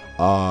game.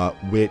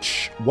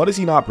 What is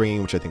he not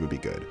bringing, which I think would be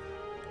good?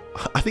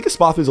 I think a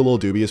Spothra is a little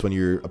dubious when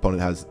your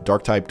opponent has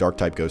Dark type,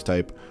 Ghost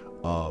type,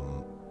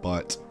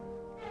 but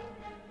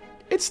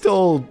it's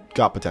still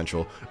got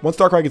potential. Once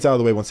Darkrai gets out of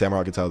the way, once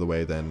Samurott gets out of the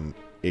way, then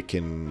it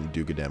can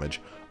do good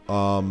damage.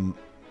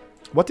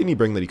 What didn't he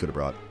bring that he could have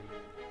brought?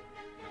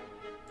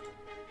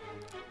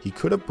 He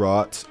could have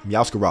brought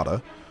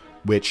Meowscarada,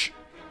 which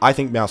I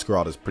think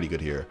Meowscarada is pretty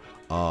good here.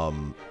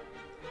 Knockoff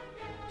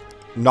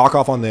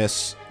on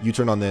this,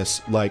 U-turn on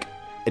this, like,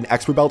 an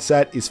Expert Belt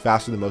set is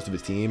faster than most of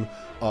his team,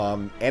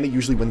 and it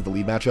usually wins the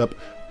lead matchup,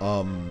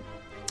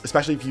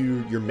 especially if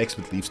you're mixed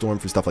with Leaf Storm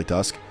for stuff like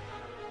Tusk.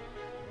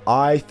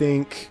 I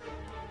think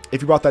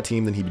if you brought that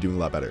team, then he'd be doing a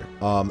lot better.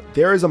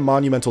 There is a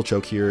monumental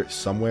choke here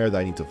somewhere that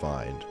I need to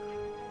find.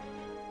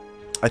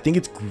 I think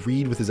it's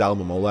Greed with his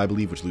Alamomola, I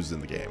believe, which loses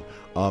in the game.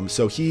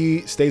 So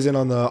he stays in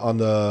on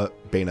the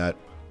Bayonet,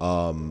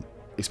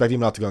 expecting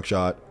him not to Gunk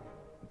Shot,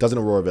 does an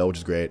Aurora Veil, which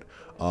is great.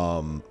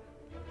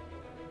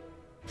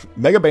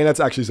 Mega Bayonet's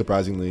actually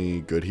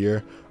surprisingly good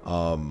here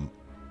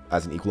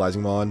as an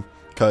equalizing mon,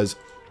 because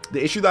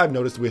the issue that I've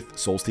noticed with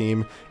Soul's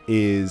team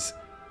is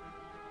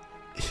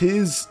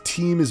his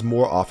team is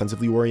more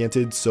offensively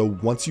oriented. So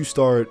once you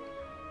start,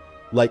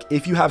 like,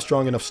 if you have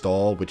strong enough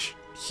stall, which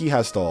he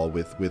has stall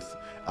with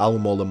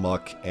Alamola,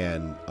 Muck,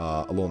 and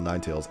a little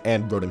Ninetales,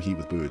 and Rotom Heat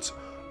with boots.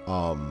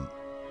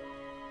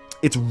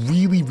 It's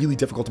really, really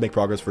difficult to make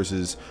progress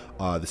versus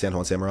the San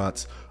Juan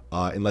Samurats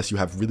unless you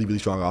have really, really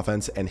strong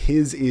offense. And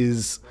his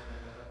is...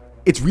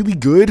 It's really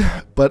good,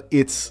 but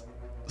it's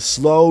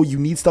slow. You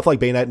need stuff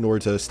like Bayonet in order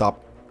to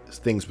stop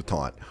things with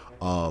Taunt.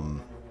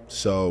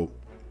 So,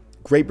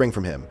 great bring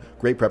from him.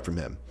 Great prep from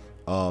him.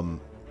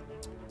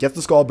 Gets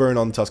the Scald Burn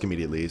on the Tusk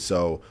immediately.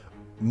 So,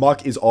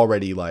 Muck is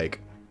already,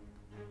 like,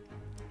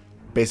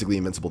 basically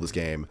invincible this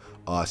game.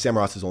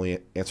 Samurats is only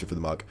answer for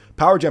the Muck.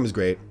 Power Gem is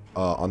great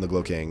on the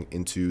Glow King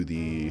into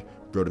the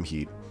Rotom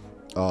Heat.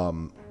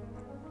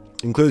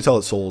 You can clearly tell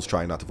that Soul's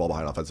trying not to fall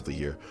behind offensively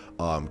here.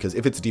 Because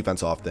if it's a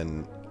defense off,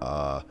 then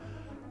the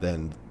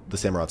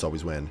Samurats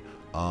always win.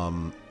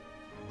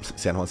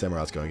 San Juan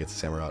Samurats going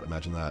against the Samurat.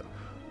 Imagine that.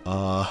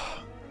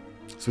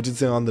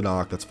 Switches in on the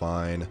knock. That's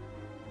fine.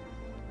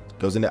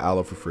 Goes into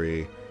Aloe for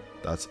free.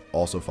 That's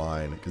also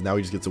fine. Because now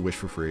he just gets a Wish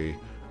for free.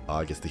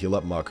 Gets to heal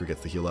up Muck or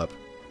gets to heal up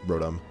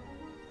Rotom.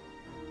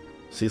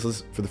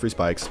 Ceaseless for the free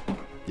spikes.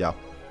 Yeah.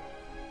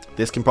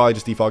 This can probably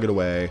just defog it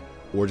away.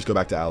 Or just go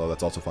back to Aloe.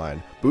 That's also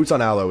fine. Boots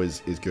on Aloe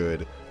is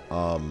good.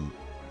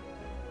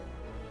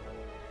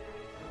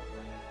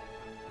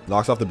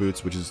 Knocks off the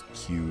boots, which is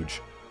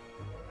huge.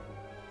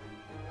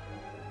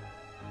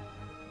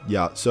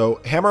 Yeah, so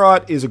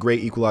Hammerot is a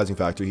great equalizing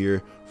factor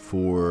here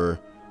for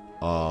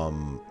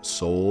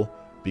Soul,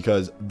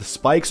 because the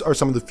spikes are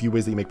some of the few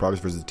ways that you make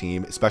progress versus the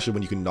team, especially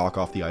when you can knock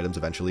off the items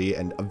eventually,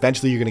 and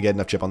eventually you're going to get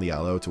enough chip on the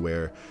Aloe to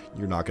where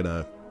you're not going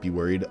to be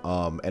worried.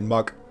 And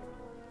Muck's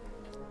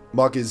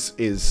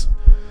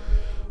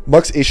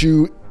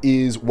issue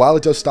is, while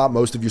it does stop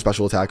most of your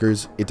special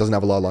attackers, it doesn't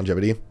have a lot of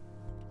longevity.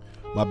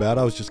 My bad,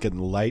 I was just getting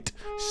light.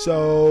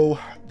 So,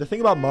 the thing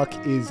about Muck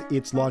is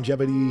its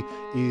longevity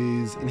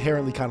is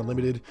inherently kind of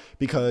limited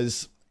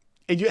because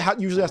it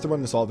usually has to run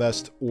an Assault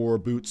Vest or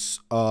Boots.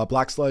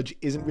 Black Sludge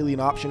isn't really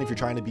an option if you're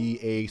trying to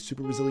be a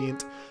super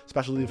resilient,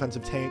 specially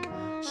defensive tank.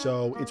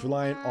 So, it's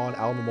reliant on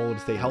Alamola to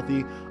stay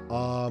healthy.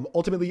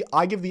 Ultimately,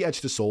 I give the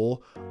edge to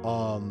Soul.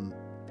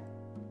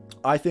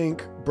 I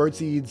think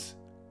Birdseeds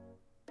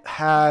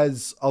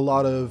has a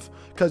lot of,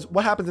 because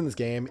what happens in this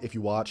game, if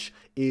you watch,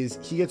 is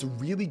he gets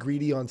really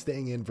greedy on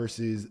staying in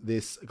versus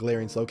this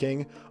Galarian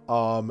Slowking,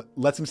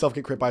 lets himself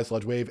get crit by a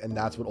Sludge Wave, and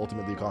that's what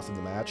ultimately costs him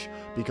the match,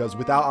 because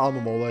without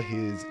Alamola,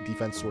 his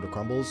defense sort of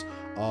crumbles.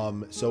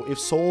 So if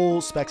Soul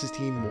specs his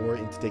team more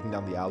into taking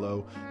down the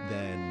Aloe,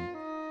 then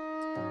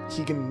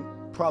he can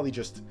probably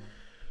just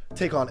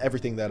take on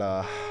everything that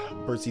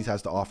Birdseeds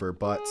has to offer.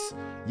 But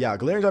yeah,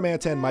 Galarian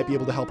Darmanitan might be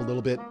able to help a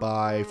little bit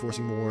by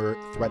forcing more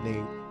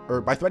threatening, or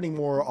by threatening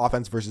more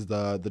offense versus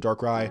the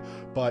Darkrai,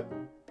 but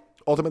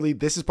ultimately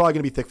this is probably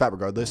going to be thick fat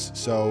regardless,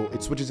 so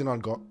it switches in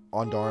on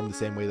Darm the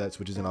same way that it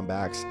switches in on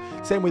Bax,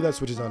 same way that it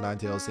switches on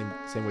Ninetales,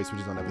 same way it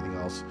switches on everything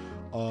else.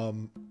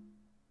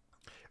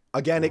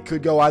 Again, it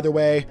could go either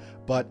way,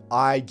 but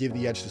I give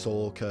the edge to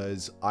Soul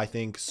because I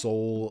think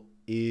Soul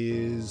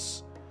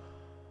is,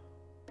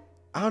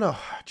 I don't know,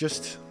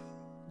 just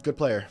good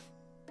player,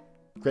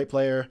 great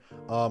player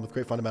with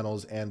great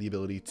fundamentals and the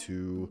ability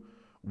to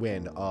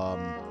win.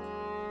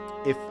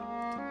 If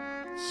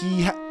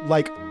he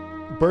like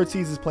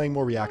Birdseeds is playing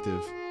more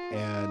reactive,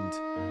 and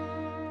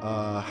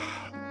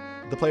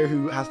the player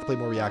who has to play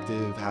more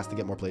reactive has to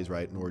get more plays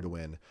right in order to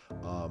win.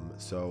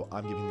 So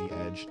I'm giving the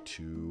edge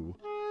to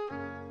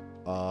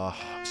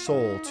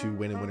Soul to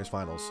win in Winners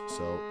Finals.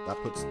 So that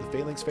puts the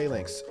Phalanx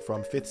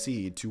from 5th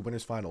seed to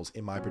Winners Finals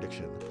in my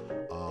prediction,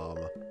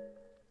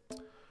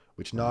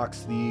 which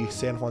knocks the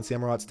San Juan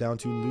Samurats down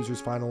to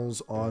Losers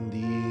Finals on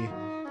the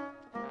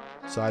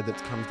side that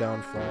comes down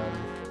from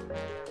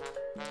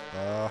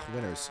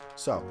winners.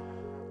 So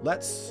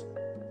let's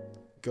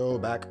go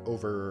back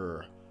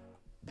over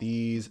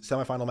these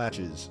semifinal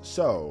matches.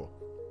 So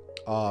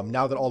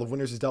now that all of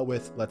winners is dealt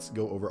with, let's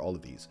go over all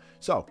of these.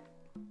 So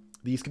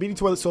the Skibidi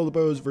Toilet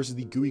Solobos versus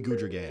the Gooey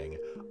Goodra Gang.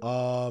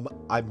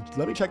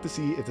 Let me check to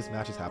see if this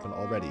match has happened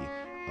already.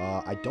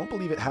 I don't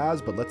believe it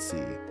has, but let's see.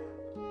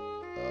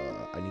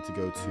 I need to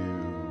go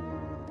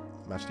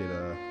to match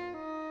data.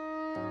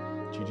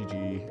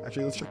 GGG.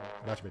 Actually, let's check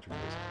match matrix.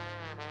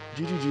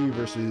 GGG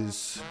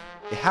versus...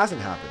 It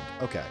hasn't happened.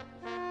 Okay.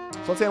 So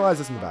let's analyze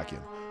this in the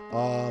vacuum.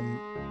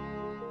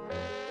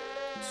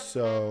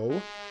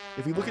 So,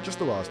 if we look at just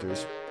the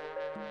rosters,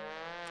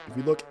 if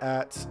we look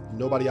at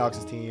Nobody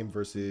Alex's team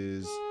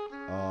versus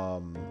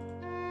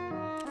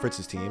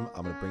Fritz's team,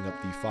 I'm going to bring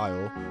up the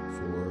file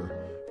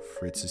for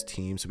Fritz's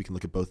team so we can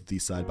look at both of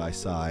these side by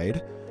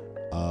side.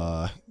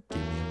 Give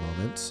me a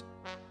moment.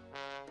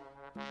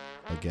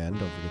 Again,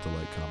 don't forget to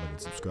like, comment, and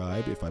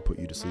subscribe if I put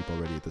you to sleep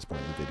already at this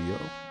point in the video.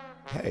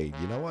 Hey,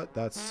 you know what?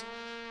 That's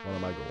one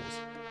of my goals.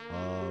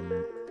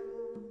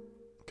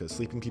 Because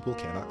sleeping people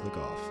cannot click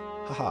off.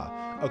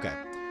 Haha. Okay.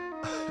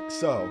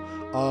 So,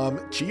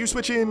 Chiyu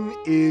Switch-In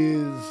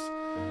is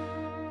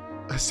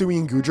Hisui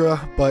and Goodra,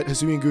 but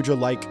Hisui and Goodra,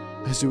 like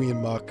Hisui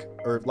and Muck,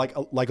 or like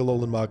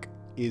Alolan Muck,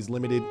 is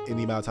limited in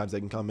the amount of times they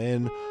can come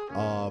in.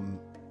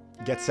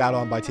 Get sat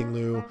on by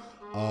Tinglu.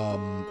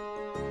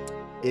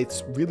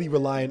 it's really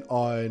reliant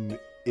on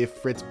if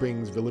Fritz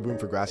brings Rillaboom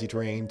for grassy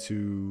terrain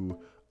to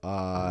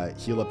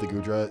heal up the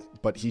Goodra,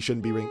 but he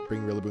shouldn't be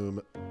bring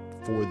Rillaboom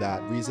for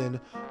that reason.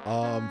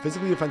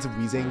 Physically defensive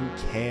Weezing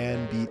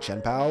can beat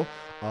Chien-Pao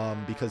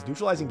because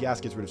neutralizing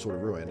gas gets rid of Sword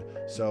of Ruin.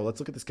 So let's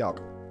look at this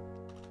calc.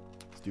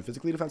 Let's do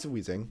physically defensive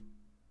Weezing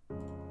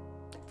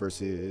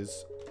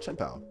versus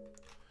Chien-Pao.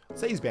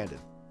 Say he's banded.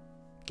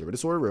 Get rid of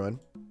Sword of Ruin.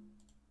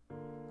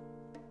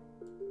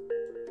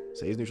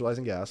 Say he's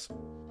neutralizing gas.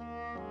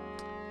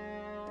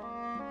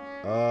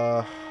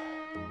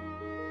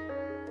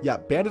 Yeah,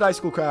 banded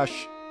Icicle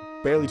Crash,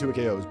 barely 2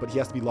 KOs, but he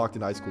has to be locked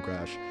in Icicle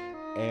Crash.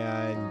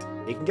 And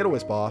it can get a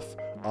Wisp off.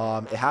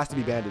 It has to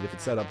be banded. If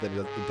it's set up, then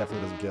it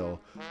definitely doesn't kill.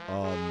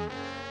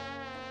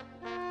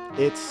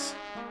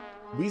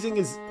 Weezing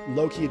is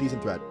low-key a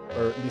decent threat,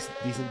 or at least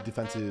decent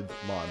defensive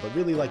mon. But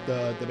really, like,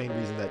 the main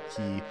reason that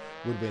he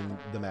would win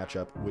the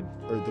matchup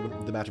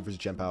the matchup versus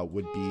Chien-Pao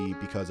would be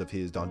because of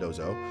his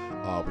Dondozo,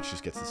 which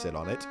just gets to sit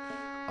on it.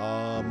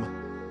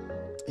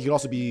 He can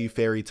also be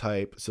Fairy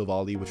type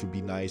Silvally, which would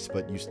be nice,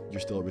 but you're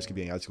still at risk of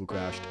being Icicle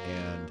Crashed,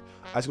 and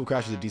Icicle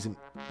Crash is a decent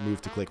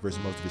move to click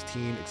versus most of his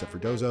team, except for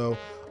Dozo.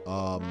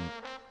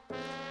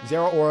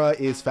 Zeraora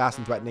is fast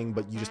and threatening,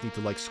 but you just need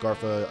to like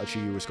Scarf a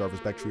Chi-Yu or Scarf a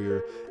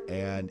Spectrier,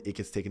 and it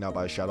gets taken out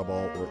by a Shadow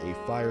Ball or a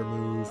Fire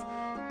move.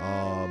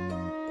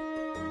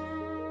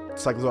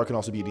 Cyclozar can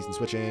also be a decent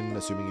switch-in,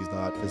 assuming he's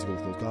not physical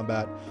with close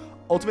combat.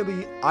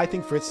 Ultimately, I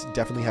think Fritz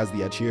definitely has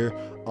the edge here.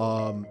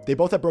 They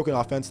both have broken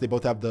offense. They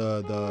both have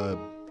the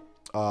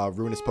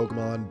ruinous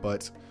Pokemon,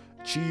 but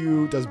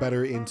Chi-Yu does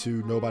better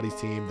into nobody's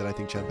team than I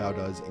think Chien-Pao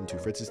does into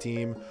Fritz's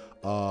team.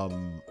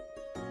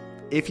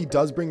 If he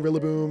does bring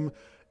Rillaboom,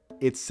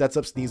 it sets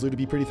up Sneasler to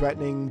be pretty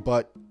threatening,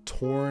 but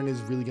Torn is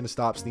really going to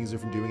stop Sneasler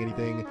from doing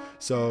anything.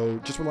 So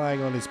just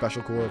relying on his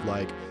special core of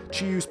like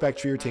Chi-Yu,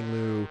 Spectrier,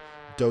 Tinglu,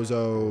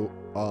 Dozo,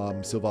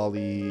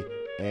 Silvally,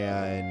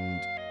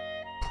 and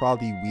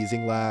probably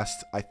Weezing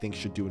last, I think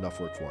should do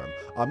enough work for him.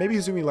 Maybe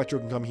Hizumi Electro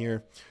can come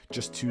here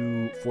just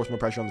to force more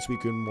pressure on the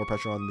Suicune, more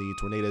pressure on the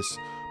Tornadus,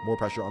 more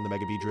pressure on the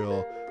Mega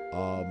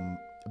Beedrill,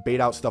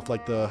 bait out stuff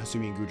like the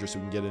Hisuian and Goodra so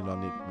we can get in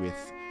on it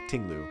with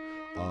Tinglu.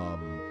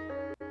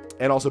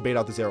 And also bait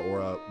out the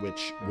Zeraora,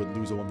 which would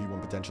lose a 1v1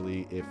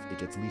 potentially if it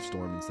gets Leaf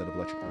Storm instead of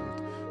Electric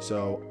Moved.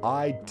 So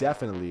I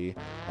definitely,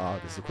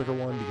 this is a quicker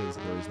one because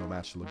there is no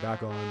match to look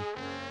back on,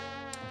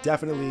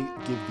 definitely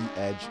give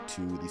the edge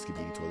to the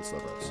Skibidi Toilet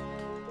Slowbros.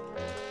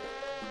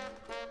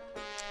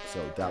 So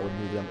that would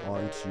move them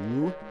on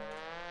to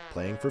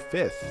playing for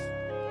 5th,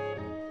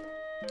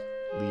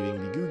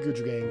 leaving the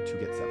Goodra Gang to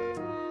get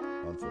 7th,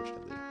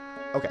 unfortunately.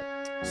 Okay,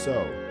 so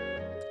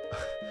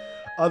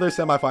other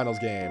semifinals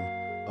game.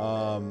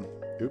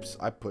 Oops,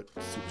 I put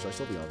Superstar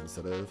Sylveon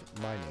instead of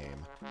my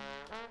name.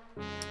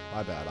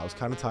 My bad. I was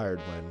kind of tired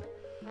when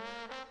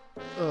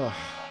a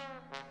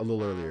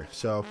little earlier.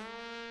 So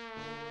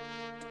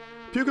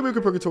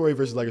Pukamuka Purgatory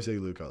versus Lego City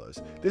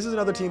Lucalos. This is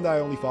another team that I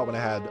only fought when I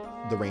had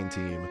the Rain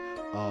team.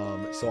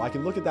 So I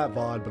can look at that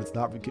VOD, but it's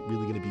not really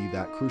going to be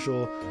that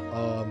crucial.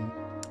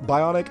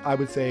 Bionic, I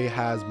would say,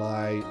 has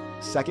my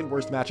second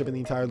worst matchup in the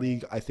entire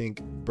league. I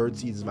think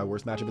Birdseed is my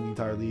worst matchup in the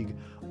entire league.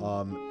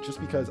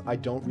 Just because I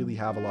don't really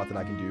have a lot that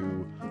I can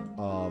do.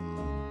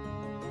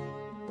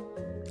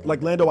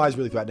 Like Lando Eye is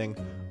really threatening.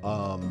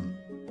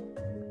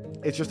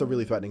 It's just a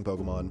really threatening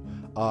Pokemon.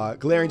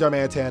 Galarian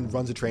Darmanitan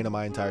runs a train on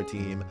my entire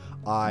team.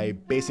 I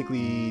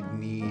basically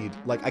need,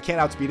 like, I can't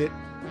outspeed it.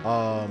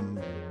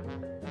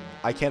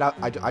 I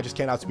just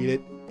can't outspeed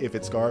it if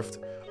it's Scarfed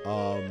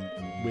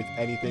with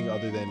anything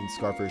other than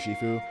Scarf or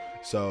Urshifu.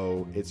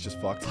 So it's just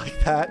fucked like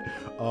that.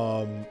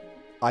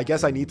 I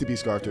guess I need to be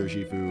Scarfed or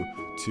Urshifu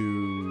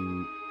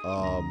to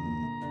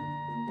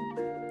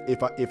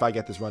if I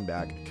get this run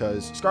back,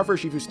 because Scarf or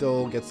Urshifu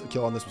still gets a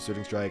kill on this with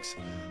Surging Strikes.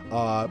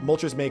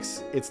 Moltres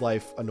makes its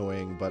life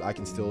annoying, but I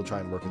can still try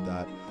and work with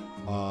that.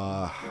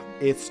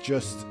 It's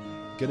just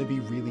gonna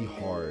be really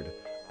hard.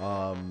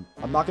 I'm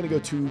not going to go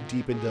too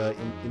deep into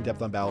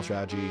in-depth on battle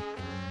strategy,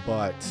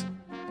 but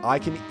I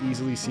can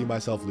easily see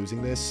myself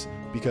losing this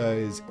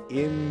because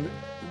in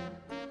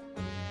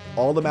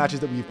all the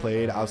matches that we've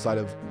played outside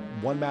of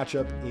one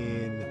matchup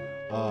in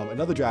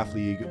another draft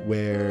league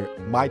where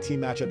my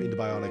team matchup into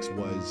Bionics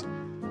was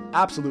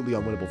absolutely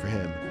unwinnable for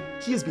him,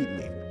 he has beaten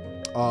me.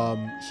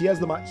 He has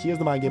the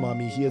mind game on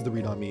me, he has the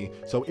read on me,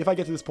 so if I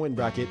get to this point in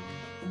bracket,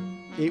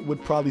 it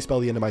would probably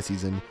spell the end of my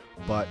season,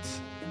 but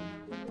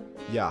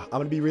yeah, I'm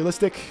going to be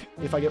realistic.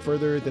 If I get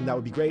further, then that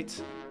would be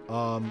great.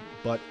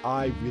 But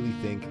I really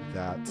think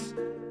that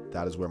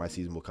that is where my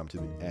season will come to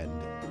an end,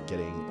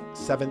 getting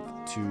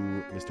 7th to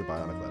Mr.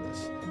 Bionic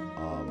Lettuce,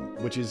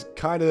 which is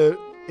kind of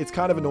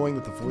annoying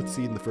that the 4th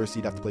seed and the 1st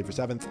seed have to play for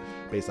 7th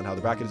based on how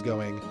the bracket is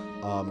going.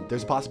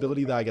 There's a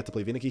possibility that I get to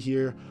play Vinicky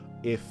here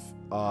if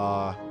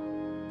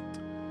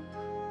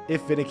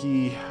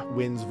Vinicky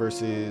wins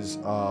versus,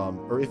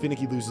 or if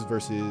Vinicky loses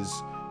versus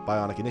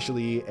Bionic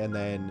initially, and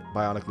then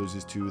Bionic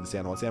loses to the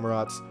San Juan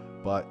Samurats.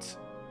 But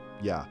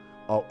yeah.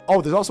 Oh,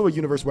 there's also a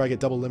universe where I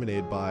get double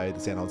eliminated by the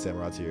San Juan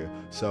Samurats here,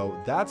 so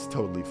that's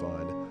totally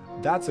fun.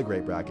 That's a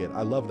great bracket.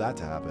 I love that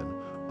to happen.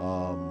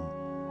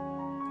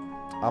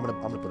 I'm gonna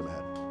put him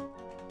ahead.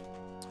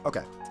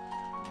 Okay.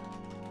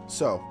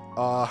 So,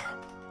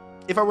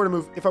 if I were to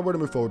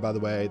move forward, by the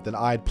way, then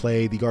I'd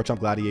play the Garchomp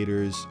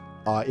Gladiators.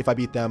 If I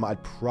beat them,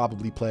 I'd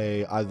probably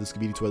play either the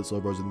Skibidi Toilet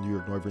Slowbros or the New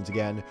York Noivern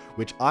again,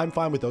 which I'm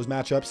fine with those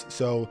matchups.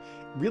 So,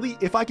 really,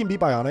 if I can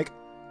beat Bionic,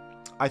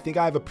 I think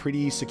I have a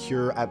pretty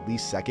secure at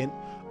least second,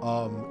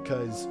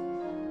 because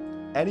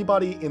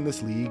anybody in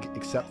this league,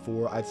 except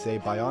for, I'd say,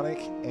 Bionic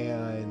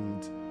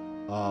and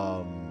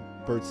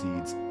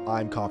Birdseeds,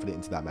 I'm confident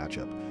into that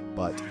matchup.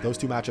 But those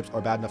two matchups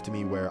are bad enough to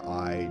me where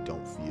I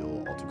don't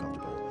feel all too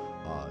comfortable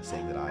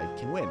saying that I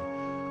can win.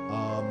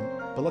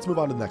 But let's move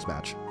on to the next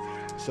match.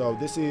 So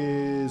this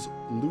is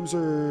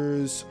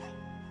losers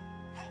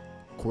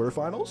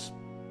quarterfinals.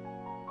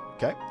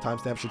 Okay,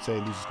 timestamp should say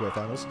losers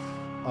quarterfinals.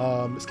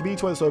 Skibidi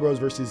Toilet Slowbros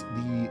versus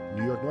the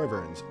New York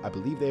Noiverns. I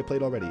believe they have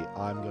played already.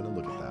 I'm going to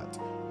look at that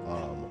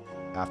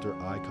after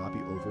I copy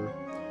over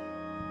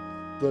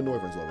the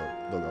Noiverns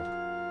logo.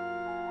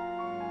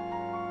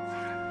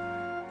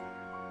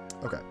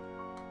 Okay.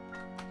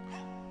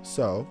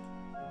 So,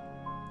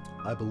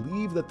 I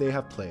believe that they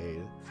have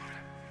played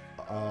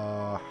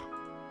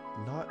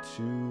not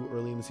too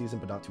early in the season,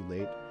 but not too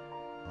late.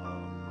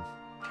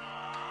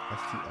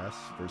 STS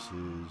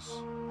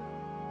versus...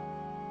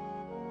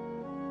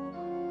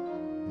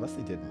 Unless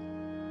they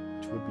didn't,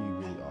 which would be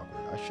really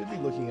awkward. I should be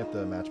looking at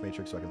the match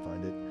matrix so I can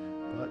find it,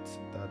 but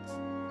that's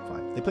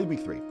fine. They played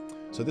week 3.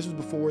 So this was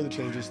before the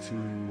changes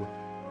to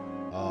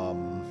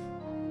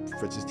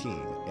Fritz's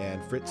team,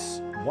 and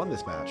Fritz won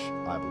this match,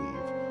 I believe.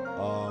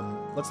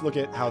 Let's look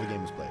at how the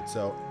game was played.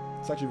 So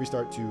let's actually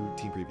restart to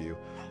team preview.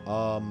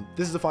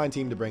 This is a fine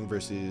team to bring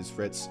versus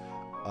Fritz,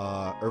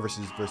 or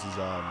versus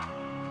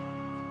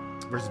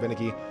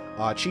Vinicky.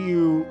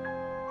 Chiyu,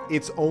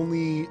 its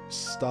only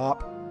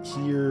stop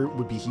here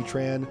would be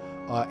Heatran,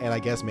 and I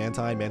guess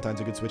Mantine.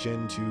 Mantine's a good switch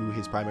in to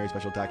his primary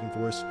special attacking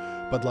force,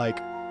 but like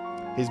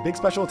his big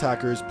special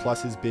attackers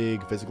plus his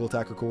big physical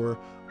attacker core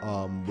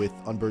with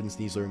Unburdened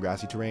Sneasler and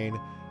Grassy Terrain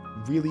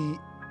really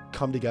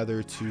come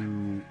together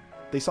to...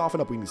 They soften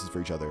up weaknesses for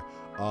each other.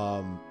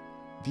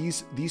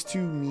 These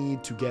two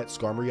need to get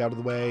Skarmory out of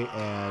the way,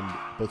 and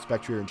both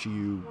Spectrier and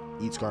Chiyu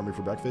eat Skarmory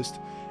for breakfast,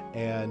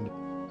 and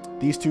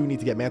these two need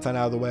to get Mantine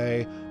out of the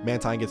way.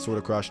 Mantine gets sort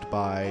of crushed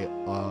by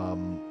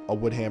a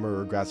Wood Hammer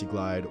or a Grassy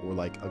Glide or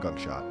like a Gunk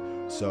Shot.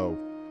 So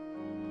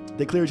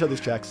they clear each other's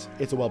checks.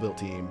 It's a well-built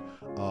team.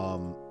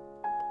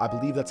 I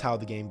believe that's how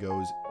the game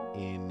goes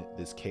in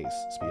this case.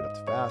 Speed up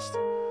to fast.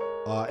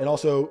 And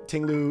also,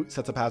 Tinglu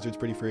sets up hazards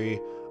pretty free.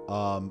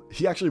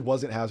 He actually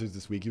wasn't hazards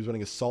this week. He was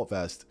running Assault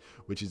Vest,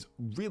 which is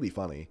really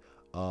funny.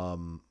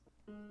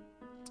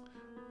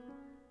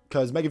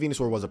 Because Mega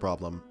Venusaur was a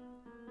problem.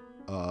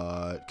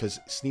 Because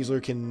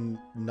Sneasler can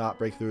not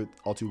break through it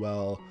all too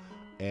well,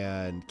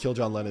 and Kill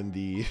John Lennon,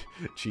 the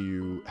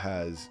Chiyu,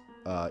 has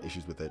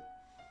issues with it.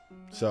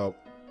 So,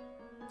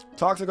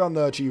 Toxic on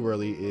the Chiyu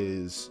early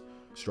is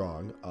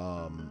strong.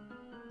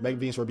 Mega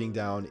Venusaur being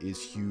down is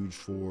huge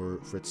for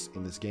Fritz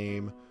in this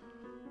game.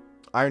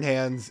 Iron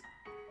Hands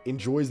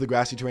enjoys the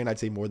Grassy Terrain, I'd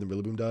say, more than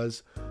Rillaboom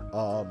does.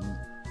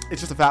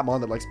 It's just a fat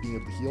mon that likes being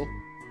able to heal.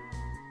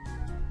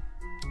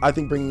 I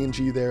think bringing in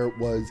G there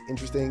was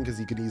interesting because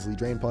he could easily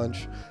Drain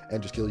Punch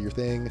and just kill your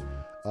thing.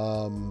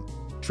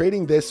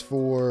 Trading these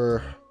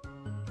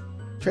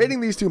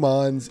two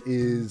mons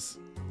is,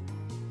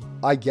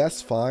 I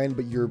guess, fine,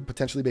 but you're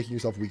potentially making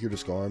yourself weaker to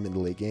Skarm in the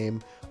late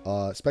game.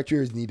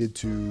 Spectrier is needed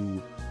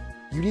to...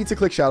 You need to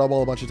click Shadow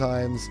Ball a bunch of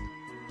times,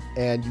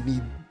 and you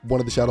need one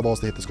of the Shadow Balls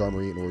to hit the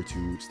Skarmory in order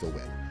to still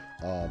win.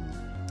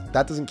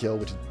 That doesn't kill,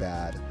 which is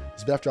bad.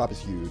 His Def Drop is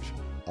huge.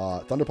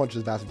 Thunder Punch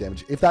does massive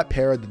damage. If that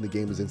paired, then the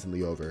game was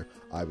instantly over,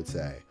 I would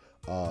say.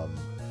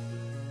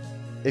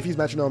 If he's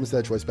Metronome instead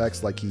of Choice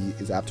Specs, like he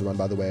is apt to run,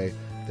 by the way,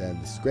 then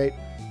this is great.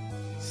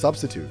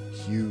 Substitute,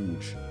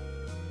 huge.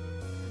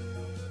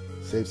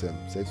 Saves him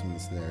in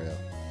this scenario.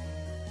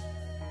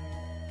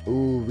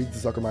 Ooh, reads the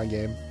Sucker Mine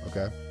game.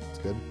 Okay, that's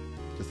good.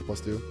 Just a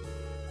 +2.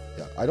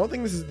 Yeah, I don't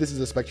think this is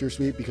a Spectre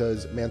sweep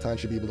because Mantine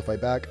should be able to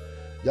fight back.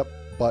 Yep,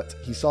 but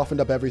he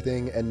softened up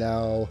everything, and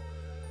now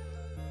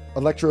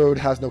Electrode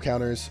has no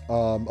counters.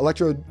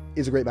 Electrode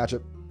is a great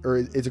matchup, or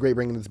it's a great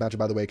bring in this matchup,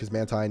 by the way, because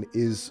Mantine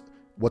is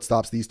what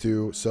stops these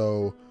two.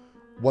 So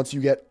once you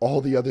get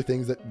all the other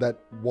things that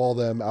wall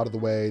them out of the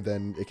way,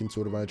 then it can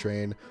sort of run a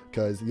train,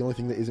 because the only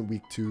thing that isn't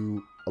weak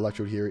to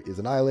Electrode here is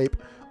Annihilate.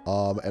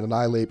 And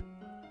Annihilate,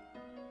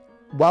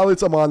 while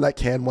it's a mon that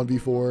can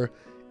 1v4,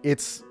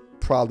 it's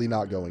probably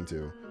not going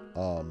to.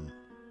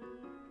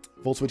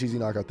 Full switch easy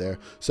knockout there.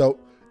 So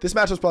this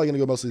match is probably going to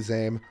go mostly the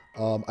same.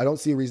 I don't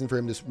see a reason for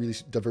him to really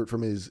divert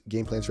from his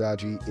game plan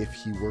strategy if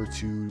he were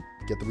to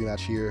get the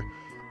rematch here.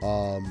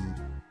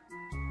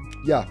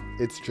 Yeah,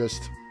 it's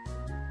just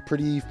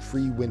pretty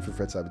free win for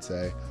Fritz, I would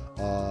say.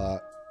 I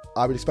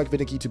would expect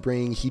Vinicky to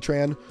bring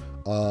Heatran,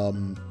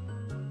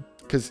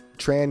 because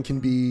Tran can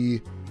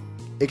be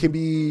it can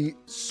be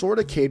sort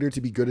of catered to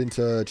be good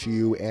into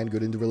Chiyu and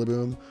good into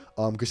Rillaboom.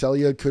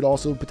 Cresselia could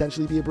also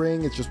potentially be a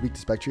bring. It's just weak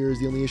to Spectre is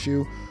the only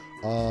issue.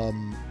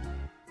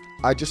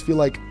 I just feel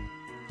like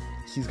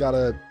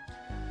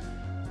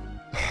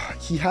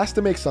he has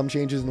to make some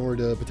changes in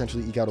order to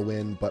potentially eke out a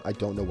win, but I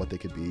don't know what they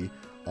could be.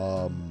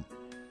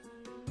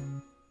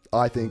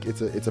 I think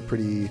it's a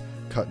pretty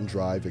cut and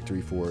dry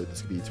victory for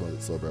this could be one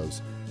of the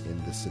Slowbros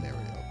in this scenario.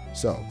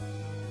 So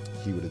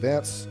he would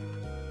advance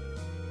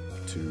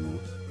to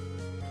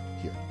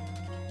here.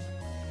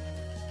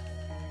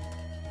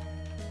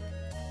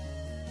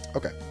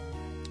 Okay.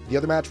 The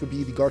other match would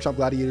be the Garchomp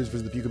Gladiators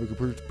versus the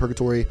Pyukumuku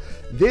Purgatory.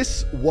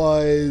 This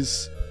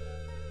was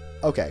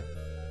okay.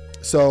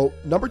 So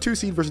number 2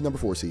 seed versus number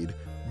 4 seed.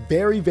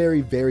 Very,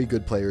 very, very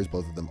good players.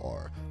 Both of them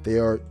are. They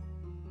are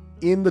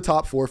in the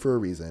top 4 for a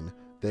reason.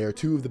 They are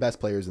 2 of the best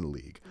players in the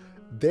league.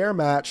 Their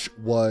match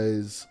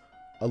was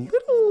a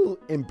little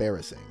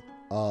embarrassing.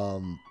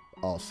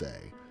 I'll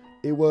say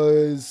it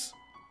was.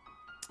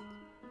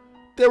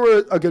 There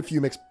were a good few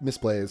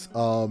misplays.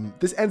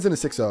 This ends in a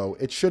 6-0.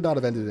 It should not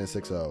have ended in a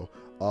 6-0.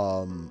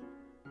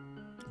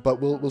 But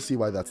we'll see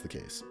why that's the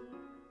case.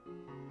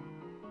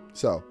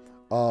 So,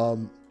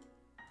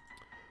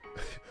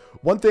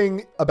 one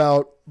thing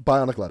about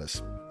Bionic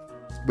Lettuce,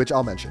 which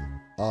I'll mention.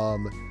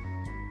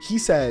 He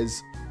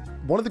says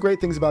one of the great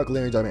things about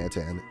Galarian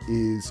Dimantan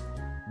is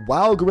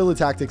while Guerrilla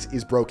Tactics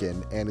is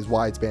broken and is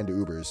why it's banned to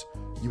Ubers,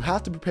 you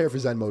have to prepare for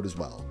Zen mode as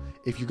well.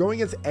 If you're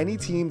going against any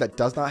team that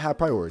does not have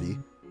priority,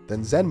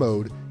 then Zen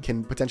mode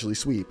can potentially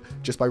sweep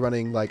just by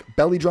running like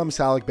Belly Drum,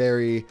 Salic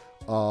Berry,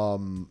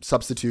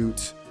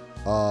 Substitute,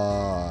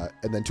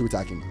 and then 2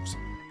 attacking moves.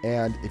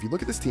 And if you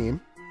look at this team,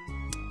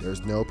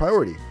 there's no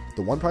priority.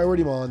 The one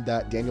priority mon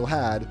that Daniel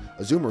had,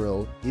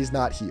 Azumarill, is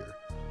not here.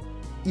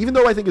 Even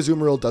though I think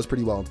Azumarill does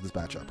pretty well into this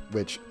matchup,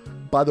 which,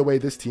 by the way,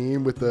 this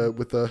team with the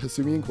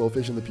Hasumi and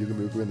Quillfish and the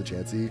Pyukumuku and the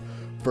Chansey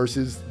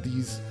versus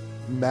these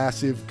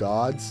massive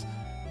gods,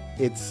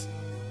 it's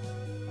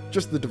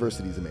just the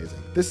diversity is amazing.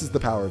 This is the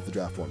power of the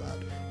draft format,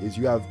 is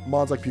you have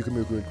mons like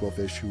Pyukumuku and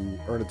Quillfish who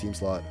earn a team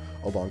slot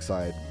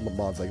alongside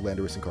mons like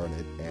Landorus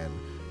Incarnate and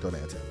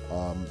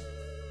Donantan.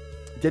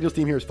 Daniel's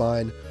team here is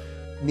fine.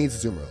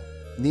 Needs Azumarill.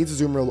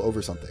 Needs Azumarill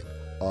over something.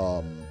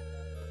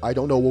 I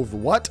don't know over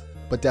what,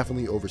 but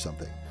definitely over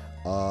something.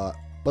 But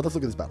let's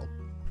look at this battle.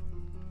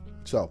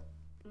 So,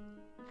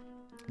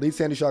 leads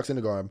Sandy Shocks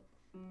into Garm.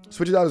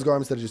 Switches out his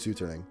Garm instead of just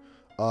U-turning.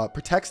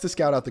 Protects to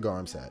scout out the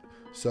Garm set.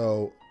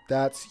 So,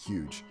 that's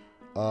huge.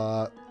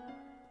 From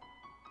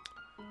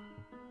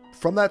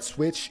that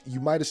switch, you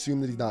might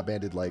assume that he's not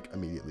banded, like,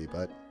 immediately,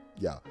 but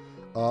yeah.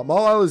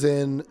 Mawile is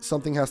in.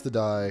 Something has to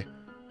die.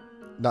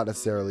 Not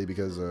necessarily,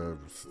 because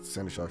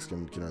Sandy Shocks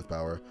can Earth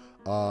Power.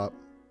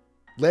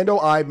 Lando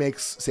I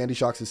makes Sandy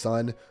Shocks his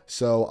son,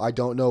 so I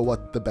don't know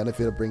what the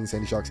benefit of bringing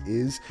Sandy Shocks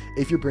is.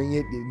 If you're bringing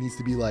it, it needs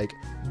to be like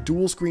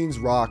dual screens,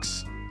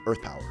 rocks,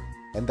 Earth Power,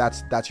 and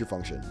that's your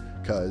function.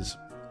 Because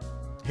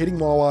hitting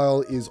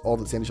Mawile is all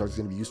that Sandy Shocks is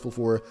going to be useful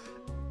for.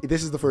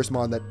 This is the first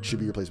mon that should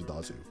be replaced with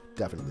Dazu,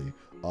 definitely.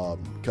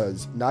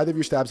 Because neither of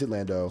your stabs hit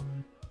Lando,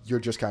 you're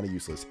just kind of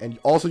useless, and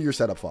also your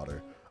setup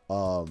fodder.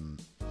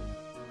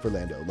 For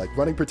Lando, like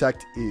running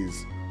Protect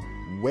is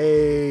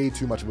way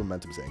too much of a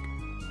momentum sink.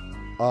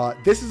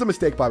 This is a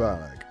mistake by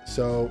Bionic.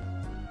 So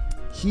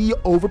he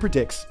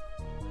overpredicts,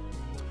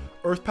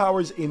 Earth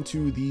Powers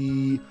into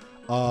the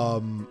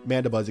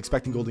Mandibuzz,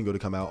 expecting Golden-Go to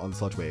come out on the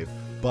Sludge Wave.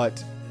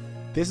 But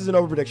this is an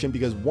overprediction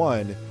because,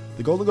 one,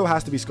 the Golden-Go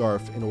has to be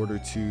Scarf in order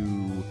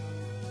to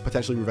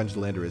potentially revenge the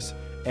Landorus.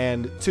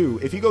 And two,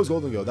 if he goes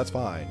Golden-Go, that's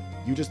fine.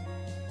 You just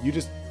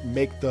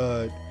make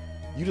the...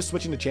 You just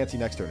switch into Chansey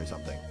next turn or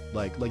something.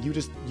 Like you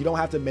don't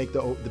have to make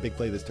the big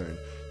play this turn.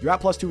 You're at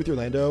 +2 with your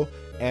Lando,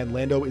 and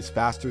Lando is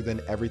faster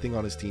than everything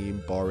on his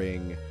team,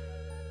 barring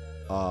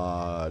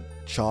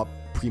Chomp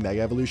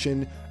pre-Mega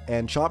Evolution.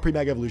 And Chomp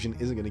pre-Mega Evolution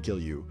isn't going to kill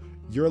you.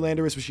 You're a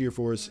Landorus with Sheer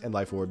Force and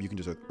Life Orb. You can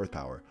just Earth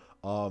Power.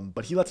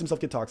 But he lets himself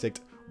get Toxic,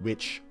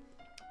 which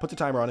puts a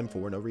timer on him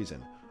for no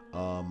reason.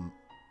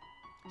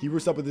 He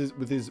roosts up with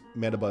his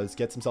Mandibuzz,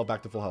 gets himself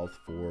back to full health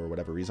for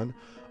whatever reason.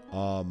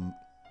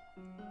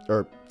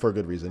 Or for a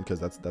good reason, because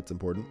that's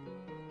important.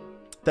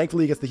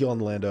 Thankfully, he gets the heal on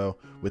the Lando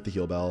with the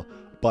heal bell.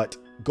 But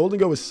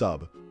Golden-Go is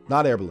sub,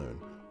 not Air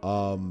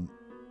Balloon.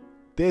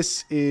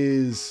 This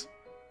is...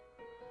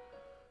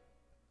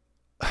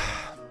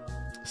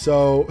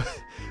 So,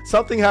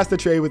 something has to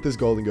trade with this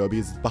Golden-Go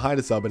because it's behind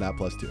a sub and at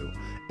 +2.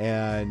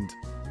 And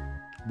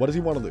what does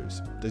he want to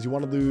lose? Does he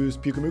want to lose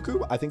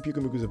Pyukumuku? I think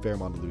Pyukumuku is a fair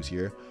amount to lose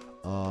here.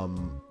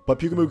 But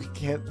Pyukumuku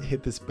can't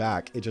hit this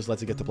back. It just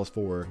lets it get to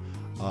 +4.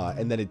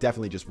 And then it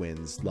definitely just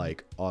wins,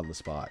 like, on the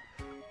spot.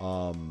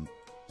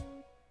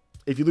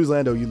 If you lose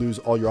Lando, you lose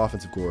all your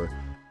offensive core.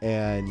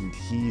 And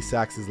he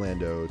sacks his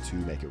Lando to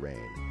make it rain.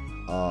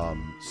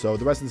 So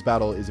the rest of this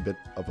battle is a bit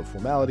of a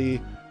formality.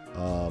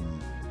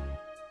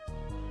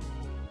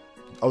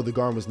 Oh, the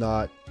Garm was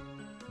not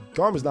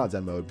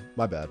Zen mode.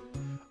 My bad.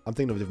 I'm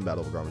thinking of a different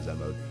battle where Garm was Zen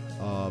mode.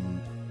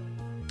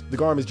 The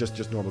Garm is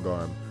just normal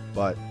Garm.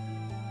 But,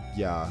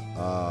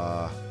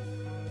 yeah.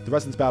 the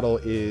rest of this battle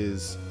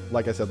is,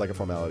 like I said, like a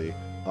formality.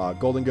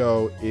 Golden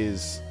Go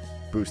is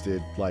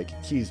boosted, like,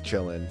 he's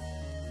chilling.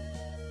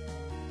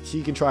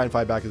 He can try and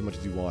fight back as much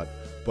as you want,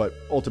 but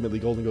ultimately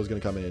Golden Go is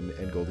going to come in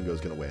and Golden Go is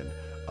going to win.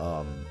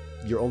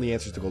 Your only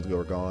answers to Golden Go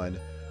are gone.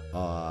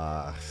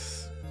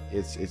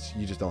 It's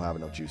you just don't have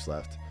enough juice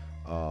left.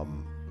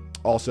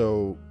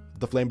 Also,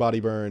 the Flame Body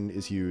Burn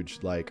is huge.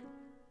 Like,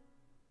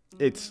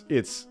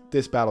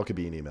 this battle could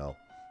be an email.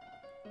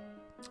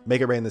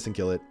 Make it rain this and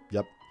kill it.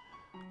 Yep.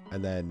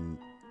 And then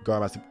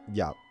Garm has to,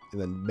 yeah.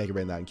 And then make it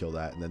rain that and kill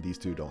that. And then these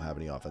two don't have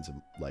any offensive,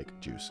 like,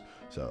 juice.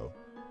 So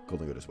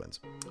Golden Go just wins.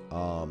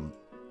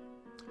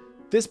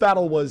 This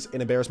battle was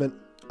an embarrassment.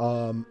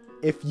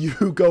 If you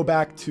go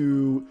back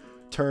to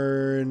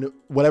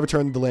whatever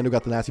turn the Lando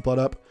got the Nasty Plot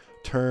up,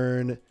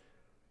 turn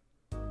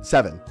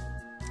 7.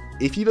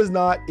 If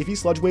he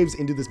sludge waves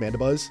into this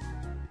Mandibuzz,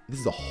 this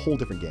is a whole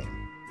different game.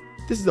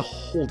 This is a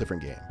whole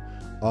different game.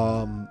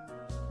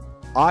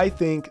 I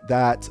think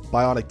that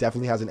Bionic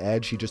definitely has an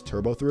edge he just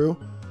turbo through.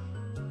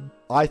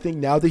 I think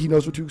now that he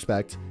knows what to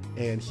expect,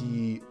 and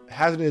he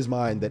has it in his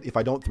mind that if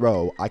I don't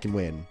throw, I can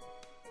win,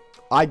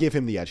 I give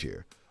him the edge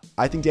here.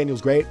 I think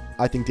Daniel's great.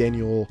 I think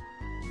Daniel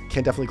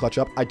can definitely clutch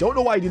up. I don't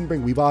know why he didn't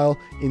bring Weavile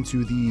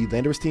into the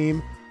Landorus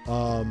team,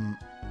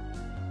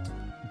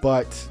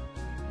 but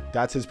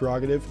that's his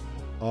prerogative.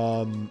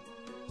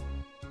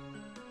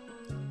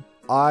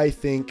 I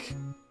think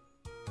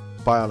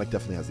Bionic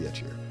definitely has the edge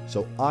here.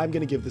 So I'm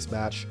going to give this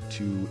match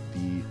to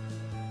the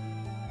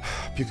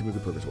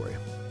Pukamuka Purgatory,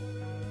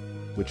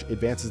 which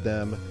advances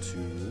them to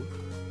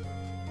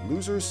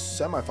losers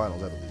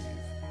semifinals, I believe.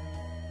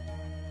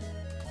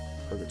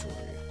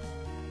 Purgatory.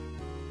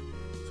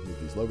 Let's move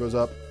these logos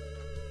up.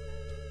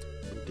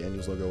 Move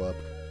Daniel's logo up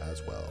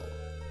as well.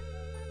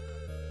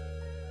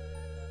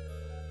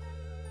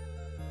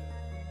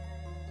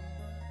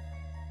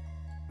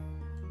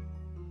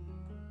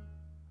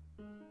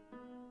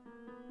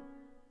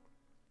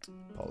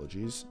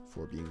 Apologies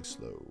for being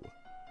slow.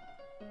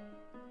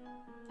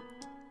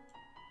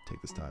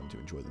 Take this time to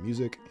enjoy the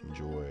music,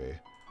 enjoy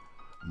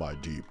my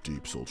deep,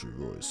 deep, sultry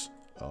voice.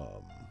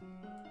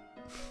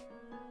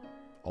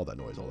 All that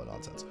noise, all that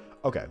nonsense.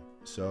 Okay,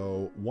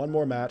 so one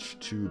more match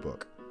to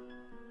book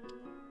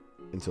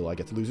until I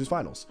get to losers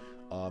finals.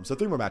 So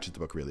 3 more matches to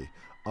book, really.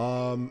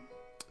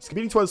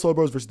 Scabini Toilet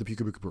Slowbros versus the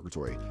Pukamuka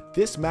Purgatory.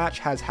 This match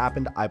has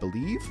happened, I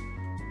believe.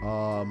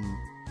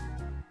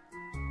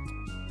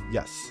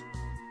 Yes.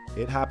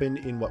 It happened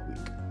in what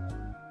week?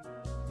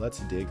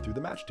 Let's dig through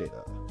the match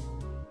data.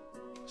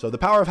 So the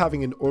power of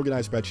having an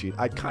organized spreadsheet.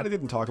 I kind of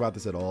didn't talk about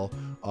this at all,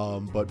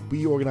 but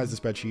we organized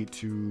the spreadsheet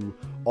to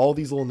all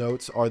these little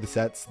notes are the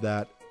sets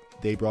that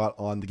they brought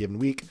on the given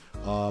week.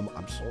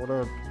 I'm sort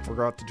of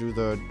forgot to do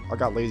I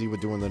got lazy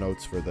with doing the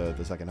notes for the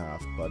second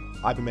half, but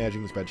I've been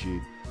managing the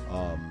spreadsheet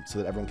so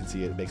that everyone can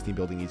see it. It makes team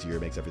building easier,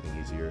 it makes everything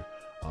easier.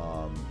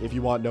 If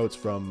you want notes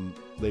from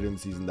later in the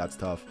season, that's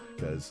tough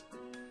because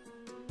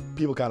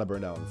people kind of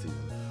burned out in the season,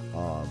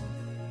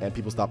 and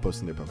people stopped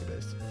posting their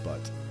Pokebase,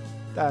 but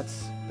that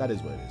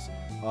is what it is.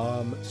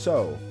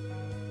 So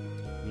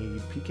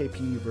need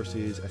PKP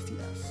versus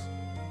STS.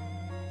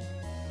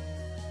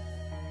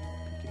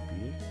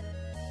 PKP,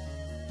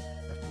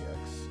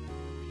 FTX,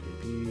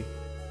 PKP,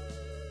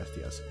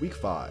 STS. Week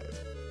 5.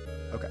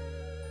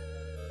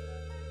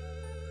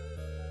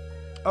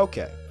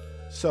 Okay.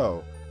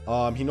 So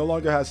he no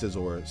longer has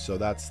Scizor, so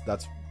that's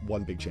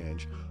one big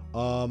change.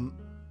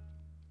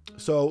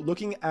 So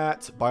looking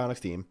at Bionic's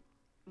team,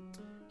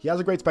 he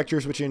has a great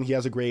Spectre switch in. He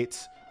has a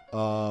great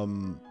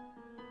Chi-Yu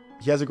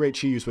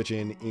switch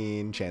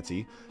in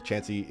Chansey.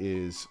 Chansey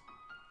is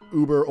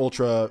uber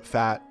ultra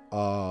fat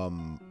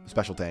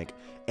special tank,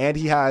 and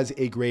he has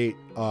a great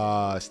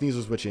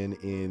Sneasel switch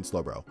in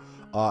Slowbro.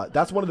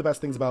 That's one of the best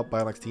things about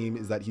Bionic's team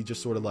is that he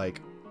just sort of like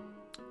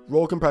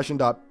roll compression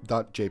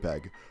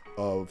 .jpeg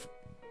of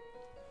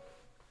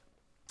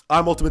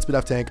I'm ultimate speed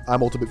F tank,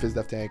 I'm ultimate phys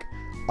def tank,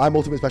 I'm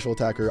ultimate special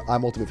attacker,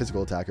 I'm ultimate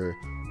physical attacker,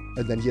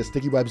 and then he has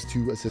sticky webs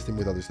to assist him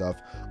with other stuff.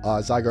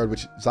 Zygarde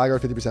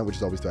 50%, which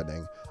is always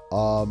threatening.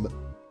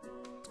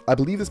 I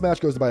believe this match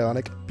goes to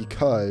Bionic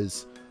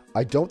because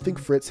I don't think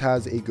Fritz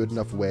has a good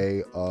enough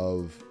way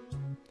of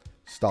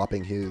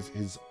stopping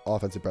his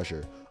offensive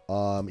pressure.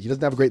 He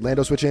doesn't have a great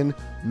Lando switch in.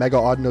 Mega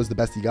Audino is the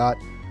best he got.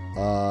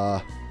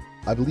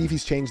 I believe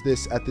he's changed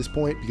this at this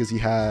point because he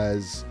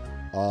has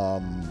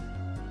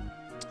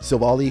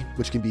Silvally,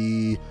 which can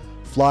be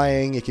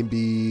flying. It can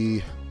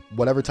be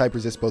whatever type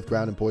resists both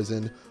ground and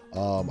poison.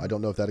 I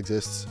don't know if that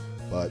exists,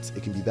 but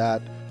it can be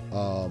that.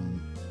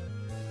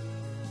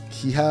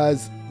 He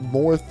has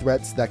more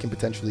threats that can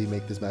potentially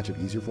make this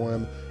matchup easier for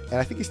him,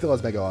 and I think he still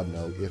has Mega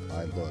Audino if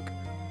I look.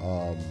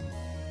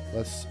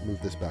 Let's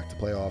move this back to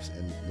playoffs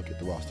and look at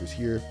the rosters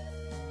here.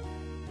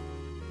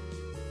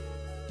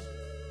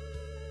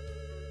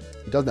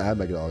 He doesn't have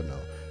Mega Audino.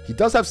 He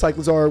does have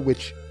Cyclizar,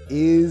 which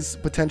is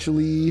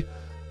potentially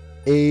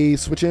a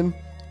switch in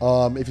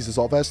if he's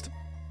Assault Vest,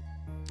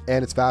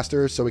 and it's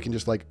faster, so he can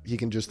just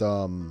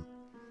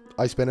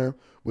Ice Spinner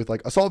with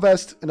like Assault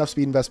Vest, enough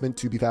speed investment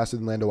to be faster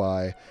than Lando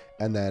I,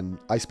 and then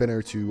Ice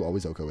Spinner to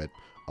always Oko it.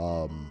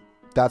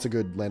 That's a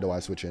good Lando I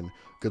switch in,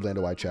 good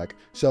Lando I check.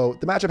 So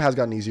the matchup has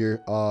gotten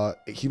easier.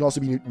 He can also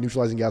be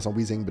neutralizing gas on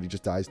Weezing, but he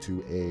just dies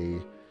to a,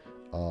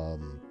 or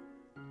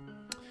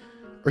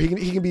he can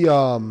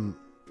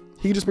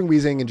just bring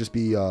Weezing and just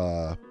be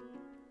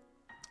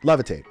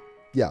Levitate.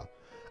 Yeah,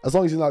 as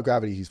long as he's not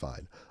gravity, he's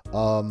fine.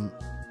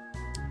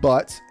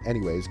 But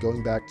anyways,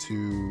 going back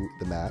to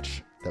the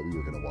match that we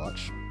were gonna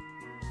watch,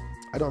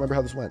 I don't remember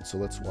how this went, so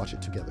let's watch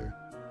it together.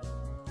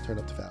 Turn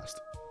up to fast.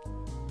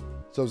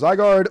 So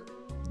Zygarde,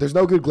 there's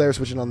no good glare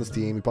switching on this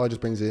team. He probably just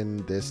brings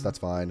in this. That's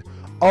fine.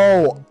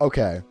 Oh,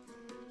 okay.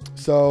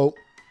 So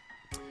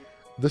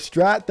the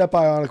strat that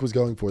Bionic was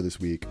going for this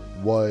week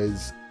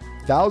was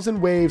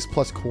 1,000 Waves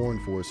plus Core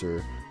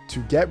Enforcer to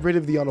get rid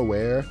of the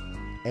Unaware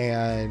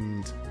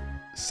and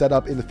set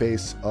up in the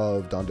face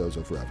of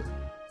Dondozo forever.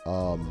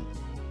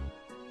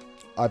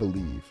 I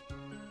believe.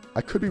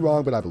 I could be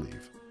wrong, but I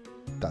believe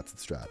that's the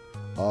strat.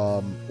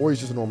 Or he's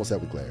just a normal set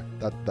with glare.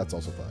 That's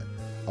also fine.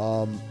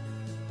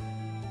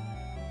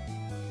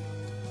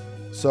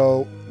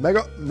 So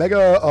Mega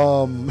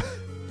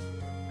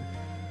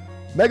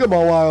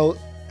Mawile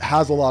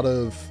has a lot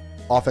of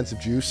offensive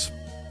juice.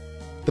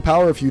 The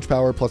power of huge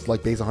power plus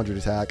like base 100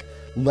 attack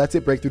lets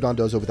it break through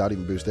Dondozo without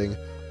even boosting.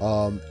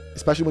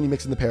 Especially when you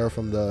mix in the pair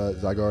from the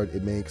Zygarde,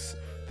 it makes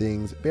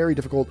things very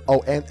difficult.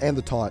 Oh, and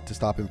the taunt to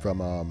stop him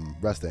from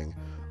resting.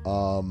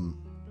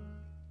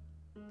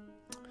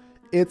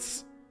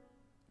 It's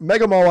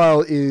Mega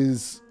Mawile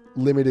is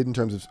limited in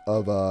terms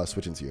of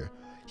switch-ins here.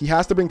 He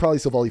has to bring probably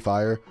Silvally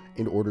Fire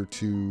in order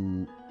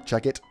to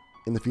check it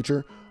in the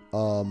future.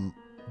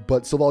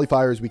 But Silvally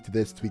Fire is weak to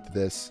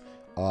this,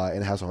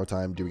 and has a hard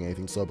time doing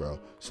anything Slowbro.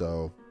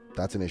 So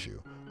that's an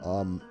issue.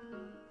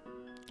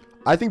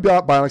 I think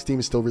Bionic's team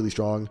is still really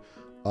strong.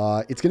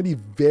 It's going to be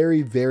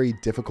very, very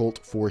difficult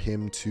for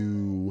him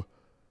to...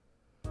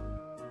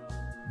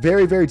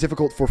 Very, very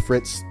difficult for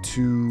Fritz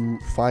to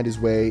find his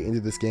way into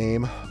this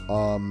game.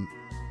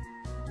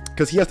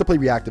 Because he has to play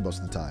reactive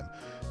most of the time.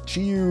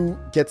 Chiyu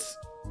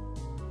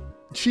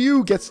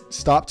gets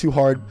stopped too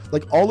hard.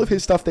 Like, all of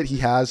his stuff that he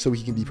has so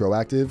he can be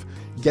proactive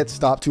gets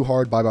stopped too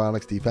hard by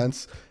Bionic's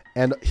defense.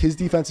 And his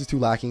defense is too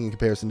lacking in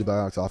comparison to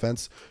Bionic's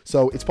offense.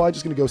 So it's probably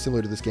just going to go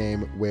similar to this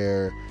game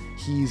where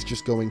he's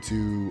just going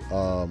to...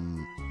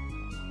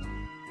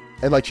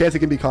 and like Chansey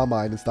can be Calm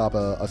Mind and stop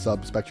a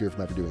sub Spectre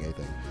from ever doing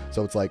anything.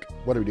 So it's like,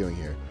 what are we doing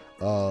here?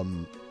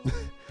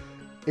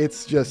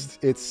 It's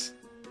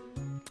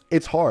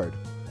hard.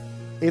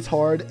 It's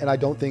hard, and I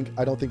don't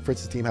think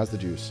Fritz's team has the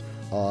juice.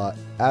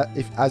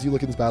 As you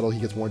look at this battle, he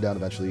gets worn down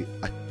eventually.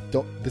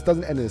 This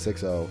doesn't end in a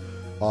 6-0.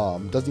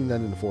 Doesn't even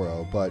end in a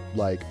 4-0, but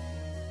like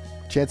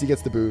Chansey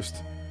gets the boost.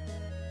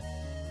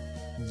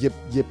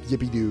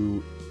 Yippee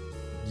doo.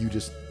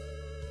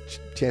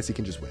 Chansey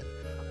can just win.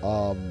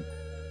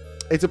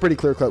 It's a pretty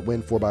clear-cut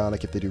win for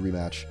Bionic if they do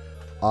rematch.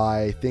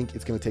 I think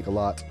it's going to take a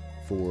lot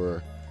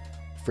for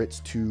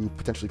Fritz to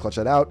potentially clutch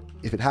that out.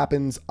 If it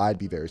happens, I'd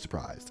be very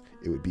surprised.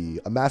 It would be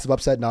a massive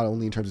upset, not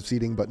only in terms of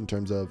seeding, but in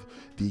terms of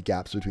the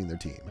gaps between their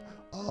team.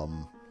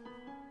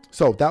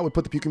 So that would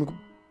put the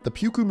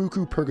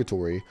Pyukumuku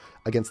Purgatory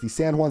against the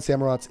San Juan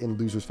Samurats in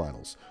Losers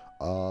Finals,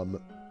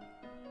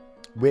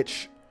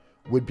 which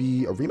would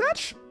be a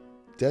rematch?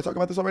 Did I talk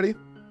about this already?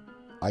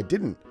 I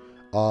didn't,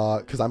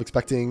 because I'm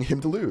expecting him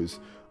to lose.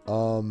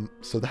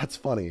 So that's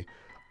funny.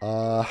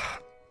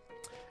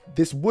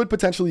 This would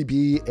potentially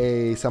be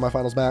a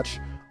semifinals match.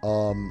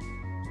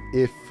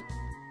 If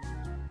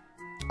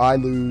I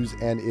lose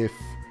and if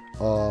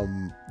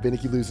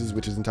Vinicky loses,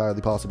 which is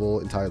entirely possible,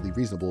 entirely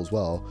reasonable as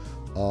well.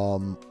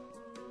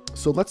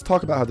 So let's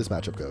talk about how this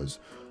matchup goes.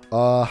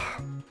 I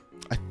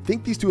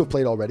think these two have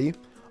played already.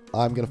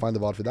 I'm going to find the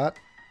VOD for that.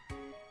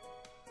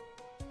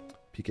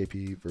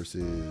 PKP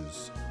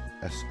versus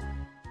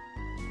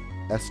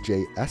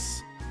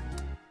SJS,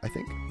 I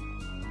think.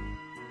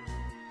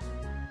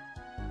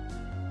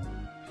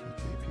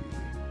 PKP.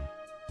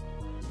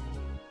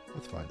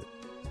 Let's find it.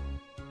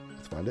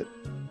 Let's find it.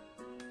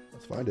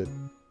 Let's find it.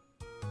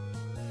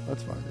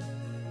 Let's find it.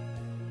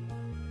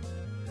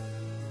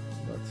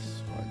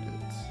 Let's find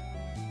it.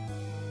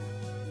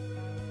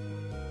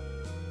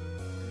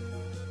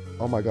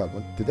 Oh my god,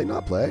 did they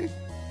not play?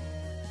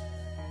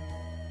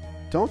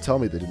 Don't tell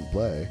me they didn't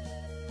play.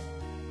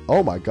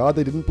 Oh my god,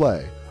 they didn't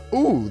play.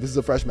 Ooh, this is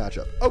a fresh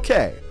matchup.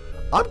 Okay,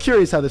 I'm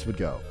curious how this would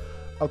go.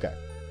 Okay.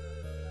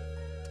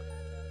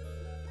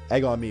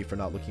 Egg on me for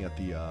not looking at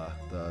the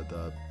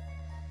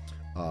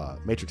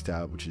Matrix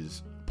tab, which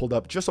is pulled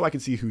up just so I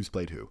can see who's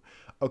played who.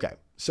 Okay,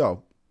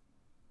 so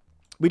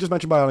we just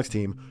mentioned Bionic's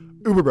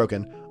team. Uber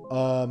broken.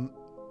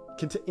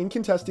 In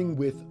contesting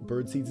with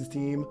Birdseeds'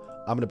 team,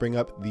 I'm going to bring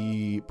up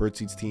the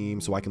Birdseeds team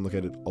so I can look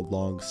at it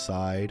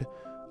alongside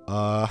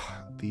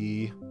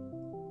the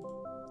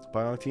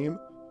Bionic team.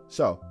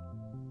 So,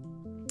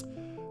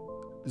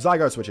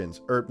 Zygarde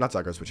switch-ins, or not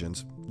Zygarde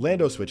switch-ins,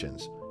 Lando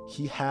switch-ins.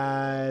 He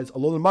has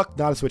Alolan Muck,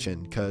 not a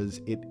switch-in, because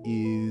it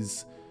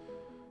is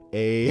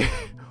a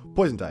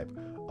Poison type.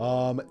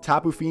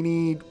 Tapu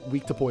Fini,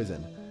 weak to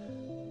poison.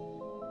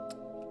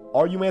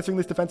 Are you answering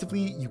this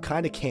defensively? You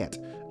kind of can't.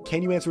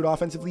 Can you answer it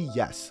offensively?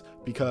 Yes,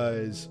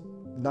 because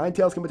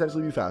Ninetales can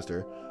potentially be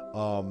faster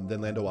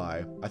than Lando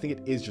I. I think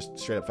it is just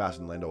straight up faster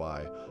than Lando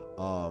I,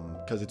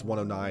 because it's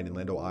 109 and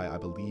Lando I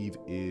believe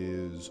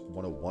is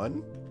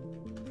 101.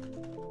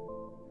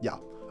 Yeah.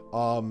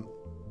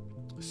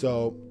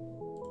 So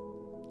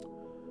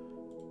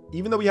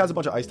even though he has a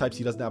bunch of ice types,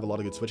 he doesn't have a lot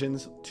of good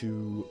switch-ins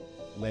to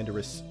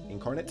Landorus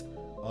Incarnate.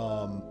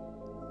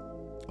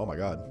 Oh my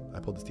god, I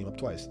pulled this team up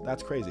twice.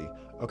 That's crazy.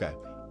 Okay.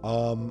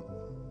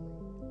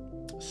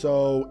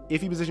 So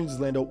if he positions his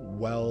Lando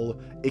well,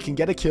 it can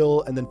get a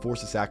kill and then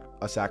force a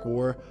sack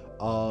war.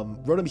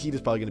 Rotom Heat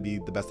is probably going to be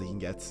the best that he can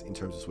get in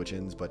terms of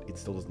switch-ins, but it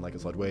still doesn't like a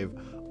Sludge Wave.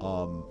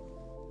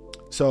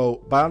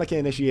 So Bionic can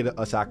initiate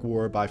a sack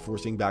war by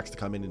forcing Bax to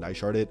come in and Ice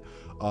Shard it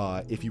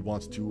if he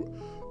wants to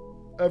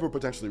ever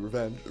potentially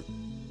revenge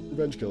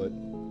kill it.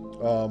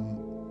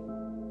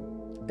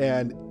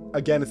 And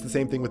again, it's the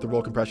same thing with the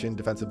roll compression,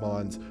 defensive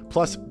mons,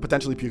 plus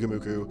potentially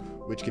Pyugamuku,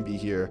 which can be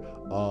here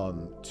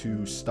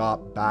to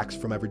stop Bax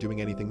from ever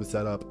doing anything with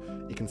setup.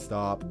 It can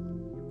stop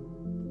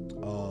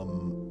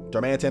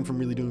Darmanitan from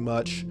really doing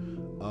much.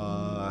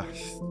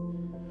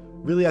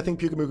 Really, I think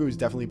Pyugamuku is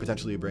definitely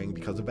potentially a bring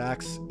because of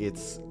Bax.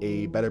 It's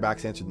a better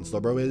Bax answer than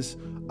Slowbro is,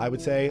 I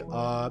would say.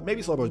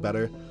 Maybe Slowbro is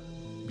better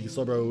because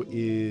Slowbro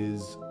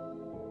is...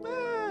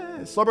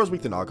 Slowbro's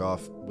weak to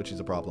knockoff, which is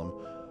a problem.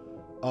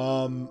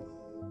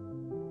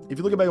 If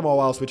you look at Mega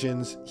Mawile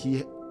switch-ins,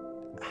 he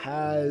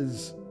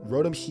has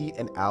Rotom Heat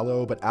and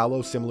Aloe, but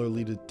Aloe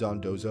similarly to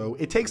Dondozo.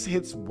 It takes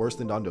hits worse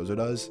than Dondozo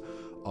does,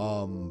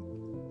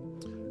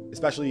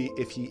 especially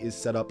if he is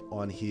set up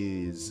on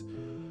his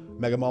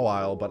Mega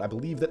Mawile, but I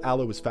believe that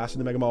Aloe is faster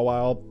than Mega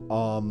Mawile.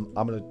 I'm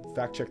going to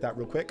fact check that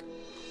real quick.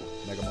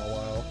 Mega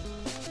Mawile.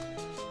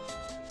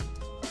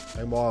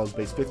 Mega Mawile is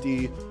base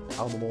 50.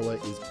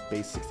 Alomomola is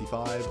base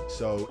 65,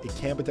 so it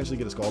can potentially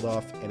get a Scald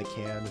off, and it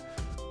can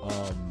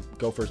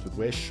go first with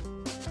Wish,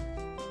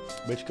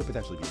 which could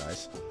potentially be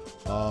nice.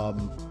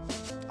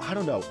 I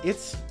don't know.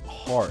 It's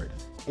hard.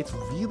 It's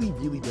really,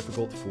 really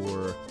difficult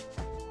for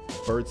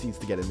Birdseeds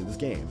to get into this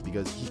game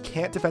because he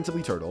can't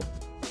defensively turtle.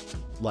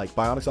 Like,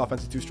 Bionic's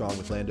offense is too strong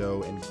with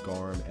Lando and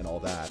Garm and all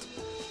that.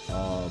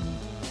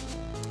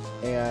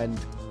 And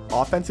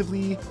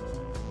offensively,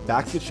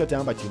 Bax gets shut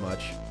down by too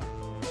much.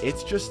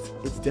 It's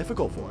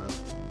difficult for him.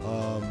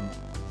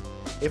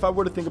 If I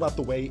were to think about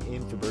the way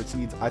in for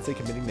Birdseeds, I'd say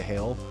committing to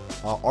Hail.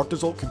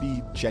 Arctozolt could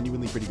be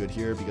genuinely pretty good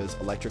here because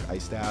Electric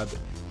Ice Stab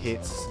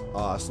hits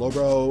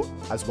Slowbro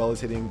as well as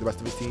hitting the rest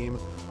of his team.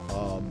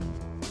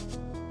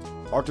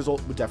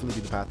 Arctozolt would definitely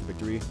be the path to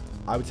victory.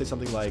 I would say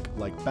something like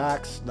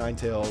Bax,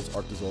 Ninetales,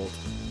 Arctozolt,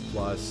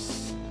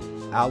 plus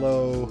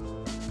Aloe,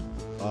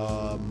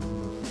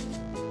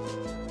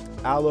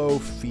 Aloe,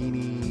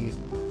 Fini,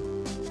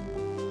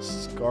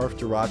 Scarf,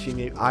 Jirachi,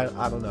 maybe.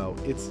 I don't know.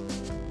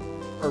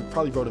 Or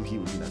probably Rotom Heat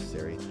would be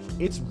necessary.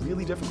 It's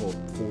really difficult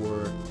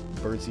for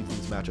Birdseed in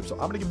this matchup, so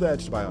I'm going to give the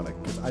edge to Bionic,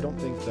 because I don't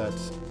think that,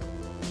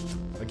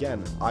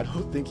 again, I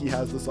don't think he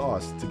has the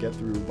sauce to get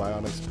through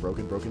Bionic's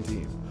broken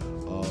team.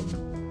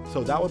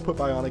 So that would put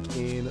Bionic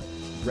in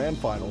Grand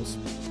Finals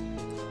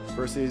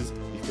versus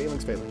the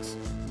Phalanx.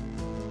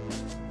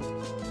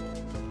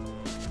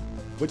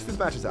 Which this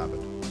match has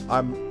happened.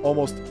 I'm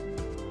almost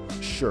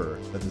sure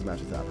that this match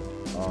has happened.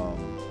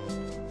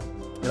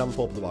 And I'm going to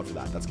pull up the VOD for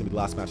that. That's going to be the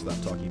last match that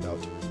I'm talking about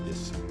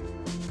this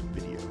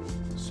video.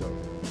 So,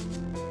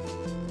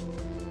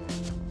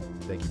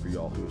 thank you for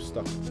y'all who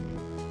stuck with me.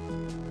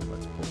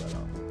 Let's pull that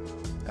up.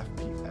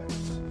 FPS.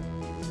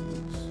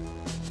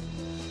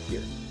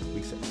 Here,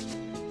 week 6.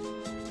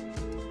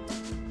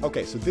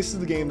 Okay, so this is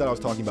the game that I was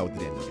talking about with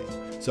the Daniel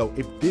game. So,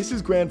 if this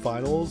is Grand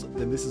Finals,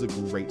 then this is a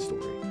great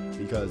story.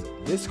 Because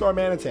this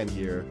Skarmanitan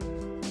here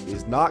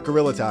is not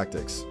Guerrilla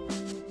Tactics.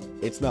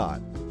 It's not.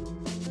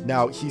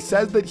 Now, he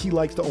says that he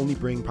likes to only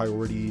bring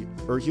priority,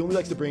 or he only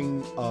likes to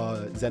bring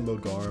Zen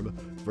Mode Garb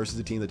versus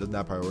a team that doesn't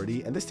have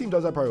priority, and this team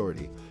does have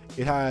priority.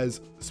 It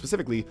has,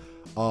 specifically,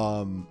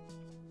 Samurott.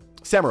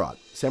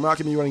 Samurott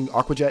can be running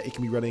Aqua Jet, it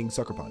can be running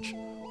Sucker Punch,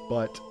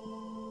 but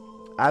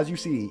as you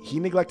see,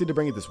 he neglected to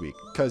bring it this week,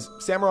 because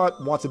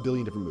Samurott wants a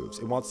billion different moves.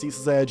 It wants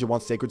Ceaseless Edge, it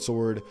wants Sacred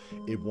Sword,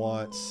 it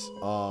wants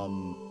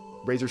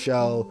Razor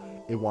Shell,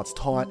 it wants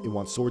Taunt, it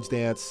wants Swords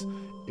Dance,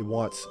 it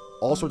wants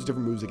all sorts of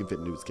different moves that can fit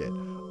into its kit.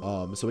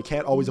 So it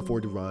can't always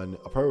afford to run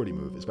a priority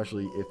move,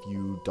 especially if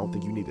you don't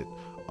think you need it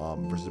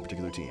versus a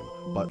particular team.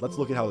 But let's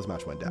look at how this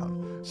match went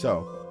down.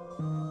 So,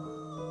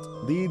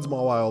 leads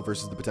Mawile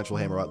versus the potential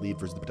Hammerot lead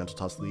versus the potential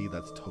Tusk lead.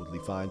 That's totally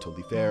fine,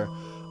 totally fair.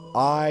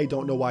 I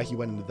don't know why he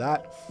went into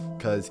that,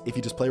 because if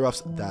you just play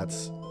roughs,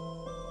 that's,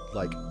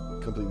 like,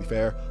 completely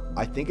fair.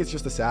 I think it's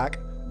just a sack,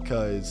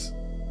 because,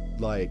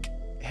 like,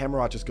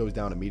 Hammerot just goes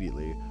down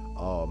immediately.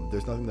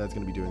 There's nothing that's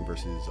going to be doing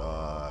versus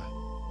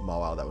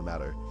Mawile that would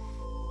matter.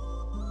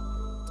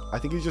 I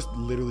think he just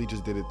literally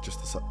just did it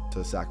just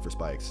to sack for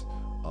spikes,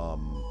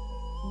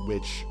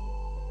 which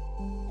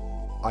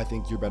I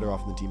think you're better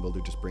off in the team builder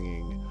just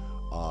bringing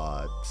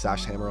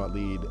Sash Hammer on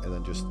lead, and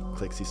then just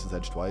click Ceaseless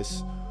Edge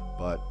twice,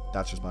 but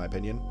that's just my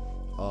opinion.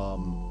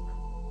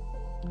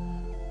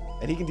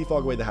 And he can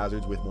defog away the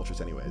hazards with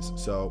Moltres anyways,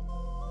 so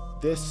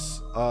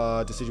this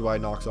Decidueye why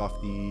knocks off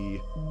the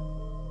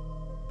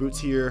boots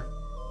here.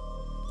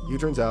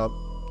 U-turns out,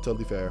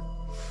 totally fair.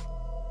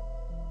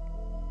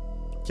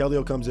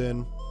 Keldeo comes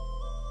in.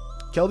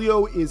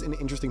 Keldeo is an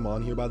interesting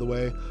mon here, by the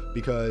way,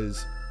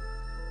 because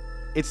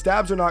its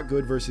stabs are not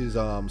good versus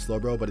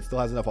Slowbro, but it still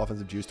has enough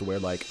offensive juice to where,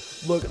 like,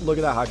 look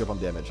at that Hydro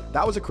Pump damage.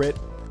 That was a crit,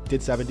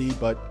 did 70,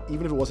 but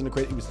even if it wasn't a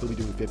crit, he would still be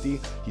doing 50.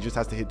 He just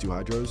has to hit 2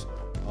 Hydros.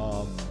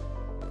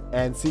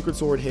 And Secret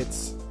Sword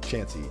hits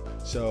Chansey.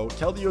 So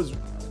Keldeo's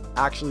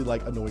actually,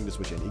 like, annoying to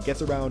switch in. It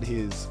gets around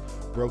his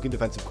broken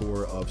defensive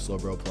core of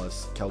Slowbro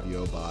plus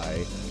Keldeo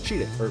by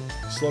cheating, or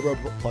Slowbro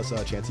plus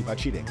Chansey by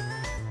cheating.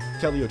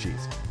 Keldeo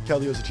cheats.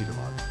 Keldeo's a cheater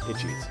mon. It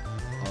cheats.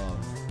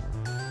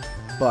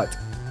 But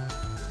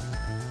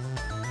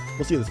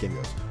we'll see how this game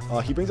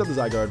goes. He brings up the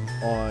Zygarde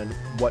on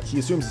what he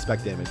assumes is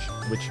spec damage,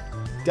 which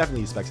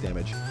definitely is spec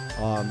damage.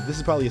 This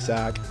is probably a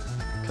sack,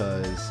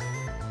 because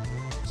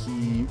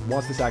he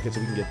wants to sack it so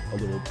we can get a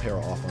little para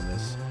off on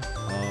this.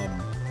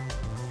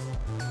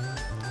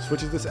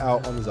 Switches this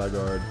out on the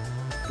Zygarde.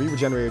 Free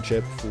regenerator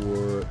chip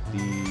for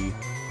the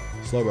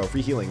Slowbro.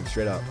 Free healing,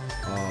 straight up.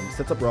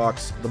 Sets up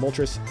rocks. The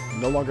Moltres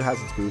no longer has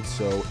its boots,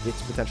 so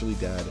it's potentially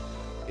dead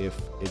if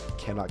it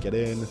cannot get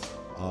in.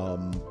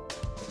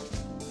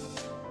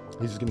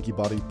 He's just going to keep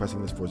body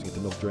pressing this, forcing it to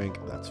milk drink.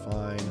 That's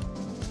fine.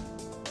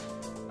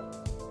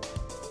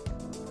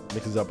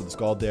 Mixes up with the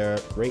Scald there.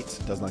 Great.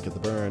 Does not get the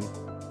burn.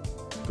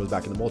 Goes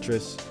back into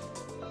Moltres.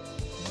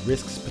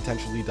 Risks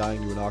potentially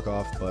dying to a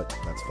knockoff, but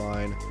that's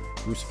fine.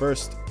 Roost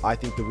first. I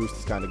think the Roost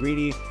is kind of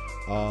greedy.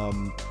 Or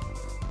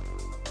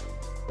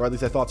at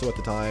least I thought so at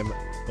the time.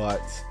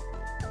 But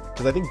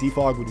because I think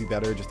Defog would be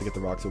better just to get the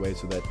rocks away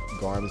so that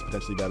Garm is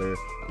potentially better.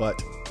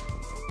 But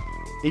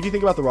if you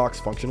think about the rocks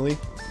functionally,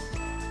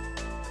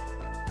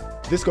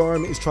 this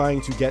Garm is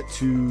trying to get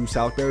to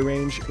Salak Berry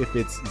range if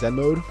it's Zen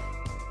mode.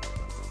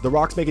 The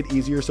rocks make it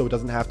easier so it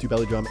doesn't have to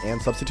Belly Drum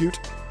and Substitute.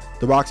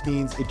 The rocks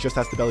means it just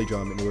has to Belly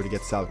Drum in order to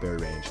get to Salak Berry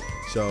range.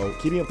 So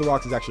keeping up the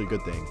rocks is actually a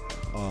good thing.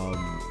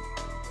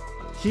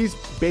 He's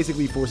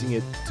basically forcing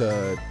it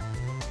to...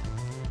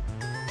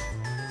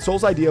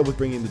 Soul's idea with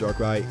bringing the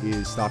Darkrai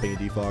is stopping a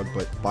defog,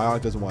 but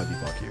Bionic doesn't want a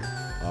defog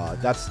here.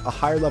 That's a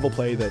higher level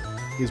play that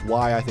is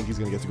why I think he's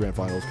going to get to Grand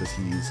Finals, because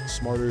he's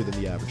smarter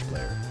than the average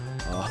player.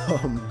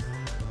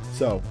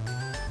 So,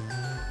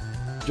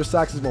 just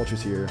sacks his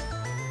Moltres here.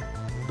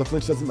 The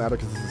flinch doesn't matter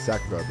because it's a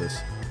sack regardless.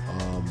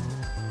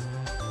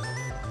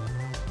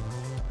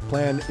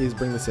 Plan is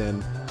bring this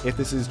in. If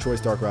this is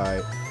Choice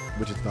Darkrai,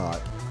 which it's not,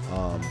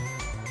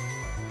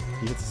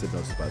 he hits the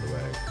Hypnosis, by the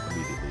way,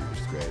 immediately, which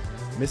is great.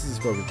 Misses his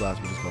Focus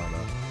Blast, which is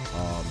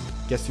Karma.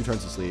 Gets 2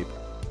 turns to sleep.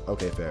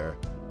 Okay, fair.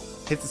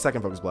 Hits the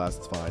second Focus Blast,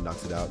 it's fine,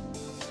 knocks it out.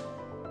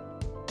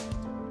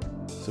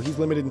 So he's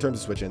limited in terms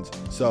of switch-ins.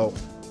 So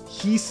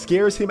he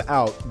scares him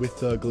out with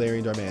the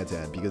Galarian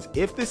Darmanitan, because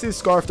if this is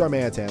Scarf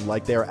Darmanitan,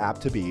 like they're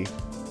apt to be,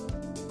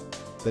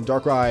 then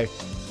Darkrai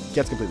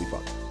gets completely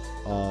fucked.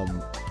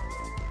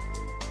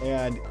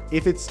 And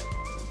if it's...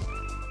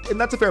 And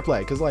that's a fair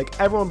play, because, like,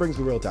 everyone brings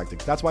Guerrilla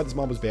Tactics. That's why this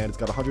mon was banned. It's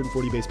got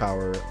 140 base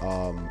power,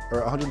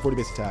 or 140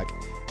 base attack,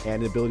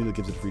 and an ability that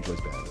gives it a free choice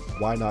band.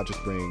 Why not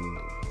just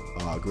bring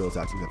Guerrilla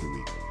Tactics every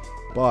week?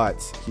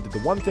 But he did the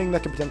one thing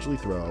that could potentially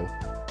throw.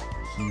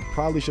 He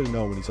probably should have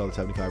known when he saw the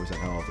 75%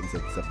 health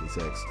instead of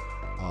 76.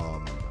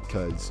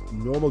 Because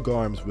normal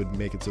Garms would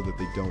make it so that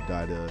they don't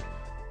die to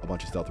a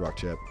bunch of Stealth Rock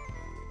chip.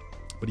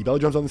 But he Belly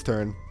Drums on this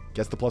turn,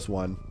 gets the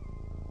 +1,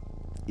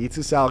 eats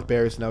his Salak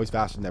Berry, so now he's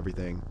faster than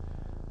everything.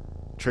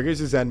 Triggers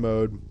his Zen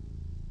mode,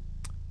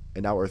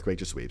 and now Earthquake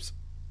just sweeps.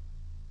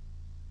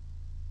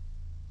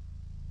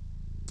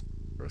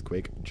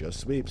 Earthquake just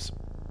sweeps.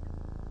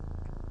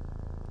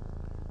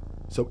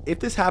 So if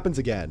this happens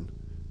again,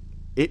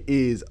 it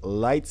is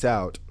lights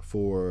out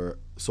for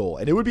Soul.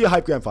 And it would be a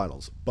hype Grand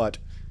Finals, but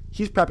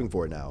he's prepping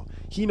for it now.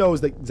 He knows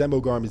that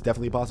Zenmo Garm is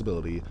definitely a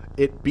possibility.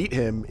 It beat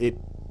him. It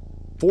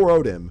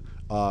 4-0'd him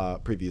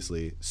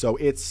previously. So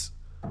it's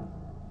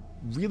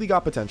really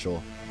got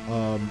potential.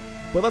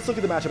 But let's look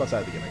at the matchup outside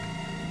of the gimmick.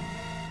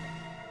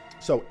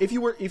 So if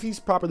he's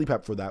properly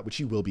prepped for that, which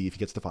he will be if he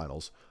gets to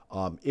finals,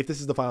 if this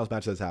is the finals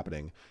match that's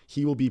happening,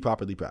 he will be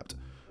properly prepped.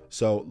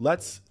 So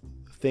let's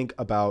think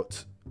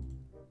about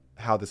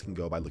how this can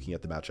go by looking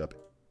at the matchup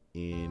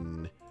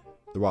in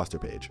the roster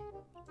page.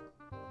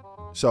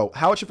 So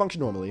how it should function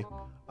normally,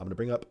 I'm going to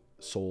bring up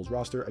Soul's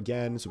roster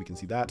again so we can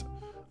see that.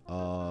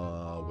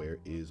 Where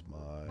is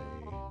my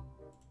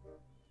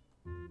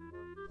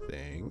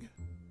thing?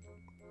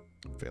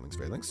 Phalanx.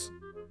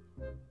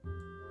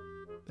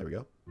 There we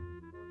go.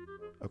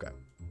 Okay.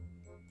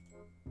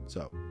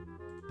 So,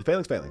 the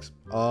Phalanx.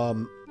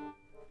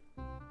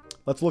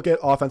 Let's look at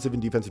offensive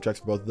and defensive checks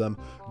for both of them.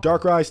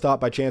 Darkrai stopped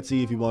by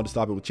Chansey if you wanted to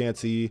stop it with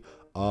Chansey.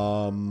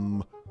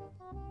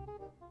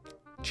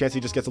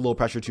 Chansey just gets a little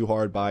pressure too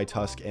hard by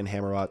Tusk and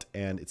Hammerot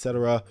and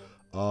etc.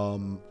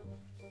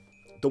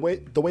 the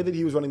way that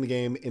he was running the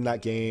game in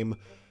that game,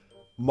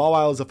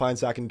 Mawile is a fine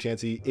second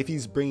chancey. If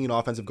he's bringing an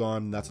offensive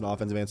Garm, that's an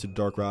offensive answer to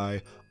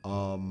Darkrai.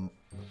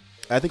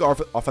 I think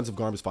offensive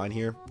Garm is fine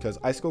here because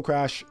Icicle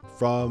Crash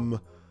from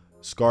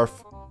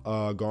Scarf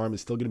Garm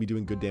is still going to be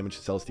doing good damage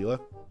to Celesteela.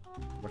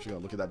 I'm actually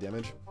going to look at that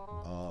damage.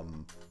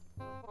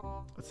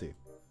 Let's see.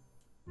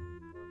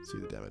 Let's see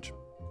the damage.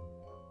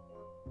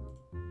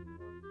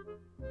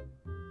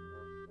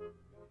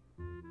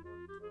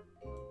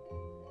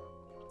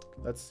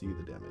 Let's see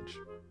the damage.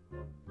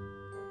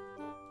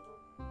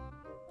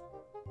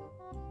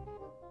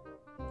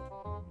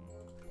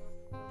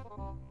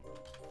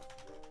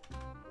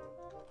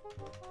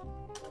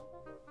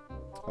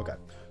 Okay,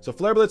 so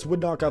Flare Blitz would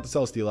knock out the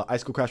Celesteela.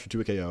 Icicle Crash for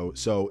 2 KO.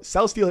 So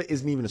Celesteela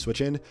isn't even a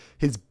switch-in.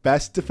 His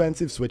best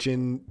defensive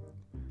switch-in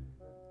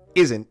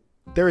isn't.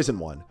 There isn't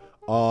one.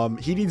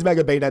 He needs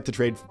Mega Bayonet to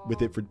trade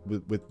with it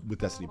with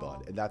Destiny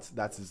Bond, and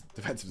that's his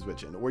defensive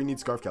switch-in. Or he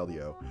needs Scarf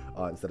Keldeo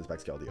instead of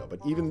Specs Keldeo. But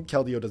even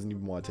Keldeo doesn't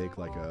even want to take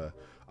like a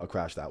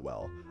Crash that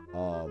well.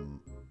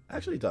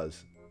 Actually, it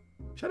does.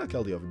 Shout out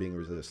Keldeo for being a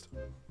resist.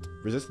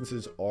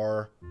 Resistances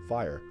are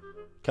fire.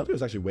 Keldeo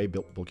is actually way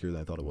bulkier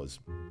than I thought it was.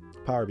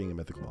 Power being a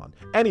mythical mon.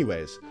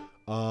 Anyways,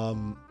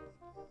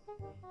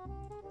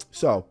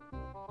 so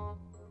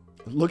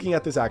looking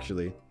at this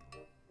actually,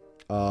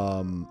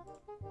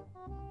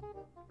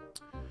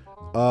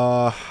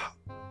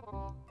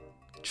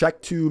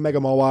 check to Mega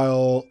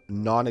Mawile,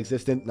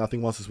 non-existent.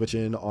 Nothing wants to switch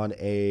in on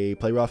a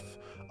play rough,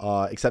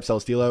 except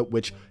Celesteela,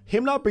 which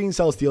him not bringing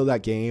Celesteela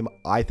that game,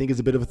 I think is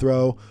a bit of a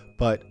throw,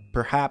 but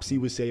perhaps he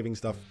was saving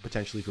stuff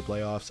potentially for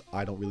playoffs.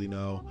 I don't really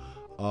know.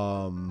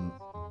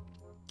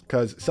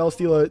 Because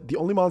Celesteela, the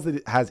only mons that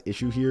it has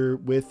issue here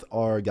with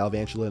are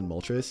Galvantula and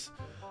Moltres.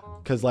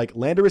 Because, like,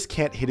 Landorus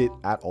can't hit it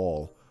at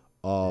all.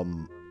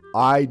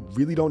 I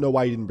really don't know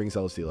why he didn't bring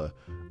Celesteela.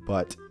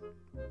 But,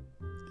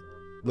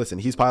 listen,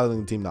 he's piloting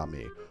the team, not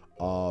me.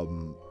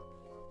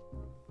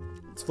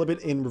 Let's flip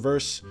it in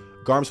reverse.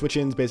 Garm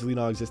switch-ins, basically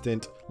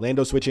non-existent.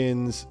 Lando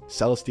switch-ins,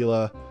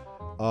 Celesteela.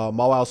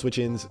 Mawile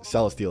switch-ins,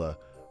 Celesteela.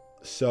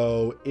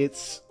 So,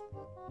 it's...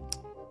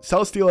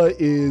 Celesteela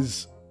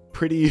is...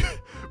 pretty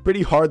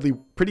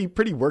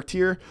worked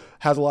here,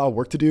 has a lot of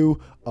work to do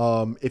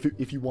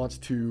if he wants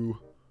to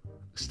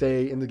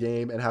stay in the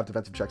game and have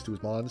defensive checks to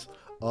his mons.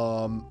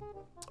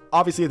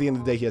 Obviously at the end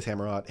of the day he has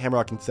Hammerot.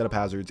 Hammerot can set up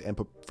hazards and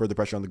put further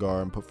pressure on the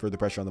Garm, put further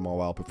pressure on the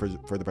Mawile, put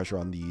further pressure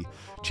on the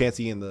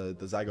Chansey and the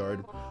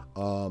Zygarde,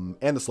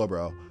 and the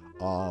Slowbro.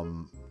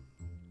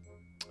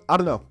 I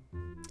don't know,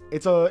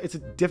 it's a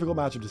difficult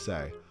matchup to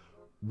say.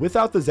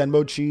 Without the Zen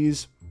mode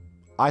cheese,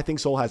 I think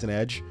Soul has an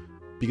edge,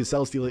 because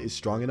Celesteela is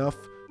strong enough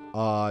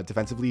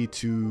defensively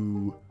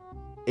to,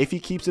 if he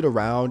keeps it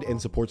around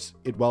and supports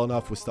it well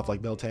enough with stuff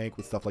like Miltank,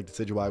 with stuff like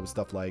Decidueye, with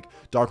stuff like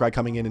Darkrai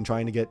coming in and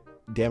trying to get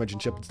damage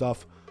and chip and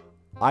stuff,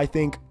 I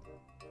think,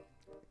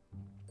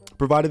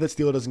 provided that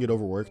Steela doesn't get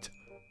overworked,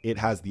 it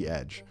has the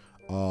edge.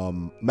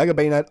 Mega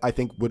Bayonet, I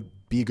think, would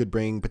be a good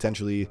bring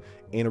potentially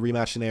in a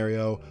rematch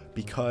scenario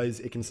because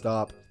it can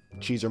stop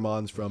Cheeser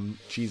Mons from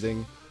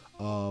cheesing.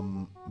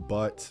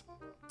 But,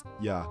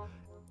 yeah,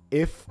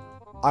 if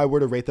I were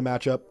to rate the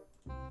matchup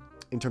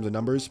in terms of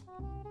numbers,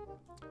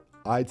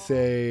 I'd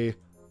say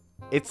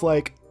it's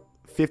like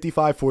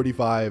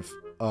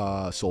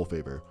 55-45 Soul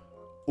favor,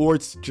 or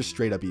it's just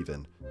straight up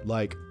even.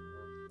 Like,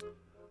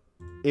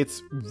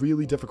 it's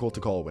really difficult to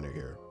call a winner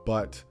here,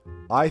 but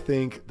I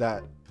think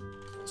that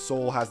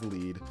Soul has the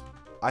lead.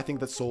 I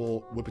think that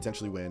Soul would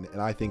potentially win, and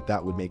I think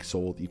that would make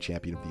Soul the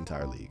champion of the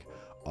entire league.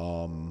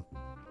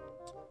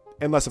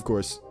 Unless, of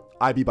course,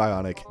 I beat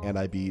Bionic and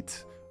I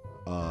beat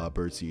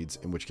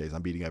Birdseeds, in which case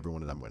I'm beating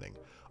everyone and I'm winning.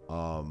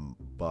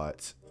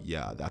 But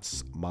yeah,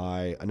 that's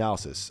my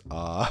analysis.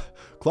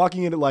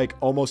 Clocking in at like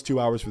almost 2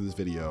 hours for this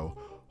video.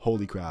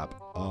 Holy crap.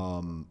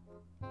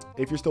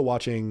 If you're still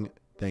watching,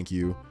 thank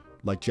you.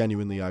 Like,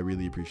 genuinely, I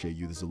really appreciate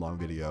you. This is a long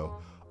video.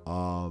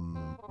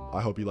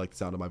 I hope you like the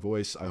sound of my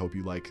voice. I hope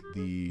you like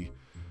the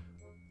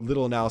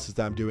little analysis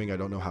that I'm doing. I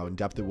don't know how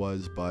in-depth it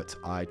was, but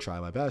I try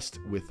my best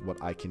with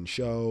what I can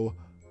show.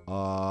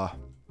 All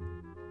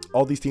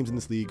these teams in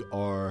this league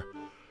are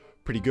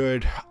pretty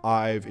good.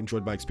 I've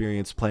enjoyed my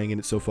experience playing in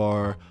it so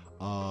far.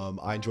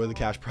 I enjoy the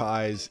cash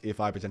prize if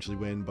I potentially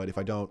win, but if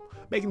I don't,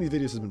 making these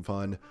videos has been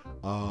fun.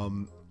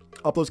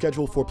 Upload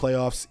schedule for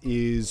playoffs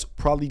is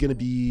probably going to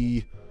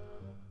be,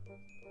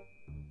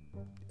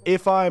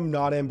 if I'm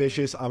not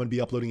ambitious, I'm going to be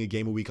uploading a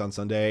game a week on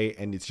Sunday,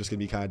 and it's just going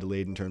to be kind of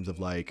delayed in terms of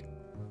like,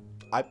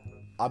 I'm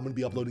going to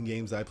be uploading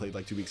games that I played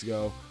like 2 weeks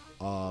ago.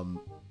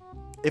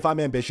 If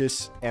I'm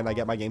ambitious and I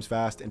get my games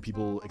fast and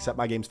people accept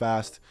my games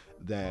fast,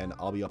 then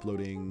I'll be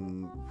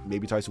uploading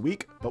maybe twice a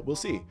week, but we'll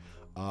see.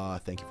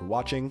 Thank you for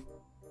watching.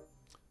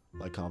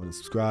 Like, comment, and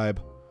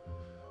subscribe.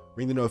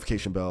 Ring the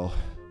notification bell.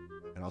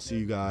 And I'll see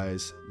you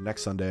guys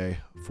next Sunday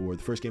for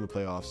the first game of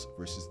playoffs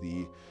versus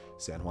the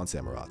San Juan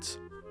Samurats.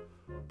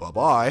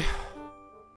 Bye-bye.